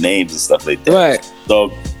like different names and stuff like that. Right.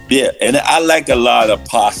 So yeah, and I like a lot of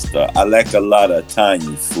pasta. I like a lot of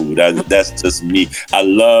Italian food. That's just me. I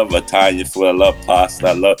love Italian food. I love pasta.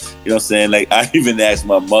 I love, you know what I'm saying? Like I even asked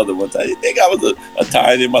my mother one time, you think I was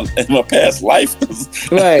Italian in my past life?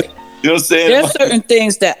 Right. You know what I'm saying? There's certain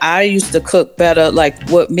things that I used to cook better. Like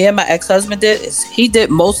what me and my ex-husband did is he did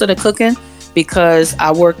most of the cooking because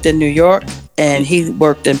I worked in New York and he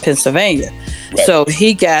worked in Pennsylvania. Right. So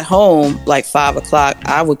he got home like 5 o'clock.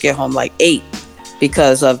 I would get home like 8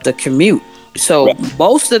 because of the commute. So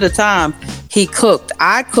most of the time he cooked.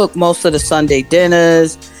 I cooked most of the Sunday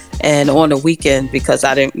dinners and on the weekend because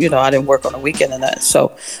I didn't work on the weekend and that.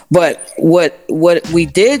 So, but what we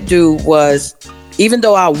did do was, even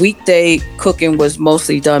though our weekday cooking was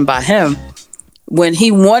mostly done by him, when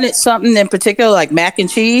he wanted something in particular, like mac and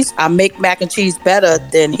cheese, I make mac and cheese better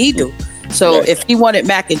than he do. So if he wanted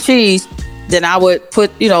mac and cheese, then I would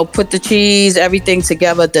put the cheese, everything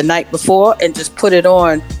together the night before and just put it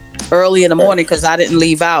on early in the morning because I didn't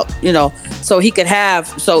leave out, so he could have.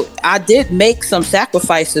 So I did make some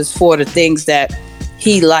sacrifices for the things that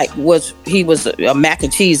he liked. He was a mac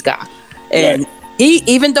and cheese guy. And he,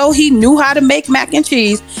 even though he knew how to make mac and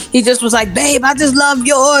cheese, he just was like, babe, I just love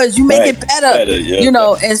yours. You make it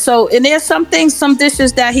better. And so, and there's some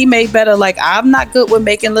dishes that he made better. Like I'm not good with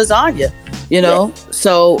making lasagna,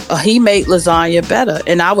 so he made lasagna better.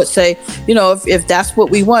 And I would say, if that's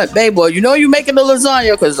what we want, babe, well, you making the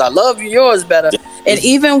lasagna because I love yours better. And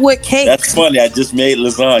even with cake. That's funny. I just made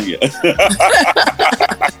lasagna.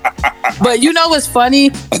 But it's funny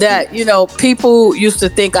that, people used to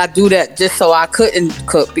think I do that just so I couldn't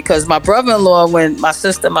cook, because my brother-in-law, when my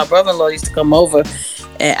brother-in-law used to come over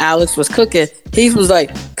and Alex was cooking, he was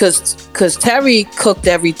like, because Terry cooked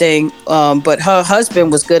everything, but her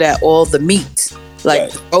husband was good at all the meats,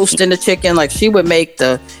 like roasting the chicken. Like she would make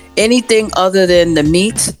anything other than the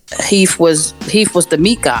meat. Heath was the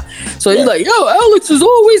meat guy. So he's like, yo, Alex is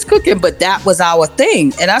always cooking. But that was our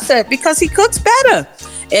thing. And I said, because he cooks better.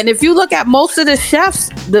 And if you look at most of these chefs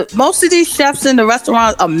in the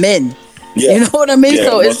restaurant are men. Yeah. You know what I mean? Yeah,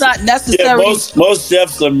 so it's not necessary. Yeah, most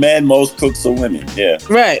chefs are men, most cooks are women. Yeah.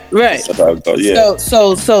 Right. Yeah.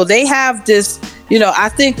 So they have this, I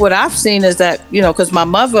think what I've seen is that, because my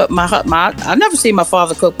mother, I never seen my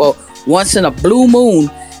father cook, but once in a blue moon,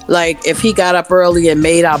 like if he got up early and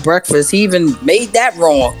made our breakfast, he even made that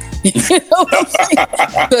wrong. You know what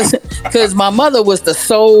I'm saying? Because my mother was the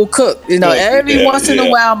sole cook. Every once in a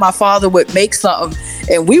while, my father would make something,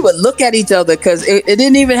 and we would look at each other because it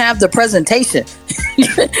didn't even have the presentation.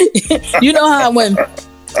 You know how when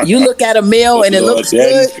you look at a meal and it looks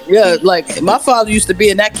good? Yeah, like my father used to be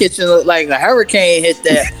in that kitchen, look like a hurricane hit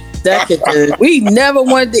that kitchen. We never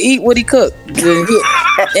wanted to eat what he cooked.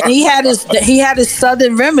 And he had his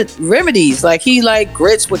southern remedies. Like he like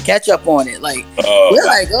grits with ketchup on it. Like we're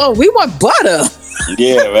like, oh, we want butter.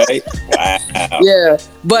 Yeah, right. Wow. Yeah,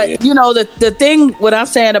 but the thing what I'm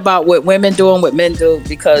saying about what women do and what men do,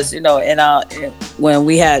 because when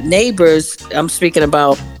we had neighbors, I'm speaking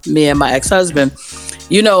about me and my ex-husband.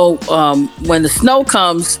 When the snow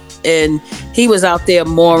comes and he was out there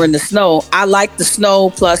more in the snow, I like the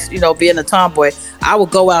snow. Plus, being a tomboy, I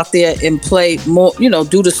would go out there and play more.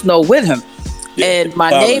 Do the snow with him. Yeah, and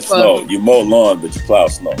my neighbor, snow. You mow lawn, but you plow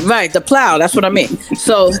snow. Right, the plow. That's what I mean.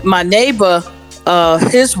 So my neighbor,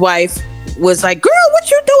 his wife was like, "Girl,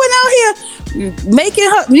 what you doing out here? Making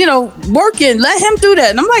her, working. Let him do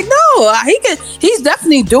that." And I'm like, "No, he's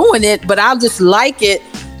definitely doing it, but I just like it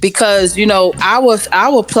because I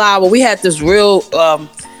would plow. But we had this real,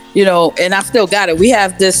 and I still got it. We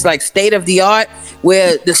have this like state of the art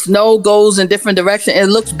where the snow goes in different directions. And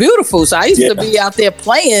it looks beautiful. So I used to be out there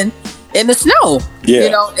playing in the snow,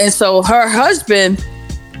 And so her husband,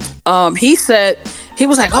 he said, he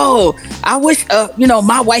was like, oh, I wish,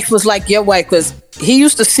 my wife was like your wife, because he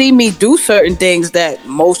used to see me do certain things that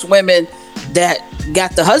most women that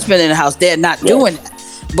got the husband in the house. They're not doing that.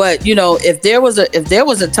 But you know, if there was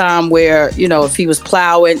a time where, you know, if he was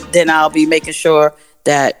plowing, then I'll be making sure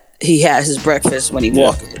that he had his breakfast when he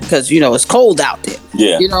walked in, because you know it's cold out there.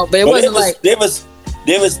 Yeah, you know, but it wasn't like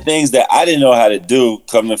there was things that I didn't know how to do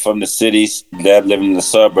coming from the cities, that living in the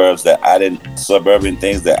suburbs, suburban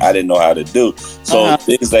things that I didn't know how to do. So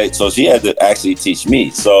things like, so she had to actually teach me.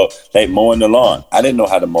 So like mowing the lawn, I didn't know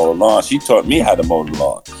how to mow the lawn. She taught me how to mow the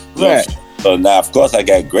lawn. Right. So now, of course, I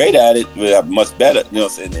got great at it, but I'm much better. You know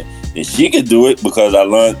what I'm saying? And she could do it because I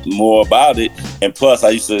learned more about it. And plus,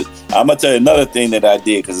 I'm gonna tell you another thing that I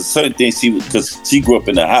did, because certain things because she grew up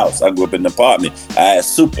in the house, I grew up in an apartment. I had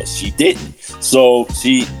super, she didn't. So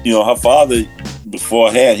she, you know, her father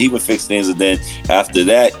beforehand, he would fix things, and then after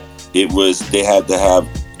that, they had to have,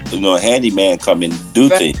 you know, a handyman come and do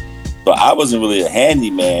things. So I wasn't really a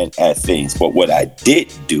handyman at things, but what I did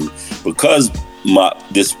do, because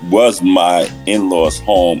this was my in-laws'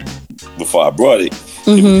 home before I brought it.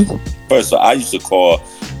 First, so I used to call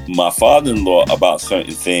my father-in-law about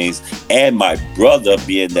certain things, and my brother,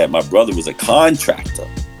 being that my brother was a contractor,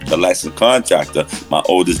 a licensed contractor, my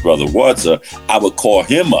oldest brother Walter, I would call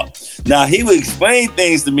him up. Now he would explain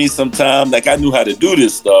things to me sometimes, like I knew how to do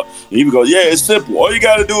this stuff, and he would go, "Yeah, it's simple. All you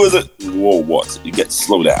got to do is whoa, Walter, you got to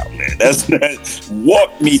slow down, man. That's not,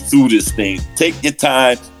 walk me through this thing. Take your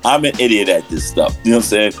time. I'm an idiot at this stuff." You know what I'm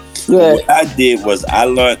saying? Yeah. What I did was I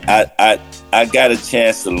learned. I got a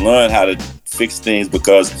chance to learn how to fix things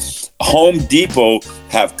because Home Depot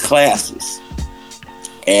have classes,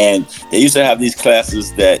 and they used to have these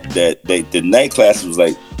classes that the night classes was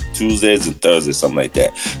like Tuesdays and Thursdays, something like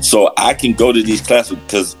that. So I can go to these classes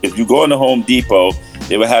because if you go into Home Depot,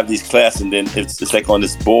 they would have these classes, and then it's like on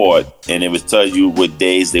this board, and it would tell you what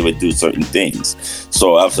days they would do certain things.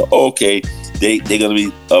 So I was like, okay, they're gonna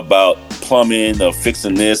be about plumbing or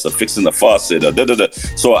fixing this or fixing the faucet or da-da-da.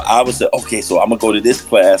 So I would say, okay, so I'm gonna go to this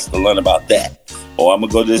class to learn about that, or I'm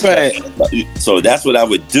gonna go to this class. So that's what I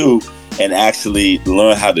would do, and actually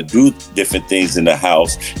learn how to do different things in the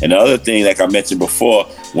house. And the other thing, like I mentioned before,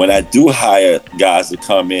 when I do hire guys to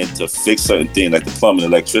come in to fix certain things like the plumbing,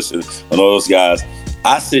 electrician, and all those guys,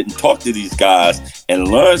 I sit and talk to these guys and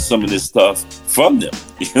learn some of this stuff from them.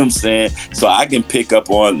 You know what I'm saying? So I can pick up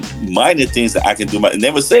on minor things that I can do. And they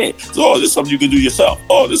would say, "Oh, this is something you can do yourself.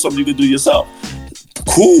 Oh, this is something you can do yourself."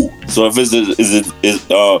 Cool. So if it's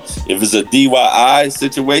a DIY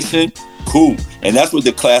situation, cool. And that's what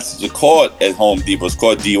the classes are called at Home Depot. It's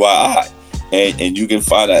called DIY. And you can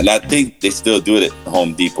find out. And I think they still do it at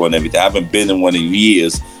Home Depot and everything. I haven't been in one in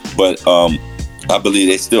years, but I believe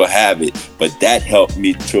they still have it. But that helped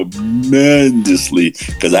me tremendously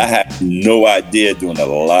because I had no idea doing a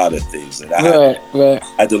lot of things. And I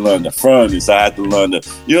had to learn the furnace. I had to learn you know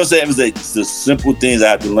what I'm saying? It was like the simple things I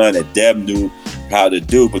had to learn that Deb knew how to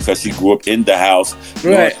do because she grew up in the house.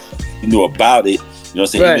 Right. She knew about it. You know what I'm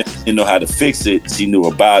saying? Right. Even if she didn't know how to fix it, she knew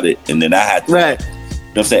about it. And then I had to. Right. You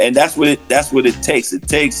know what I'm saying? And that's what it takes. It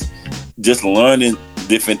takes just learning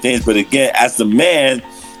different things. But again, as the man,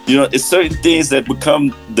 you know, it's certain things that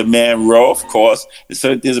become the man role, of course. It's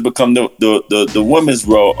certain things that become the woman's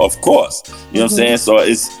role, of course. You know what I'm saying? So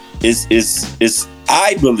it's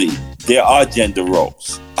I believe there are gender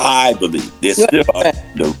roles. I believe there still are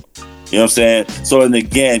gender roles. You know what I'm saying? So and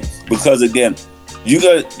again, because again, you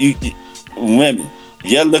women,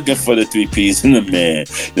 you're looking for the 3 P's in a man.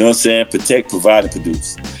 You know what I'm saying? Protect, provide, and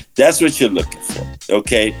produce. That's what you're looking for,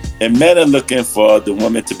 okay? And men are looking for the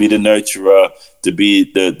woman to be the nurturer, to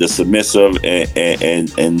be the submissive,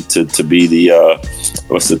 and to be the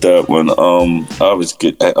what's the third one? It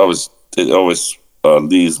always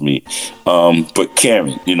leaves me. But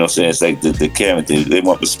caring, you know what I'm saying? It's like the caring thing. They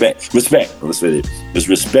want respect. Respect. It's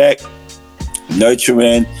respect,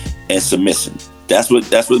 nurturing, and submission. That's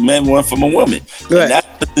what men want from a woman. Right. And that's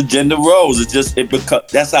what the gender roles.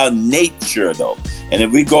 That's our nature, though. And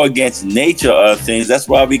if we go against nature of things, that's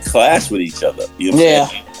why we clash with each other. You know what I'm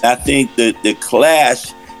saying? I think that the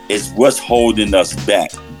clash is what's holding us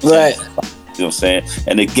back. Right. You know what I'm saying?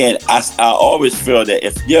 And again, I always feel that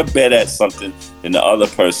if you're better at something than the other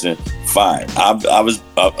person, fine. I was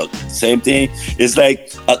same thing. It's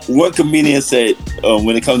like one comedian said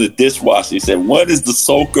when it comes to dishwashing, he said one is the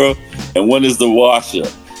soaker and one is the washer.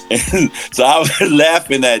 And so I was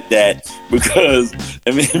laughing at that because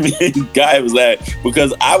guy was like,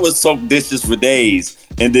 because I would soak dishes for days.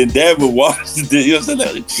 And then Dad would wash the dishes. You know what I'm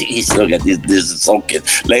saying? Like, geez, still got these dishes soaking.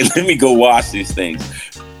 Like, let me go wash these things.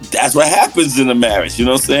 That's what happens in a marriage, you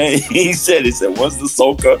know what I'm saying? He said, one's the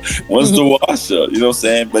soaker, one's the washer, you know what I'm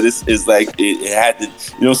saying? But it's like, it had to, you know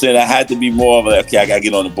what I'm saying? I had to be more of like, okay, I got to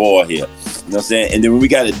get on the ball here. You know You know what I'm saying? And then when we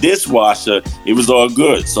got a dishwasher, it was all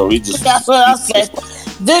good. So we just... That's what I said.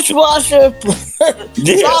 Dishwasher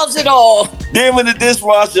solves it all. Then when the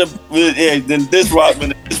dishwasher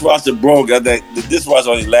broke, I think the dishwasher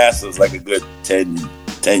only lasted us like a good 10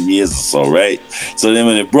 years or so, right? So then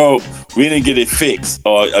when it broke, we didn't get it fixed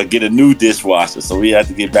or get a new dishwasher. So we had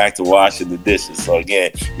to get back to washing the dishes. So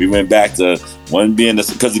again, we went back to one being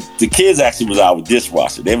because the kids actually was our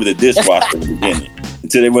dishwasher. They were the dishwasher in the beginning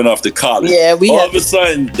until they went off to college. Yeah, all of a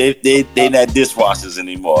sudden they not dishwashers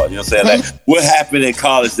anymore. You know what I'm saying? Like, what happened in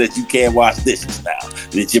college that you can't wash dishes now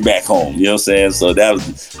that you're back home? You know what I'm saying? So that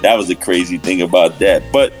was the crazy thing about that.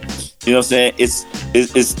 But you know what I'm saying? It's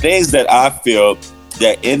things that I feel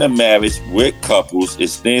that in a marriage with couples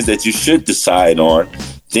is things that you should decide on,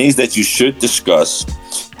 things that you should discuss,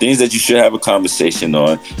 things that you should have a conversation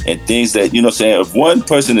on, and things that, you know what I'm saying, if one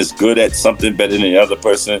person is good at something better than the other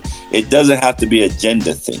person, it doesn't have to be a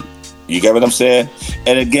gender thing. You get what I'm saying?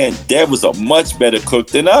 And again, Deb was a much better cook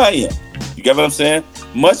than I am. You get what I'm saying?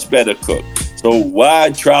 Much better cook. So why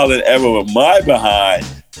trial and error with my behind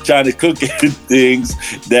trying to cook things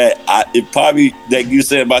that it probably, like you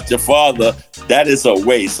said about your father, that is a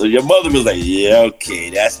waste. So your mother was like, yeah, okay,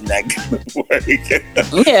 that's not gonna work.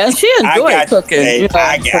 Yeah, she enjoyed cooking. You know?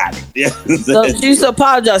 I got it. Yeah. So she used to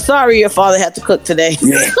apologize. Sorry, your father had to cook today.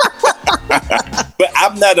 Yeah. But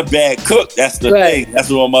I'm not a bad cook. That's the thing. That's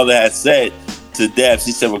what my mother had said to Deb.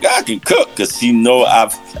 She said, well, God can cook because she know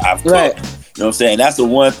I've cooked. Right. You know what I'm saying? That's the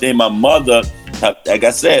one thing my mother, like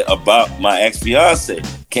I said, about my ex-fiance.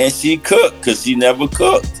 Can she cook? Because she never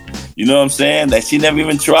cooked. You know what I'm saying? That she never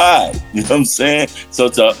even tried. You know what I'm saying? So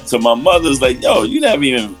to my mother's like, yo, you never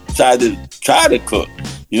even tried to cook.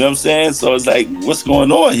 You know what I'm saying? So it's like, what's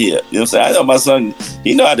going on here? You know what I'm saying? I know my son,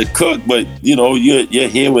 he know how to cook, but you know, you're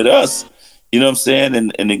here with us. You know what I'm saying?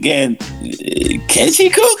 And again, can she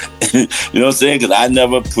cook? You know what I'm saying? Because I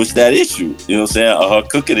never pushed that issue. You know what I'm saying? Or her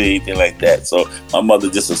cooking or anything like that. So my mother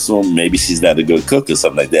just assumed maybe she's not a good cook or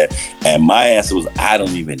something like that. And my answer was, I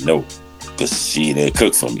don't even know. Because she didn't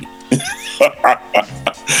cook for me. You know what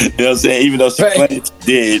I'm saying? Even though she claimed she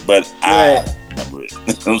did, but I remember it. You know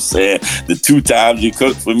what I'm saying? The 2 times you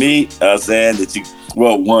cooked for me, I'm saying that you,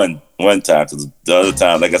 well, one time, because the other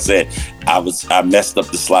time, like I said, I messed up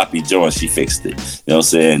the sloppy Joe and she fixed it. You know what I'm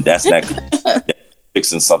saying? That's not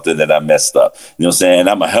fixing something that I messed up. You know what I'm saying?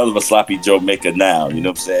 I'm a hell of a sloppy Joe maker now. You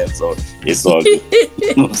know what I'm saying? So it's all good.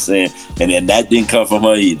 You know what I'm saying? And then that didn't come from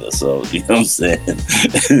her either. So, you know what I'm saying?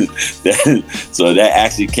 So that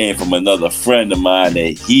actually came from another friend of mine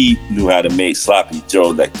that he knew how to make sloppy Joe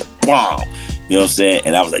like the bomb. You know what I'm saying?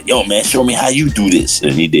 And I was like, yo, man, show me how you do this.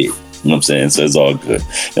 And he did. You know what I'm saying? So it's all good. You know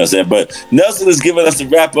what I'm saying? But Nelson is giving us a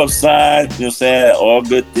wrap-up sign. You know what I'm saying? All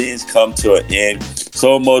good things come to an end.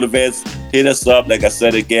 So motivates. Hit us up. Like I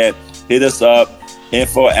said again, hit us up.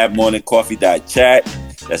 info@morningcoffee.chat.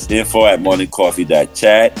 That's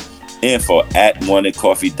info@morningcoffee.chat.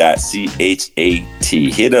 info@morningcoffee.chat.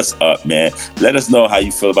 Hit us up, man. Let us know how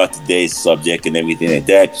you feel about today's subject and everything like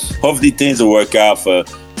that. Hopefully things will work out for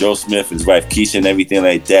Joe Smith and his wife Kesha and everything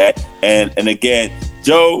like that. And again,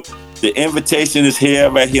 Joe, the invitation is here,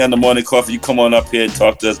 right here on the Morning Coffee. You come on up here and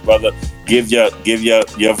talk to us, brother. Give your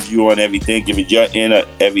view on everything. Give it your inner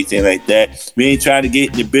everything like that. We ain't trying to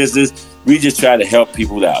get in your business. We just try to help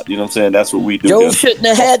people out. You know what I'm saying? That's what we do. Joe shouldn't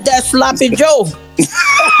have had that sloppy Joe.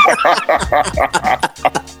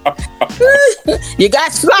 You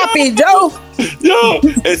got sloppy, Joe. Yo,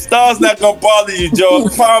 and Star's not gonna bother you, Joe. I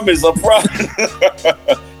promise.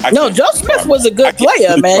 No, Joe Smith was a good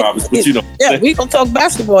player, man. Promise, but you know, yeah, we gonna talk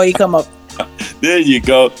basketball. He come up. There you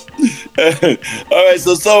go. All right,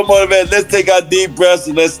 so motivated. Let's take our deep breaths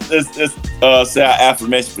and let's say our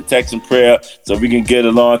affirmation, protection, prayer, so we can get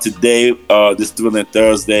along today, this Thrilling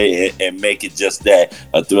Thursday, and make it just that,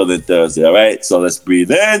 a Thrilling Thursday. All right, so let's breathe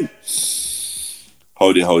in.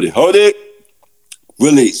 Hold it.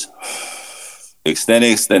 Release. Extend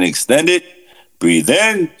it. Breathe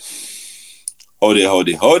in. Hold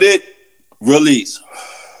it. Release.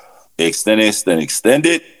 Extend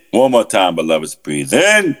it. One more time, beloveds. Breathe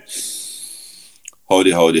in. Hold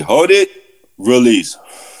it. Release.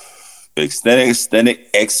 Extend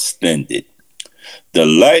it. The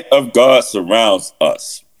light of God surrounds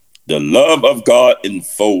us. The love of God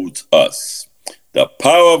enfolds us. The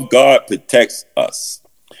power of God protects us.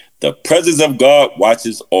 The presence of God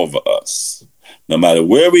watches over us. No matter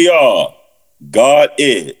where we are, God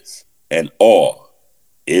is, and all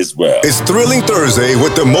is well. It's Thrilling Thursday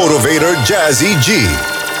with the motivator, Jazzy G.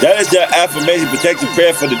 That is your affirmation, protection,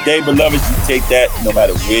 prayer for the day, beloveds. You take that no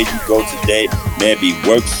matter where you go today. Man, be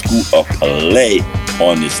work, school, or play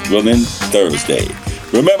on this Thrilling Thursday.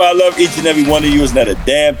 Remember, I love each and every one of you. It's not a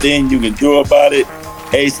damn thing you can do about it.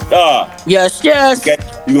 Hey, Star. Yes, yes. Okay.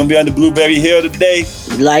 You gonna be on the Blueberry Hill today?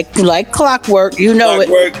 Like clockwork, you know it.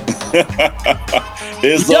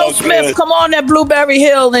 It's Joe all Smith, good. come on that Blueberry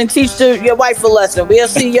Hill and teach your wife a lesson. We'll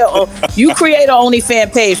see your. You create an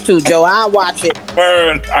OnlyFans page too, Joe. I'll watch it.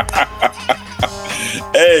 Burn.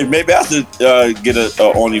 Hey, maybe I should get a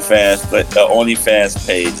OnlyFans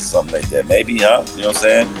page or something like that. Maybe, huh? You know what I'm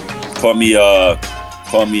saying? Call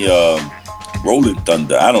me Rolling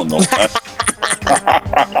Thunder. I don't know.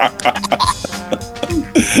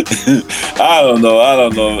 I don't know.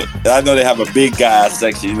 I know they have a big guy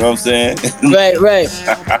section, you know what I'm saying? Right.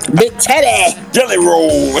 Big Teddy. Jelly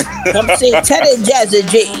Roll. Come see Teddy Jazzy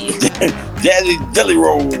G. Jazzy Jelly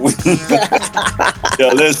Roll. Yo,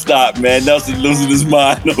 let's stop, man. Nelson losing his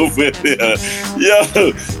mind over there. Yo,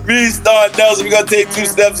 me, Star, Nelson, we're going to take 2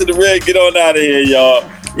 steps in the red. Get on out of here, y'all.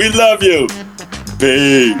 We love you.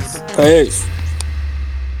 Peace.